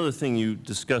price. Now, another thing you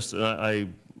discussed, I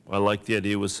I like the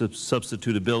idea with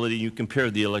substitutability. You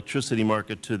compared the electricity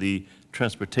market to the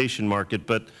transportation market,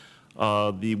 but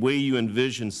the way you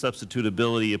envision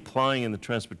substitutability applying in the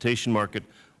transportation market,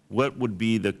 what would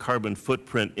be the carbon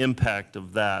footprint impact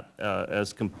of that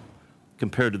as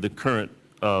compared to the current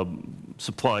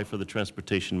supply for the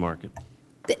transportation market?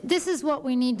 This is what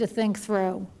we need to think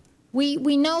through. We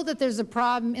know that there's a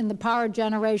problem in the power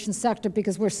generation sector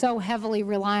because we're so heavily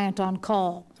reliant on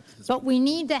coal. But we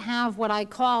need to have what I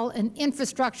call an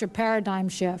infrastructure paradigm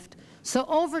shift. So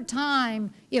over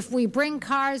time, if we bring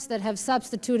cars that have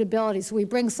substitutability, so we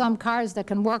bring some cars that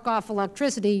can work off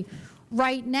electricity,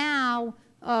 right now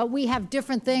we have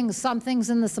different things. Some things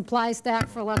in the supply stack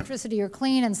for electricity are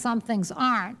clean and some things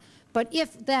aren't. But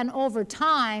if then over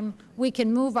time we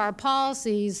can move our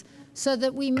policies so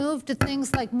that we move to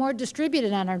things like more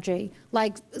distributed energy,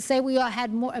 like say we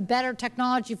had a better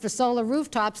technology for solar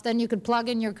rooftops, then you could plug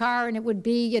in your car and it would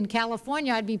be, in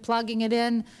California, I'd be plugging it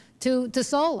in to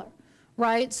solar,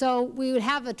 right? So we would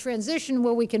have a transition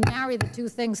where we can marry the two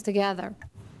things together.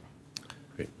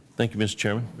 Great. Thank you, Mr.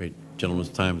 Chairman. Great. Gentleman's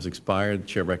time has expired. The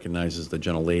Chair recognizes the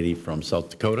gentlelady from South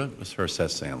Dakota, Ms.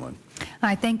 Herseth-Sandlin.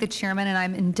 I thank the Chairman, and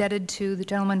I'm indebted to the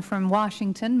gentleman from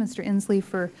Washington, Mr. Inslee,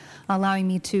 for allowing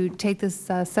me to take this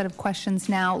set of questions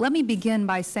now. Let me begin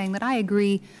by saying that I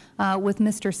agree with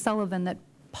Mr. Sullivan that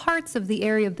parts of the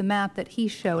area of the map that he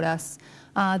showed us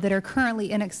that are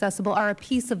currently inaccessible are a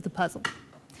piece of the puzzle.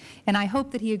 And I hope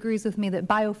that he agrees with me that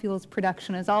biofuels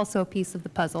production is also a piece of the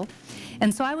puzzle.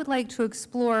 And so I would like to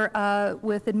explore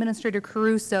with Administrator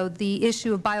Caruso the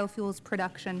issue of biofuels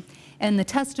production and the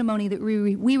testimony that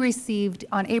we received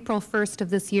on April 1st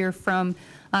of this year from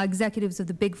executives of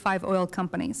the big 5 oil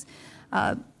companies.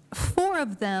 4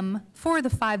 of them, 4 of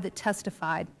the 5 that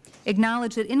testified,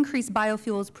 acknowledged that increased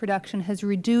biofuels production has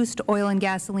reduced oil and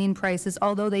gasoline prices,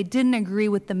 although they didn't agree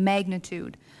with the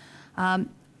magnitude.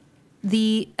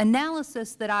 The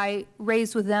analysis that I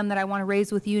raised with them that I want to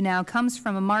raise with you now comes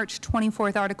from a March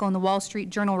 24th article in the Wall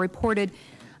Street Journal reported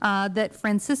that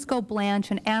Francisco Blanch,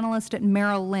 an analyst at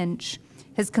Merrill Lynch,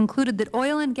 has concluded that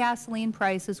oil and gasoline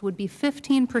prices would be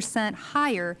 15%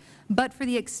 higher but for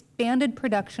the expanded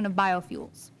production of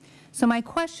biofuels. So my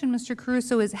question, Mr.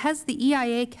 Caruso, is has the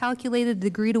EIA calculated the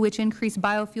degree to which increased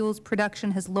biofuels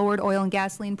production has lowered oil and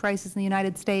gasoline prices in the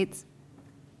United States?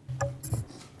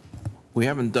 We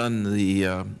haven't done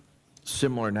the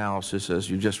similar analysis as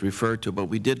you just referred to, but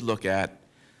we did look at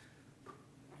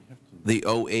the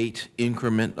 08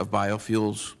 increment of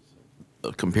biofuels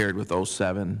compared with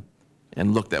 07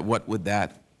 and looked at what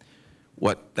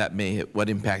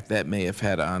impact that may have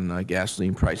had on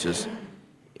gasoline prices.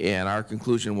 And our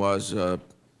conclusion was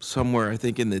somewhere, I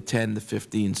think, in the 10 to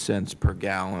 15 cents per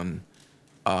gallon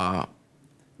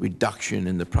reduction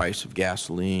in the price of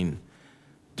gasoline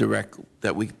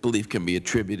that we believe can be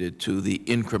attributed to the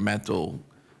incremental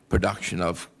production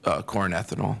of corn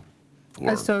ethanol.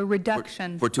 So a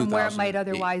reduction from where it might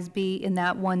otherwise be in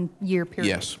that 1-year period?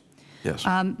 Yes. Yes.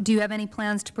 Do you have any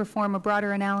plans to perform a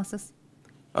broader analysis?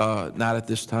 Not at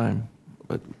this time.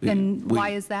 But why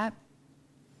is that?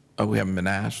 We haven't been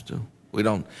asked to. We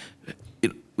don't.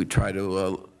 We try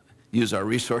to use our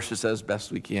resources as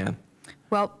best we can.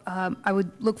 Well, I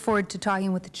would look forward to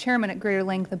talking with the Chairman at greater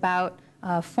length about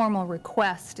formal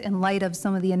request in light of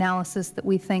some of the analysis that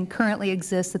we think currently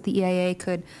exists that the EIA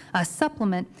could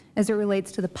supplement as it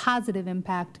relates to the positive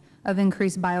impact of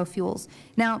increased biofuels.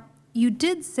 Now, you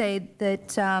did say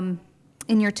that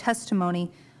in your testimony,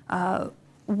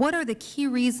 what are the key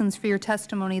reasons for your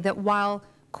testimony that while,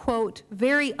 quote,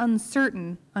 very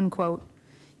uncertain, unquote,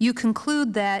 you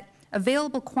conclude that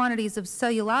available quantities of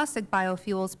cellulosic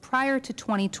biofuels prior to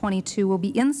 2022 will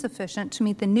be insufficient to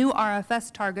meet the new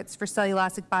RFS targets for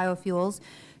cellulosic biofuels,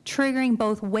 triggering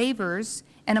both waivers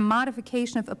and a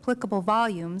modification of applicable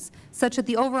volumes, such that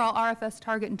the overall RFS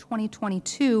target in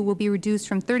 2022 will be reduced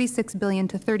from 36 billion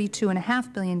to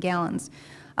 32.5 billion gallons.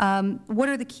 What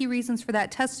are the key reasons for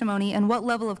that testimony, and what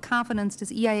level of confidence does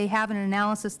EIA have in an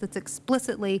analysis that's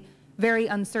explicitly very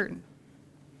uncertain?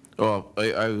 Well,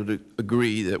 I would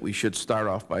agree that we should start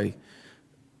off by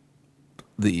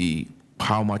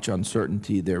how much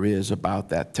uncertainty there is about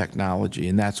that technology,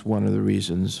 and that's one of the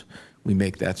reasons we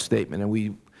make that statement.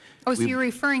 And so you're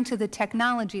referring to the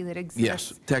technology that exists?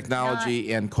 Yes,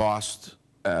 technology and cost.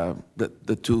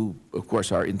 The two, of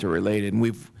course, are interrelated. And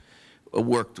we've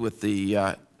worked with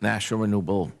the National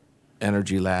Renewable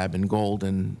Energy Lab in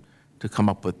Golden to come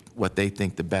up with what they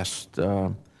think the best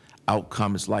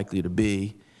outcome is likely to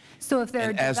be. So if there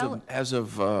are as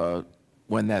of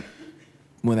when that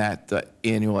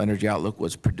annual energy outlook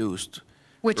was produced,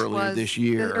 which earlier was this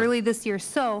year. Early this year.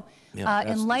 So,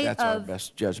 in light that's of our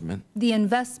best judgment. the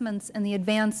investments and the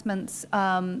advancements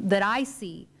that I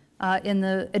see in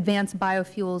the advanced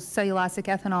biofuels, cellulosic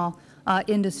ethanol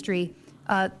industry,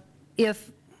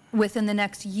 if within the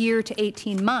next year to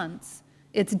 18 months,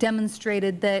 it's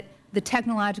demonstrated that the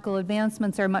technological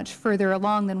advancements are much further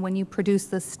along than when you produce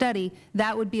this study,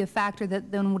 that would be a factor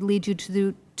that then would lead you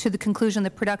to the conclusion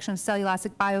that production of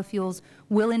cellulosic biofuels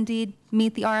will indeed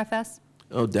meet the RFS?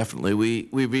 Oh, definitely. We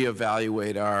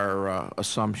reevaluate our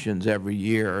assumptions every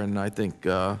year, and I think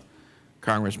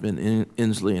Congressman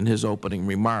Inslee in his opening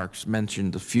remarks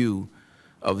mentioned a few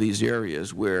of these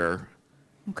areas where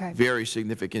very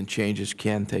significant changes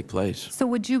can take place. So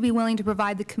would you be willing to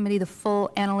provide the committee the full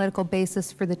analytical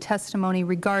basis for the testimony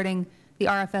regarding the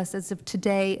RFS as of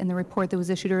today and the report that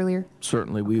was issued earlier?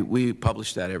 Certainly. We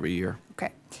publish that every year.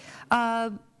 Okay.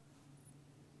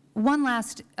 One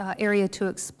last area to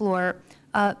explore.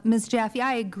 Ms. Jaffe,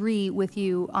 I agree with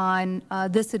you on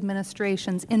this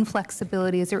administration's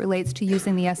inflexibility as it relates to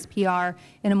using the SPR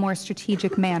in a more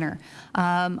strategic manner.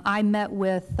 I met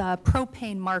with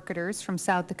propane marketers from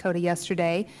South Dakota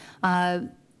yesterday.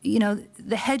 You know,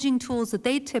 the hedging tools that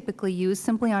they typically use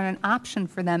simply aren't an option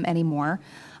for them anymore.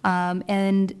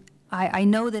 And I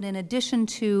know that in addition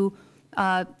to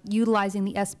utilizing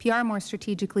the SPR more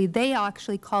strategically, they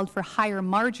actually called for higher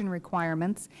margin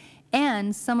requirements.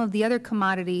 And some of the other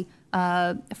commodity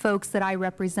folks that I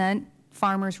represent,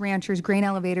 farmers, ranchers, grain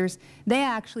elevators, they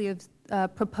actually have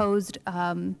proposed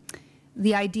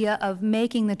the idea of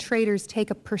making the traders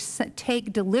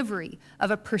take delivery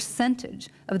of a percentage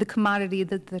of the commodity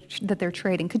that they're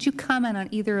trading. Could you comment on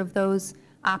either of those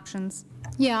options?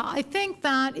 Yeah, I think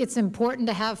that it's important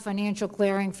to have financial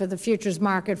clearing for the futures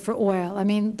market for oil. I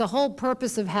mean, the whole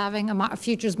purpose of having a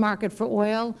futures market for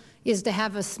oil is to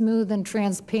have a smooth and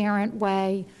transparent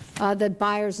way that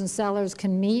buyers and sellers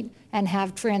can meet and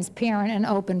have transparent and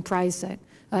open pricing.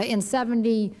 In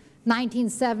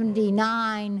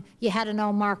 1979, you had to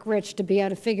know Mark Rich to be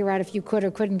able to figure out if you could or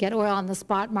couldn't get oil on the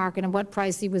spot market and what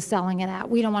price he was selling it at.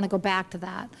 We don't want to go back to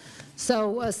that.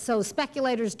 So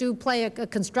speculators do play a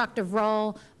constructive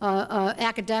role.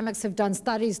 Academics have done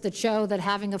studies that show that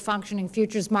having a functioning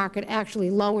futures market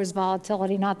actually lowers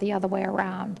volatility, not the other way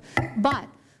around. But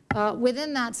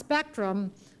within that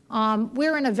spectrum,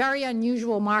 we're in a very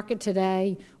unusual market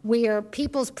today where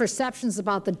people's perceptions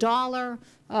about the dollar,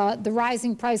 the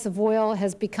rising price of oil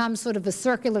has become sort of a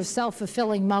circular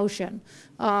self-fulfilling motion,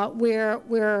 where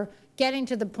we're getting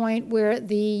to the point where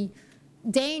the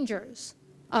dangers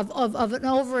of an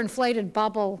overinflated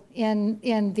bubble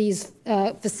in these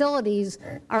facilities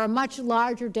are a much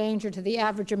larger danger to the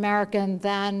average American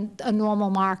than a normal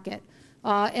market.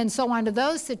 And so under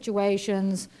those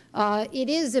situations, it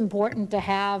is important to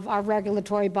have our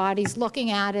regulatory bodies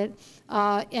looking at it,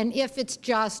 and if it's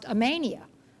just a mania,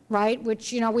 right,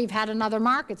 which, you know, we've had in other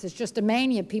markets, it's just a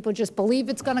mania. People just believe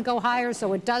it's going to go higher,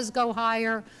 so it does go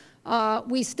higher.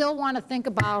 We still want to think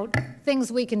about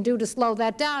things we can do to slow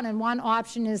that down, and one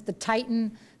option is to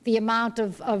tighten the amount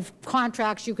of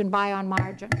contracts you can buy on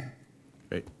margin.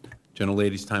 Great.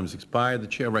 Gentlelady's time has expired. The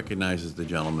Chair recognizes the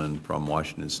gentleman from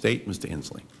Washington State, Mr.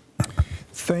 Inslee.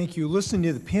 Thank you. Listening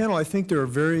to the panel, I think there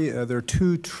are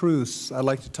two truths I'd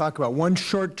like to talk about, one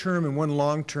short-term and one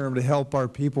long-term, to help our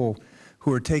people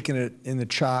who are taking it in the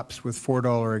chops with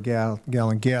 $4 a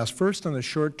gallon gas. First, on the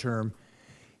short term,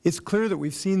 it's clear that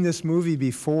we've seen this movie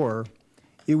before.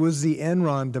 It was the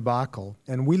Enron debacle,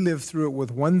 and we lived through it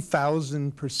with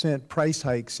 1,000% price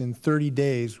hikes in 30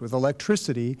 days with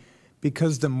electricity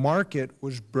because the market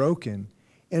was broken.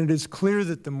 And it is clear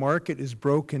that the market is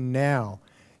broken now.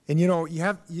 And you know,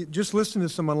 you just listen to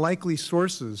some unlikely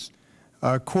sources.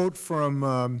 Quote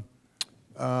from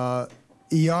Iyad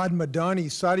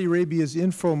Madani, Saudi Arabia's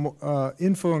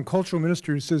info and cultural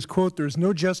minister, who says, quote, "There's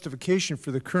no justification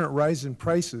for the current rise in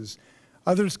prices,"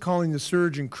 others calling the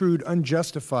surge in crude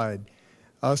unjustified.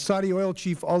 Saudi oil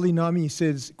chief Ali Nami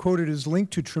says, quote, "It is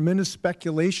linked to tremendous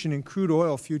speculation in crude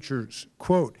oil futures."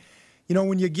 Quote, you know,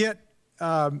 when you get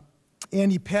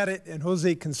Andy Pettit and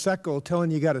Jose Canseco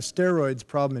telling you got a steroids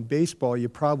problem in baseball, you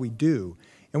probably do.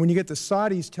 And when you get the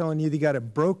Saudis telling you they got a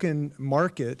broken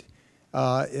market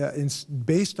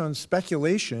based on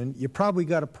speculation, you probably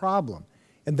got a problem.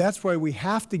 And that's why we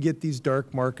have to get these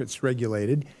dark markets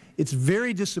regulated. It's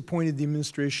very disappointed the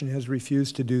administration has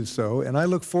refused to do so, and I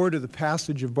look forward to the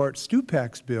passage of Bart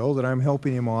Stupak's bill that I'm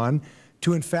helping him on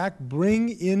to, in fact, bring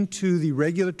into the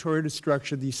regulatory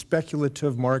structure these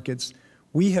speculative markets.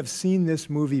 We have seen this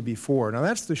movie before. Now,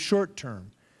 that's the short term.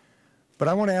 But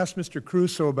I want to ask Mr.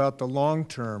 Caruso about the long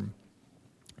term,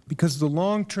 because the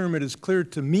long term, it is clear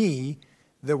to me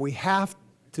that we have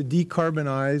to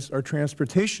decarbonize our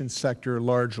transportation sector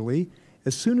largely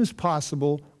as soon as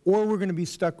possible, or we're going to be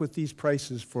stuck with these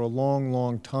prices for a long,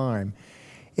 long time.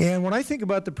 And when I think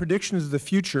about the predictions of the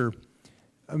future,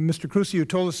 Mr. Caruso, you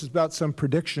told us about some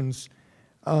predictions.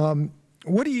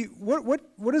 What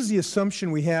is the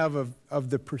assumption we have of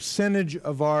the percentage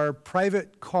of our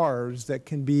private cars that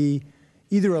can be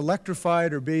either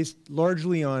electrified or based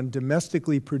largely on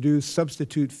domestically produced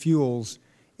substitute fuels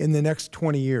in the next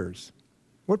 20 years?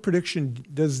 What prediction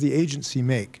does the agency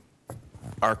make?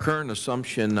 Our current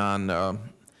assumption on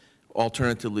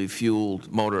alternatively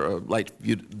fueled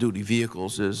light-duty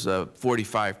vehicles is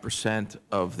 45%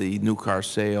 of the new car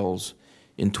sales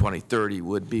in 2030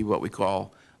 would be what we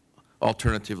call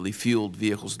alternatively fueled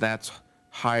vehicles. That's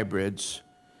hybrids.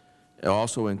 It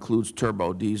also includes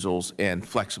turbo diesels and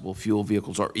flexible fuel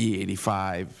vehicles, or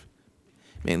E85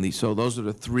 mainly. So those are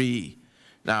the three.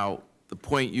 Now, the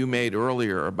point you made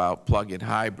earlier about plug-in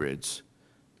hybrids,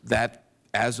 that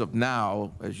as of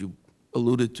now, as you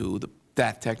alluded to,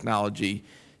 that technology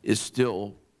is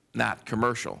still not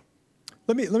commercial.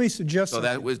 Let me suggest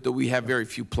that we have very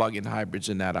few plug-in hybrids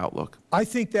in that outlook. I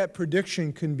think that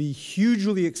prediction can be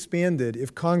hugely expanded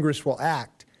if Congress will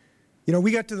act. You know,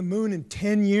 we got to the moon in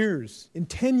 10 years. In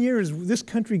 10 years, this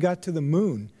country got to the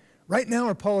moon. Right now,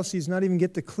 our policies not even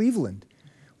get to Cleveland.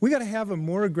 We got to have a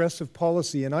more aggressive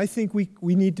policy, and I think we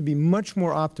need to be much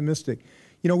more optimistic.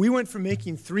 You know, we went from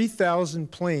making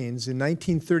 3,000 planes in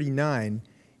 1939,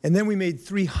 and then we made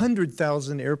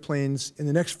 300,000 airplanes in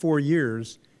the next 4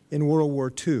 years in World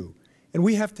War II. And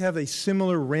we have to have a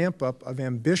similar ramp-up of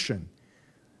ambition.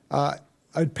 A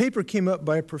paper came up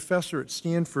by a professor at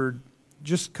Stanford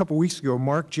just a couple weeks ago,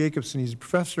 Mark Jacobson. He's a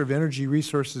professor of energy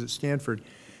resources at Stanford.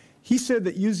 He said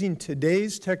that using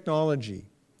today's technologies,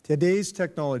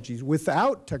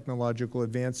 without technological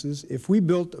advances, if we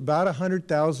built about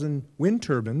 100,000 wind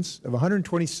turbines of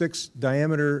 126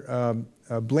 diameter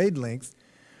blade length,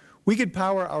 we could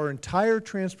power our entire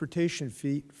transportation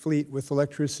fleet with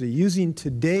electricity using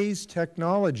today's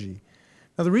technology.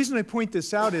 Now, the reason I point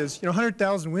this out is, you know,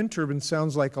 100,000 wind turbines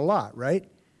sounds like a lot, right?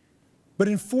 But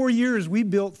in 4 years, we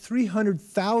built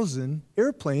 300,000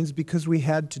 airplanes because we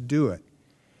had to do it.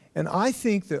 And I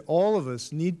think that all of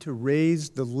us need to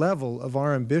raise the level of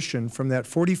our ambition from that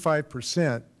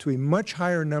 45% to a much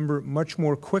higher number much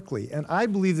more quickly. And I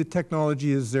believe the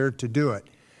technology is there to do it.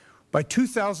 By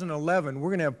 2011, we're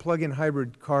going to have plug-in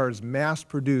hybrid cars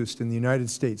mass-produced in the United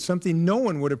States, something no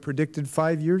one would have predicted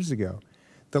 5 years ago.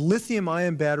 The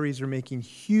lithium-ion batteries are making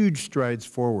huge strides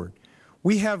forward.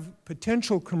 We have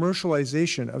potential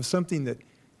commercialization of something that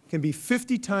can be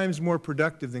 50 times more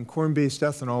productive than corn-based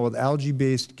ethanol with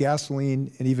algae-based gasoline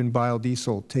and even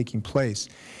biodiesel taking place.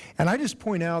 And I just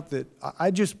point out that I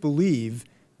just believe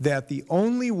that the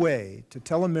only way to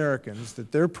tell Americans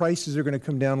that their prices are going to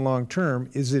come down long-term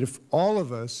is that if all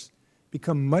of us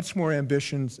become much more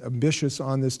ambitious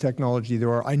on this technology.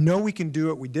 I know we can do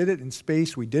it. We did it in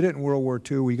space. We did it in World War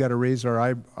II. We got to raise our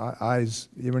eyes.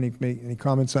 You have any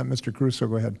comments on it? Mr. Caruso,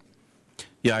 go ahead.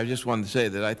 Yeah, I just wanted to say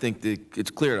that I think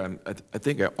it's clear. I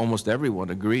think almost everyone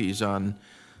agrees on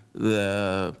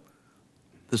the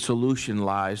solution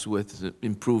lies with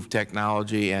improved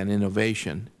technology and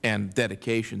innovation and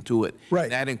dedication to it. Right.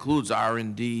 That includes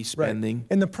R&D spending. Right.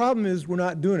 And the problem is we're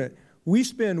not doing it. We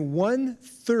spend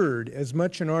 1/3 as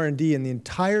much in R&D in the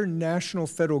entire national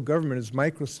federal government as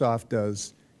Microsoft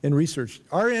does in research.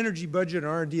 Our energy budget in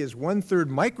R&D is 1/3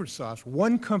 Microsoft's,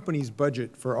 one company's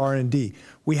budget for R&D.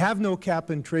 We have no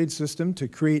cap-and-trade system to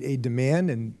create a demand,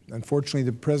 and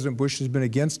unfortunately President Bush has been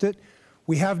against it.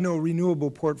 We have no renewable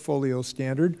portfolio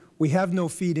standard. We have no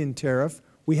feed-in tariff.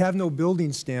 We have no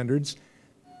building standards.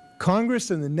 Congress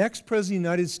and the next President of the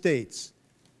United States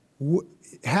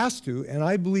has to, and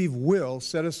I believe will,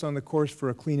 set us on the course for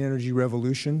a clean energy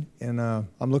revolution. And I'm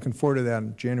looking forward to that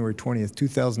on January 20th,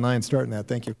 2009, starting that.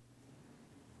 Thank you.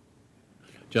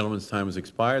 Gentleman's time has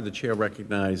expired. The Chair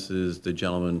recognizes the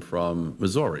gentleman from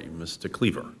Missouri, Mr.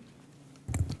 Cleaver.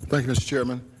 Thank you, Mr.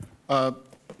 Chairman.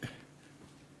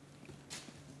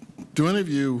 Do any of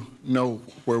you know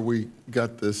where we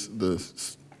got these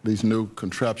new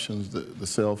contraptions, the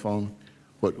cell phone,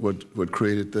 what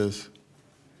created this?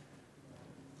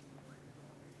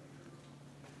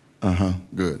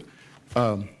 Good.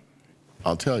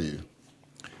 I'll tell you,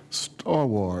 Star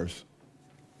Wars,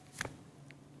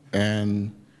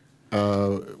 and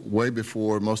way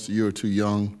before, most of you are too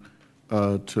young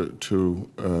to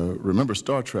remember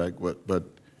Star Trek, but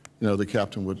you know, the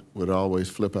captain would always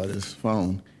flip out his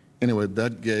phone. Anyway,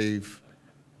 that gave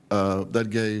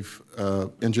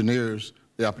engineers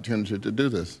the opportunity to do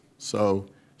this. So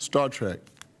Star Trek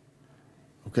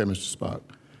Okay, Mr. Spock.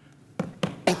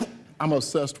 I'm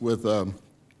obsessed with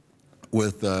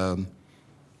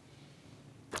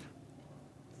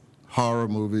horror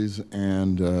movies,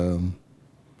 and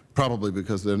probably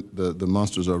because the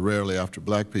monsters are rarely after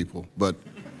black people. But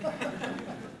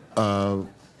I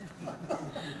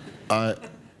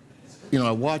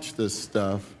watch this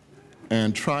stuff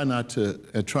and try not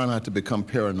to become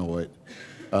paranoid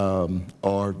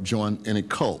or join any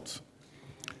cults.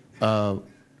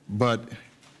 But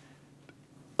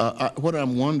what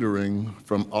I'm wondering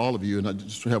from all of you, and I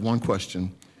just have one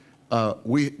question,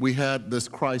 we had this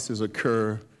crisis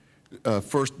occur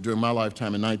first during my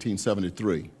lifetime in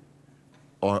 1973,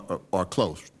 or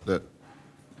close.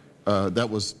 That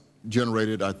was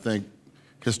generated, I think,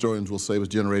 historians will say, was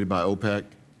generated by OPEC.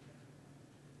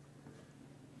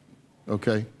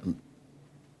 Okay?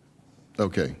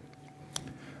 Okay.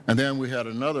 And then we had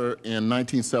another in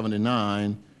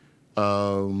 1979,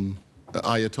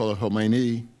 Ayatollah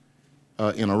Khomeini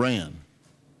in Iran.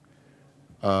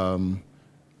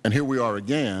 And here we are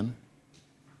again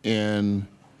in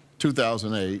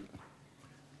 2008.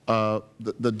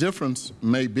 The difference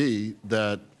may be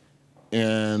that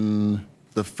during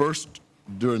the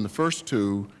first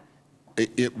two,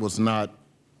 it was not,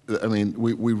 I mean,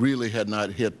 we really had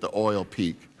not hit the oil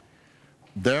peak.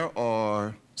 There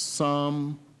are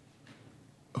some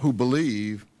who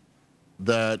believe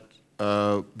that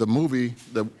the movie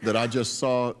that I just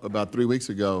saw about 3 weeks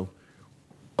ago,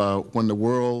 when the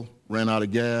world ran out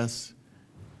of gas,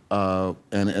 and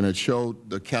it showed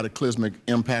the cataclysmic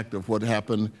impact of what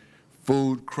happened,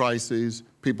 food crises,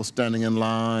 people standing in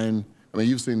line. I mean,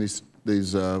 you've seen these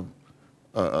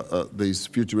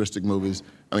futuristic movies.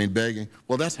 I mean, begging.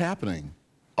 Well, that's happening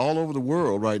all over the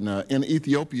world right now. In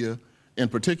Ethiopia, in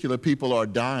particular, people are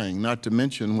dying. Not to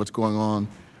mention what's going on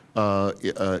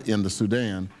in the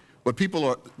Sudan. But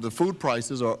the food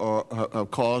prices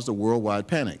have caused a worldwide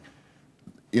panic.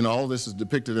 You know, all this is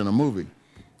depicted in a movie.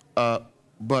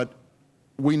 But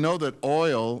we know that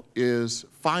oil is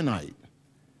finite.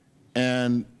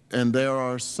 And there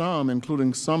are some,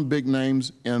 including some big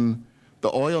names in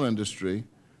the oil industry,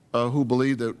 who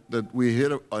believe that we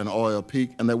hit an oil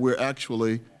peak and that we're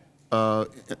actually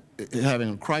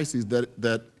having a crisis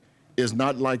that is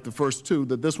not like the first two,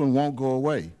 that this one won't go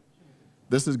away.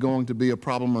 This is going to be a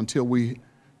problem until we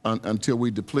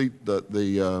deplete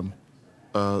the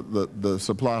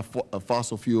supply of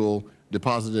fossil fuel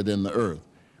deposited in the earth.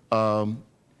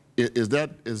 Is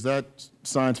that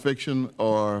science fiction,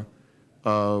 or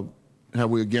have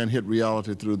we again hit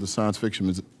reality through the science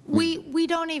fiction? We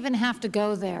don't even have to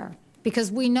go there,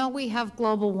 because we know we have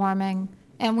global warming,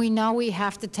 and we know we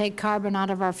have to take carbon out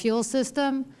of our fuel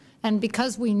system, and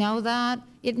because we know that,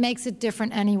 it makes it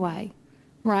different anyway,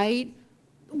 right?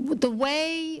 The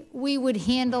way we would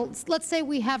handle, let's say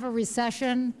we have a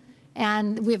recession,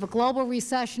 and we have a global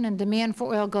recession and demand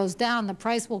for oil goes down, the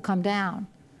price will come down,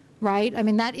 right? I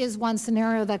mean, that is one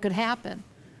scenario that could happen,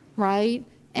 right?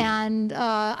 And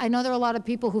I know there are a lot of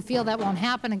people who feel that won't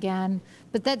happen again,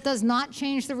 but that does not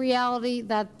change the reality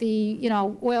that the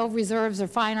oil reserves are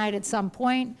finite at some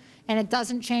point, and it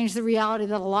doesn't change the reality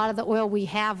that a lot of the oil we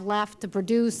have left to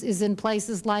produce is in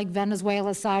places like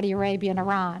Venezuela, Saudi Arabia, and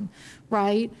Iran,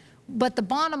 right? But the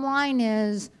bottom line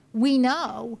is we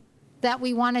know that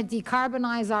we want to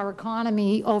decarbonize our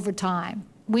economy over time.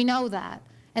 We know that.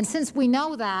 And since we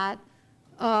know that,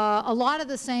 a lot of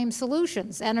the same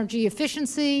solutions, energy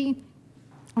efficiency,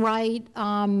 right,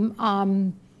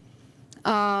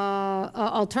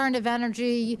 alternative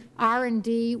energy,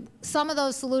 R&D, some of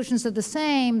those solutions are the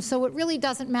same, so it really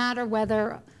doesn't matter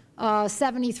whether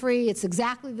 73, it's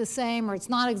exactly the same or it's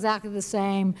not exactly the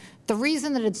same. The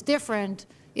reason that it's different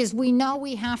is we know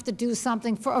we have to do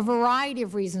something for a variety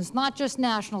of reasons, not just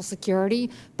national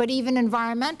security, but even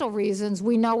environmental reasons.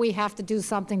 We know we have to do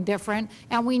something different,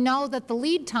 and we know that the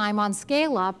lead time on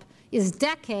scale-up is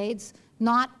decades,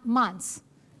 not months.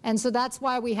 And so that's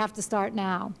why we have to start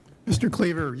now. Mr.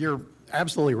 Cleaver, you're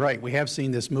absolutely right. We have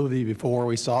seen this movie before.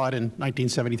 We saw it in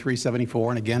 1973,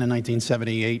 74, and again in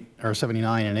 1978 or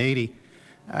 79 and 80.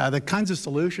 The kinds of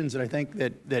solutions that I think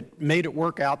that made it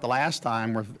work out the last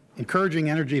time were encouraging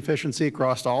energy efficiency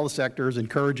across all the sectors,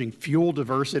 encouraging fuel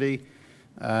diversity,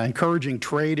 encouraging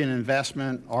trade and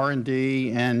investment,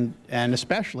 R&D, and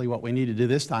especially what we need to do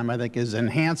this time, I think, is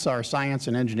enhance our science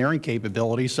and engineering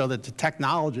capabilities so that the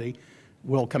technology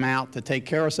will come out to take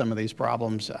care of some of these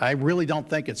problems. I really don't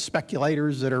think it's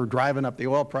speculators that are driving up the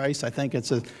oil price. I think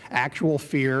it's an actual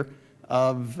fear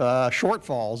of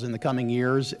shortfalls in the coming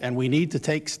years, and we need to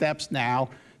take steps now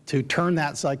to turn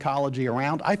that psychology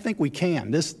around? I think we can.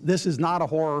 This is not a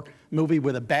horror movie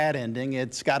with a bad ending.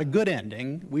 It's got a good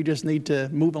ending. We just need to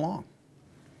move along.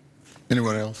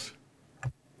 Anyone else?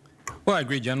 Well, I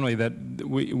agree generally that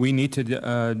we need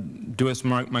to do as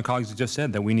my colleagues have just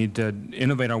said, that we need to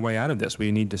innovate our way out of this.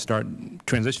 We need to start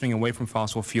transitioning away from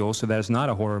fossil fuels so that it's not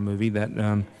a horror movie, that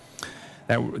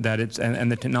it's,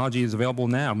 and the technology is available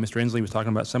now. Mr. Inslee was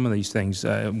talking about some of these things,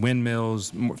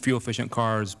 windmills, fuel-efficient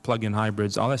cars, plug-in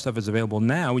hybrids, all that stuff is available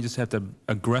now. We just have to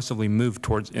aggressively move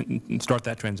towards and start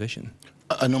that transition.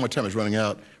 I know my time is running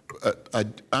out. I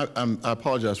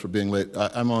apologize for being late.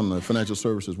 I'm on the financial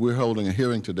services. We're holding a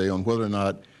hearing today on whether or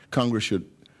not Congress should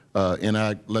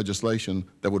enact legislation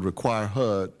that would require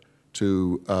HUD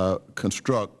to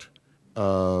construct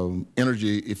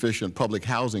energy-efficient public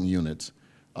housing units.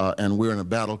 And we're in a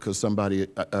battle because somebody,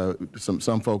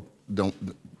 some folk don't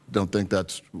think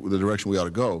that's the direction we ought to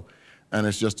go. And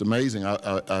it's just amazing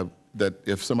that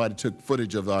if somebody took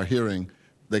footage of our hearing,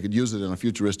 they could use it in a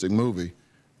futuristic movie.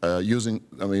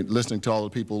 Listening to all the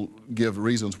people give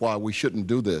reasons why we shouldn't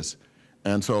do this.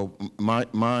 And so my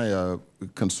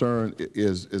concern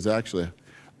is actually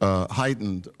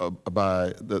heightened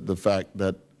by the fact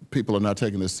that people are not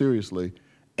taking this seriously,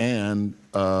 and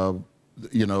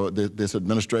you know, this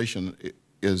administration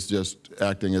is just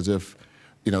acting as if,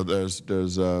 you know,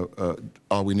 there's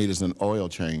all we need is an oil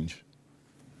change.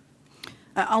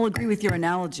 I'll agree with your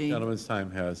analogy. Gentleman's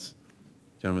time has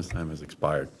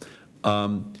expired.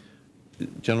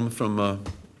 Gentleman from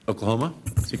Oklahoma,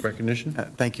 seek recognition.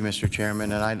 Thank you, Mr.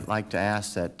 Chairman. And I'd like to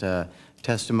ask that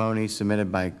testimony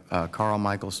submitted by Carl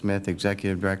Michael Smith,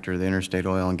 Executive Director of the Interstate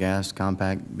Oil and Gas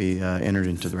Compact, be entered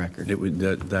into the record. It would,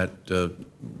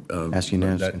 ask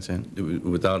unanimous consent.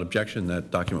 Without objection,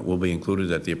 that document will be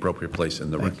included at the appropriate place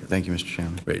in the record. Thank you, Mr.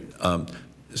 Chairman. Great.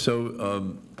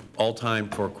 All time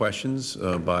for questions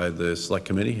by the Select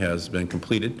Committee has been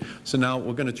completed. So now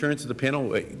we're going to turn to the panel.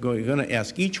 We're going to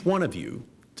ask each one of you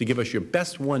to give us your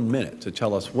best 1 minute to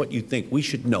tell us what you think we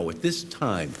should know at this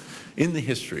time in the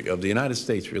history of the United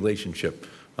States relationship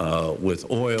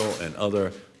with oil and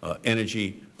other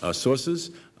energy sources.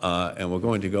 And we're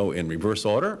going to go in reverse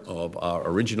order of our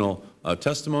original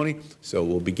testimony. So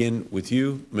we'll begin with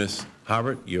you, Ms.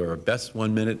 Harbert. Your best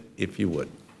 1 minute, if you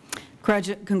would.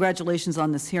 Congratulations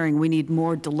on this hearing. We need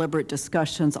more deliberate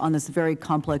discussions on this very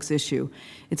complex issue.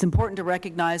 It's important to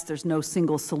recognize there's no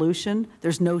single solution,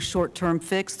 there's no short-term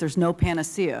fix, there's no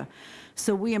panacea.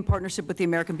 So we, in partnership with the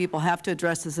American people, have to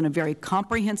address this in a very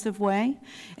comprehensive way,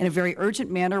 in a very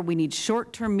urgent manner. We need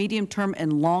short-term, medium-term,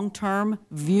 and long-term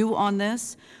view on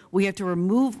this. We have to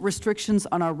remove restrictions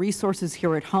on our resources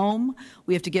here at home.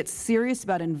 We have to get serious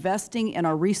about investing in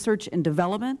our research and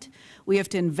development. We have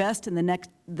to invest in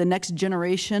the next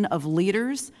generation of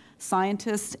leaders,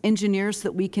 scientists, engineers, so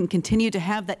that we can continue to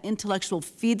have that intellectual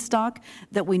feedstock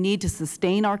that we need to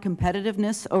sustain our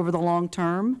competitiveness over the long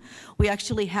term. We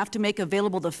actually have to make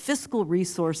available the fiscal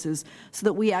resources so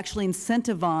that we actually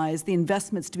incentivize the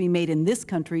investments to be made in this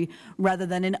country rather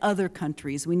than in other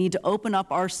countries. We need to open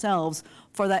up ourselves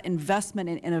for that investment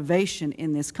and innovation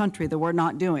in this country that we're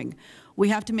not doing. We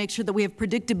have to make sure that we have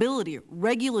predictability,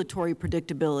 regulatory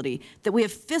predictability, that we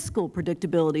have fiscal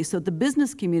predictability so the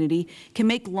business community can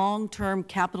make long-term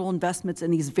capital investments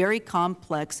in these very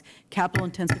complex,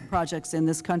 capital-intensive projects in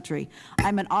this country.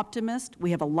 I'm an optimist.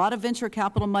 We have a lot of venture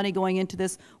capital money going into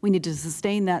this. We need to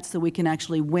sustain that so we can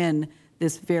actually win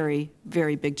this very,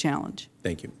 very big challenge.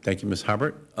 Thank you. Thank you, Ms.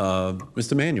 Harbert.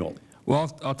 Mr. Manuel.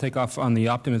 Well, I'll take off on the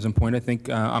optimism point. I think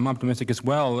I'm optimistic as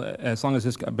well, as long as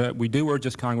this, but we do urge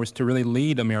this Congress to really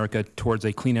lead America towards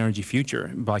a clean energy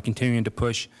future by continuing to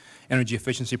push energy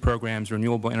efficiency programs,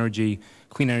 renewable energy,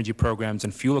 clean energy programs,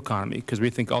 and fuel economy, because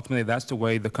we think ultimately that's the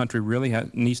way the country really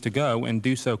needs to go, and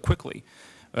do so quickly.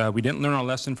 We didn't learn our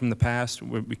lesson from the past.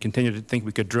 We continue to think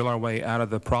we could drill our way out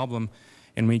of the problem,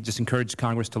 and we just encourage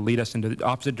Congress to lead us into the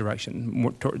opposite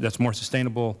direction, that's more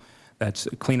sustainable, that's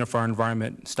cleaner for our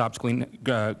environment,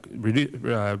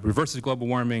 reverses global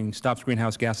warming, stops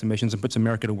greenhouse gas emissions, and puts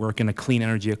America to work in a clean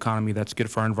energy economy that's good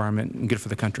for our environment and good for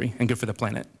the country and good for the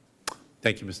planet.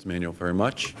 Thank you, Mr. Manuel, very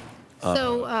much.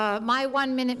 So my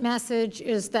 1 minute message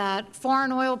is that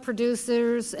foreign oil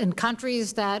producers and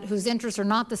countries whose interests are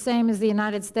not the same as the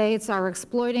United States are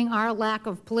exploiting our lack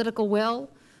of political will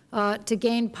to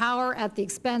gain power at the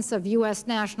expense of U.S.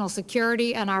 national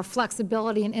security and our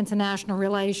flexibility in international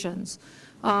relations.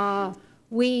 There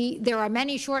are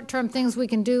many short-term things we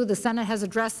can do. The Senate has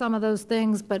addressed some of those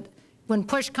things, but when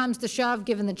push comes to shove,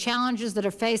 given the challenges that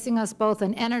are facing us both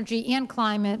in energy and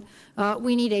climate,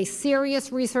 we need a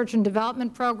serious research and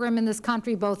development program in this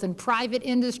country, both in private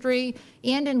industry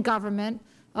and in government,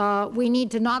 We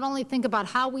need to not only think about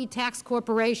how we tax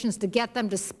corporations to get them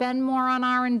to spend more on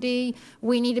R&D,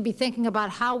 we need to be thinking about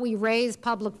how we raise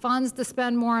public funds to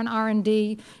spend more on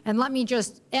R&D. And let me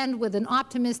just end with an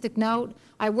optimistic note.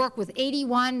 I work with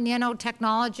 81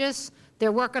 nanotechnologists.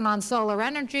 They're working on solar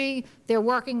energy. They're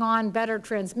working on better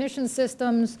transmission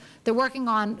systems. They're working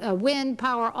on wind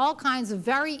power, all kinds of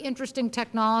very interesting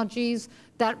technologies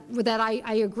that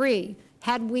I agree.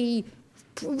 Had we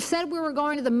said we were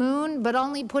going to the moon but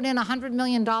only put in $100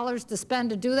 million to spend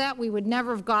to do that, we would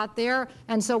never have got there.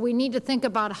 And so we need to think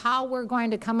about how we're going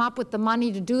to come up with the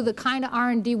money to do the kind of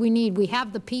R&D we need. We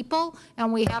have the people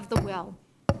and we have the will.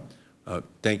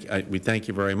 We thank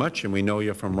you very much, and we know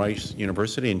you're from Rice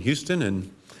University in Houston, and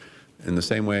in the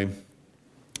same way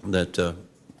that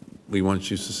we once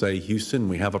used to say, Houston,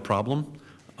 we have a problem,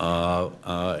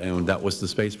 and that was the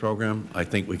space program. I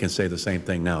think we can say the same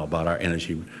thing now about our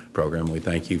energy program. We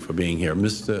thank you for being here.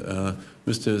 Mr.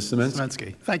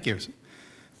 Sieminski. Thank you.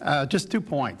 Just 2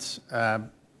 points.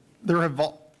 There have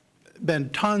been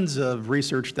tons of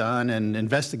research done and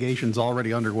investigations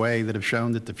already underway that have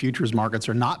shown that the futures markets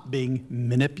are not being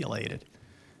manipulated.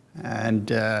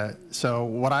 And so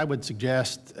what I would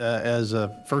suggest as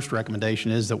a first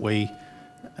recommendation is that we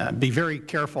be very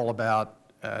careful about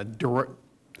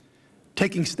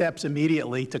taking steps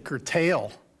immediately to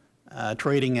curtail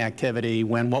trading activity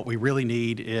when what we really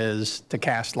need is to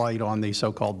cast light on the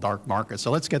so-called dark market. So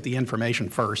let's get the information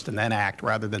first and then act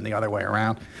rather than the other way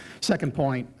around. Second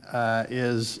point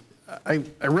is I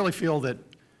really feel that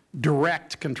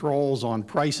direct controls on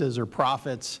prices or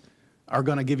profits are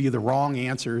going to give you the wrong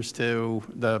answers to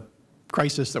the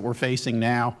crisis that we're facing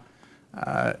now.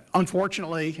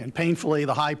 Unfortunately and painfully,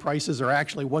 the high prices are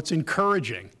actually what's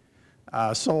encouraging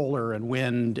solar and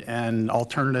wind and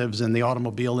alternatives in the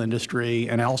automobile industry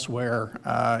and elsewhere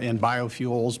in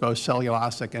biofuels, both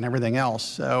cellulosic and everything else.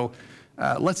 So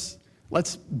let's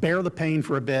bear the pain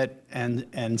for a bit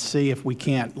and see if we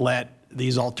can't let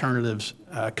these alternatives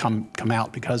come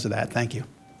out because of that. Thank you.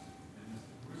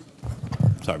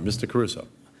 Sorry, Mr. Caruso.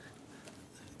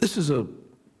 This is a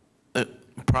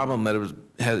problem that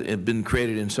has been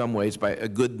created in some ways by a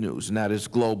good news, and that is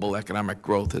global economic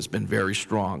growth has been very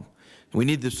strong. We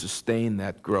need to sustain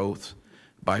that growth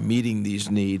by meeting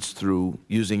these needs through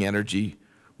using energy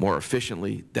more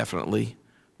efficiently, definitely,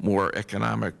 more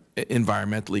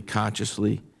environmentally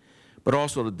consciously, but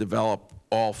also to develop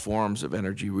all forms of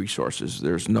energy resources.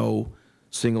 There's no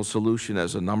single solution,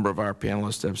 as a number of our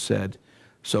panelists have said.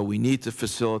 So we need to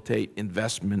facilitate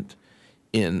investment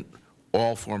in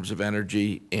all forms of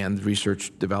energy and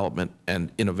research, development,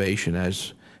 and innovation,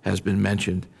 as has been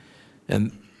mentioned.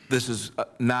 And this is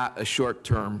not a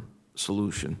short-term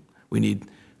solution. We need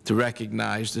to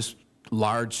recognize this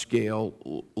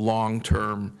large-scale,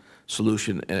 long-term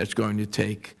solution, and it's going to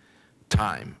take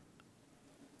time.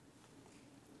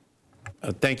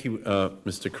 Thank you,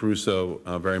 Mr. Caruso,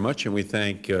 very much, and we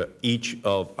thank each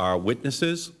of our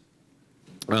witnesses.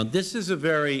 This is a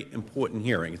very important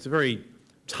hearing. It's a very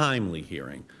timely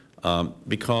hearing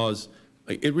because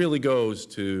it really goes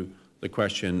to the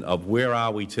question of where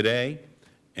are we today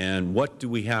and what do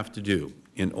we have to do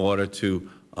in order to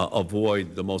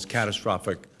avoid the most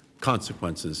catastrophic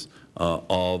consequences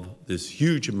of this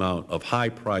huge amount of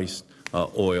high-priced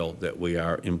oil that we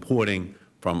are importing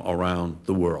from around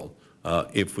the world.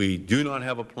 If we do not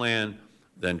have a plan,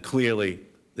 then clearly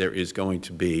there is going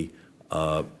to be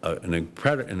an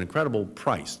incredible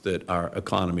price that our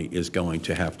economy is going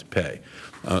to have to pay.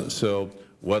 So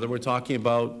whether we're talking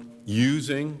about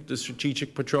using the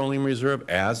Strategic Petroleum Reserve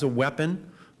as a weapon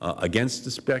against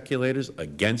the speculators,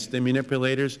 against the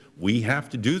manipulators, we have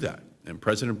to do that. And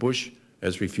President Bush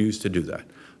has refused to do that.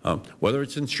 Whether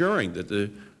it's ensuring that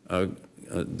the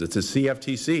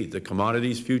CFTC, the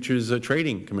Commodities Futures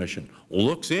Trading Commission,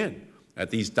 looks in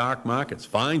at these dark markets,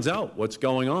 finds out what's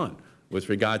going on with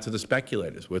regard to the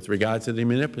speculators, with regard to the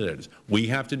manipulators. We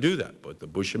have to do that, but the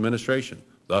Bush administration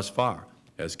thus far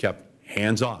has kept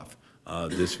hands off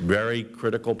this very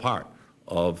critical part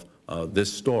of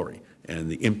this story and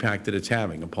the impact that it's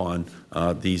having upon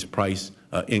these price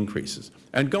increases.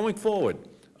 And going forward,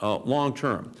 long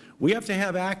term, we have to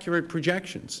have accurate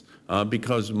projections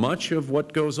because much of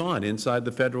what goes on inside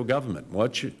the Federal Government,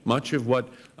 much of what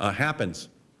happens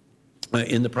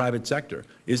in the private sector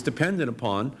is dependent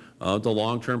upon the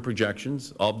long-term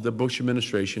projections of the Bush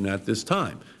administration at this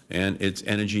time and its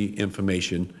Energy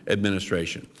Information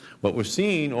Administration. What we're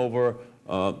seeing over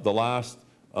the last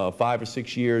 5 or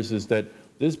 6 years is that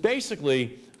there's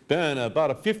basically been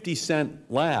about a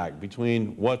 50-cent lag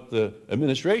between what the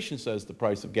administration says the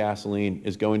price of gasoline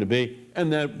is going to be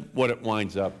and then what it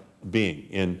winds up being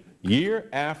in year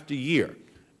after year.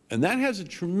 And that has a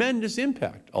tremendous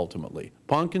impact, ultimately,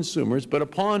 upon consumers, but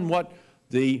upon what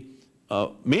the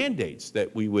mandates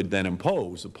that we would then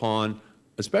impose upon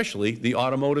especially the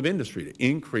automotive industry to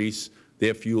increase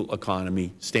their fuel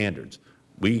economy standards.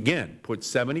 We, again, put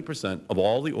 70% of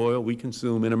all the oil we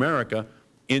consume in America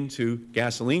into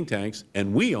gasoline tanks,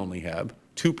 and we only have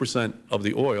 2% of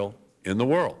the oil in the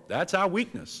world. That's our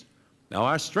weakness. Now,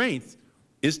 our strength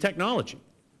is technology,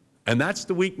 and that's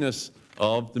the weakness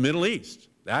of the Middle East.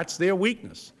 That's their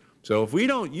weakness. So if we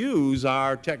don't use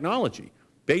our technology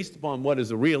based upon what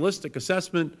is a realistic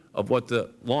assessment of what the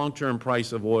long-term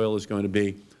price of oil is going to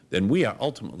be, then we are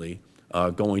ultimately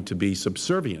going to be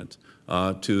subservient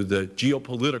to the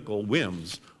geopolitical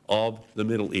whims of the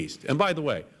Middle East. And by the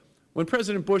way, when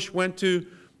President Bush went to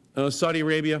Saudi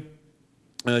Arabia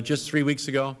just 3 weeks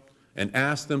ago and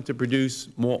asked them to produce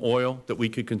more oil that we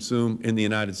could consume in the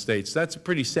United States, that's a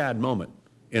pretty sad moment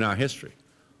in our history.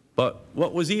 But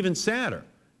what was even sadder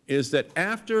is that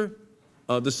after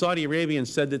the Saudi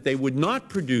Arabians said that they would not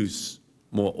produce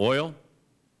more oil,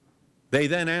 they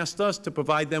then asked us to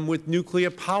provide them with nuclear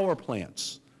power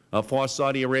plants for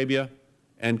Saudi Arabia,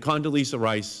 and Condoleezza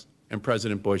Rice and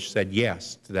President Bush said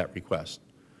yes to that request.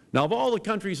 Now, of all the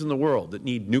countries in the world that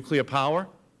need nuclear power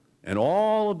and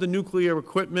all of the nuclear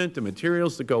equipment and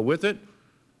materials that go with it,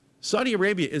 Saudi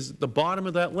Arabia is at the bottom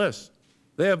of that list.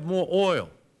 They have more oil,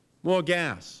 more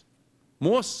gas,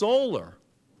 more solar,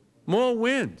 more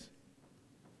wind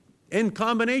in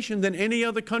combination than any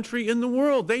other country in the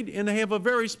world. And they have a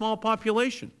very small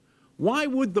population. Why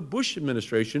would the Bush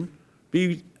administration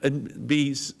be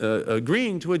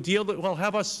agreeing to a deal that will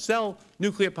have us sell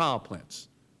nuclear power plants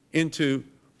into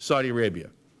Saudi Arabia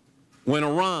when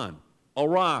Iran,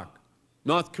 Iraq,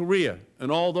 North Korea,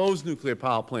 and all those nuclear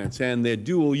power plants and their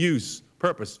dual-use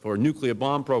purpose for nuclear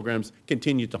bomb programs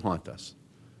continue to haunt us?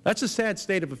 That's a sad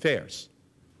state of affairs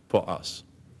for us.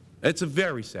 It's a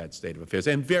very sad state of affairs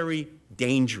and very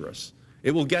dangerous.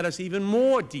 It will get us even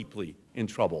more deeply in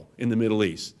trouble in the Middle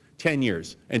East 10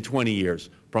 years and 20 years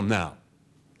from now.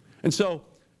 And so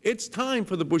it's time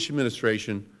for the Bush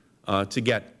administration to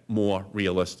get more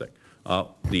realistic.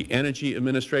 The Energy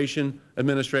Administration,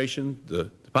 the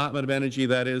Department of Energy,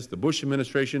 that is, the Bush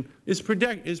administration, is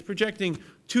projecting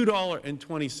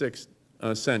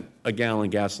 $2.26 a gallon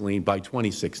gasoline by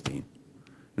 2016.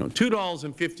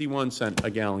 $2.51 a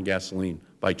gallon gasoline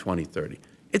by 2030.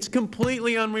 It's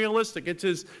completely unrealistic.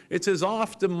 It's as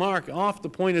off the mark, off the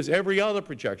point as every other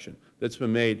projection that's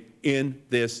been made in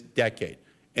this decade.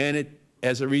 And it,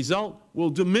 as a result, will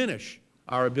diminish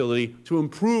our ability to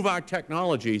improve our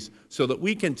technologies so that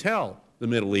we can tell the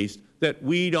Middle East that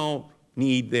we don't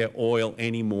need their oil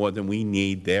any more than we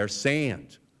need their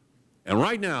sand. And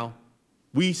right now,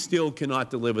 we still cannot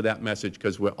deliver that message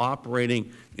because we're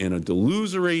operating in a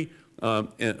delusory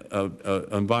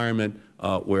environment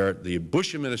where the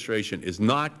Bush administration is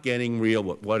not getting real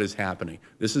with what is happening.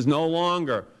 This is no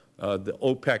longer the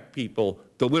OPEC people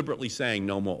deliberately saying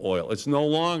no more oil. It's no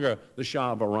longer the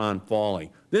Shah of Iran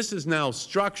falling. This is now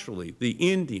structurally the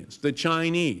Indians, the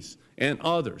Chinese, and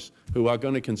others who are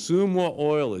going to consume more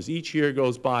oil as each year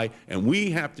goes by, and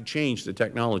we have to change the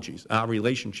technologies, our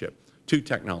relationship to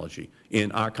technology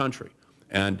in our country.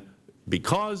 And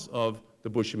because of the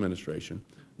Bush administration,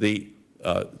 the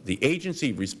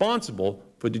agency responsible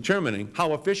for determining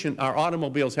how efficient our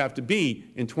automobiles have to be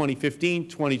in 2015,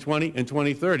 2020, and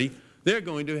 2030, they're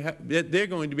going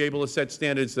to be able to set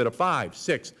standards that are 5,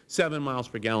 6, 7 miles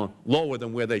per gallon lower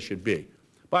than where they should be.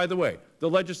 By the way, the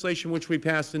legislation which we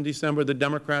passed in December, the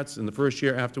Democrats, in the first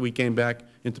year after we came back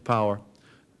into power,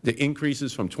 the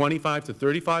increases from 25 to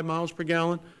 35 miles per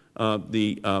gallon,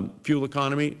 the fuel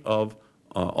economy of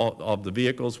the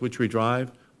vehicles which we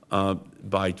drive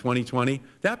by 2020,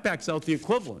 that backs out the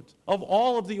equivalent of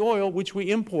all of the oil which we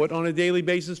import on a daily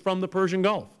basis from the Persian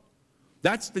Gulf.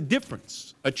 That's the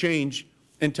difference a change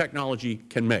in technology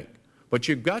can make. But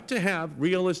you've got to have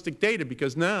realistic data,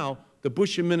 because now the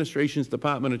Bush administration's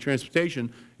Department of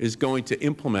Transportation is going to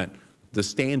implement the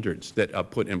standards that are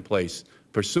put in place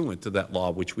pursuant to that law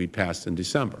which we passed in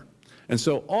December. And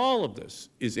so all of this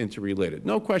is interrelated,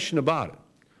 no question about it.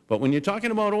 But when you're talking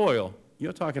about oil,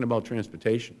 you're talking about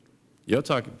transportation. You're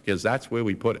talking, because that's where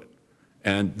we put it.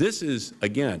 And this is,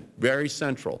 again, very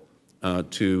central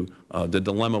to the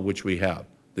dilemma which we have.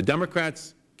 The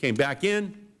Democrats came back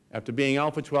in after being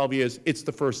out for 12 years. It's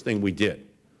the first thing we did.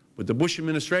 But the Bush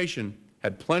administration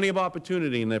had plenty of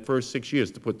opportunity in their first 6 years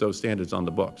to put those standards on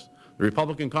the books. The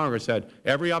Republican Congress had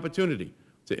every opportunity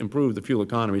to improve the fuel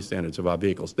economy standards of our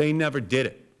vehicles. They never did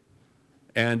it.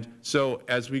 And so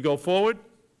as we go forward,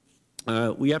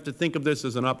 we have to think of this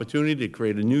as an opportunity to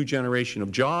create a new generation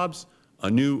of jobs, a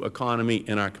new economy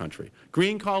in our country.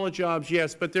 Green-collar jobs,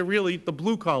 yes, but they're really the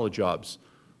blue-collar jobs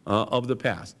of the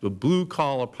past, the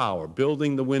blue-collar power,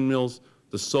 building the windmills,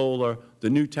 the solar, the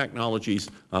new technologies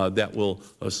that will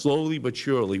slowly but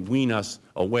surely wean us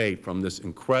away from this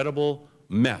incredible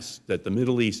mess that the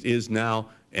Middle East is now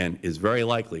and is very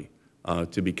likely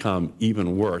to become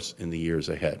even worse in the years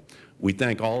ahead. We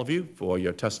thank all of you for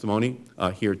your testimony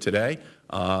here today.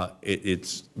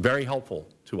 It's very helpful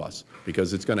to us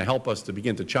because it's going to help us to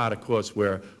begin to chart a course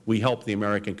where we help the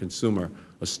American consumer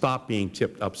stop being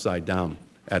tipped upside down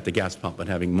at the gas pump and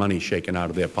having money shaken out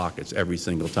of their pockets every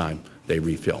single time they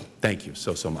refill. Thank you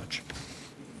so much.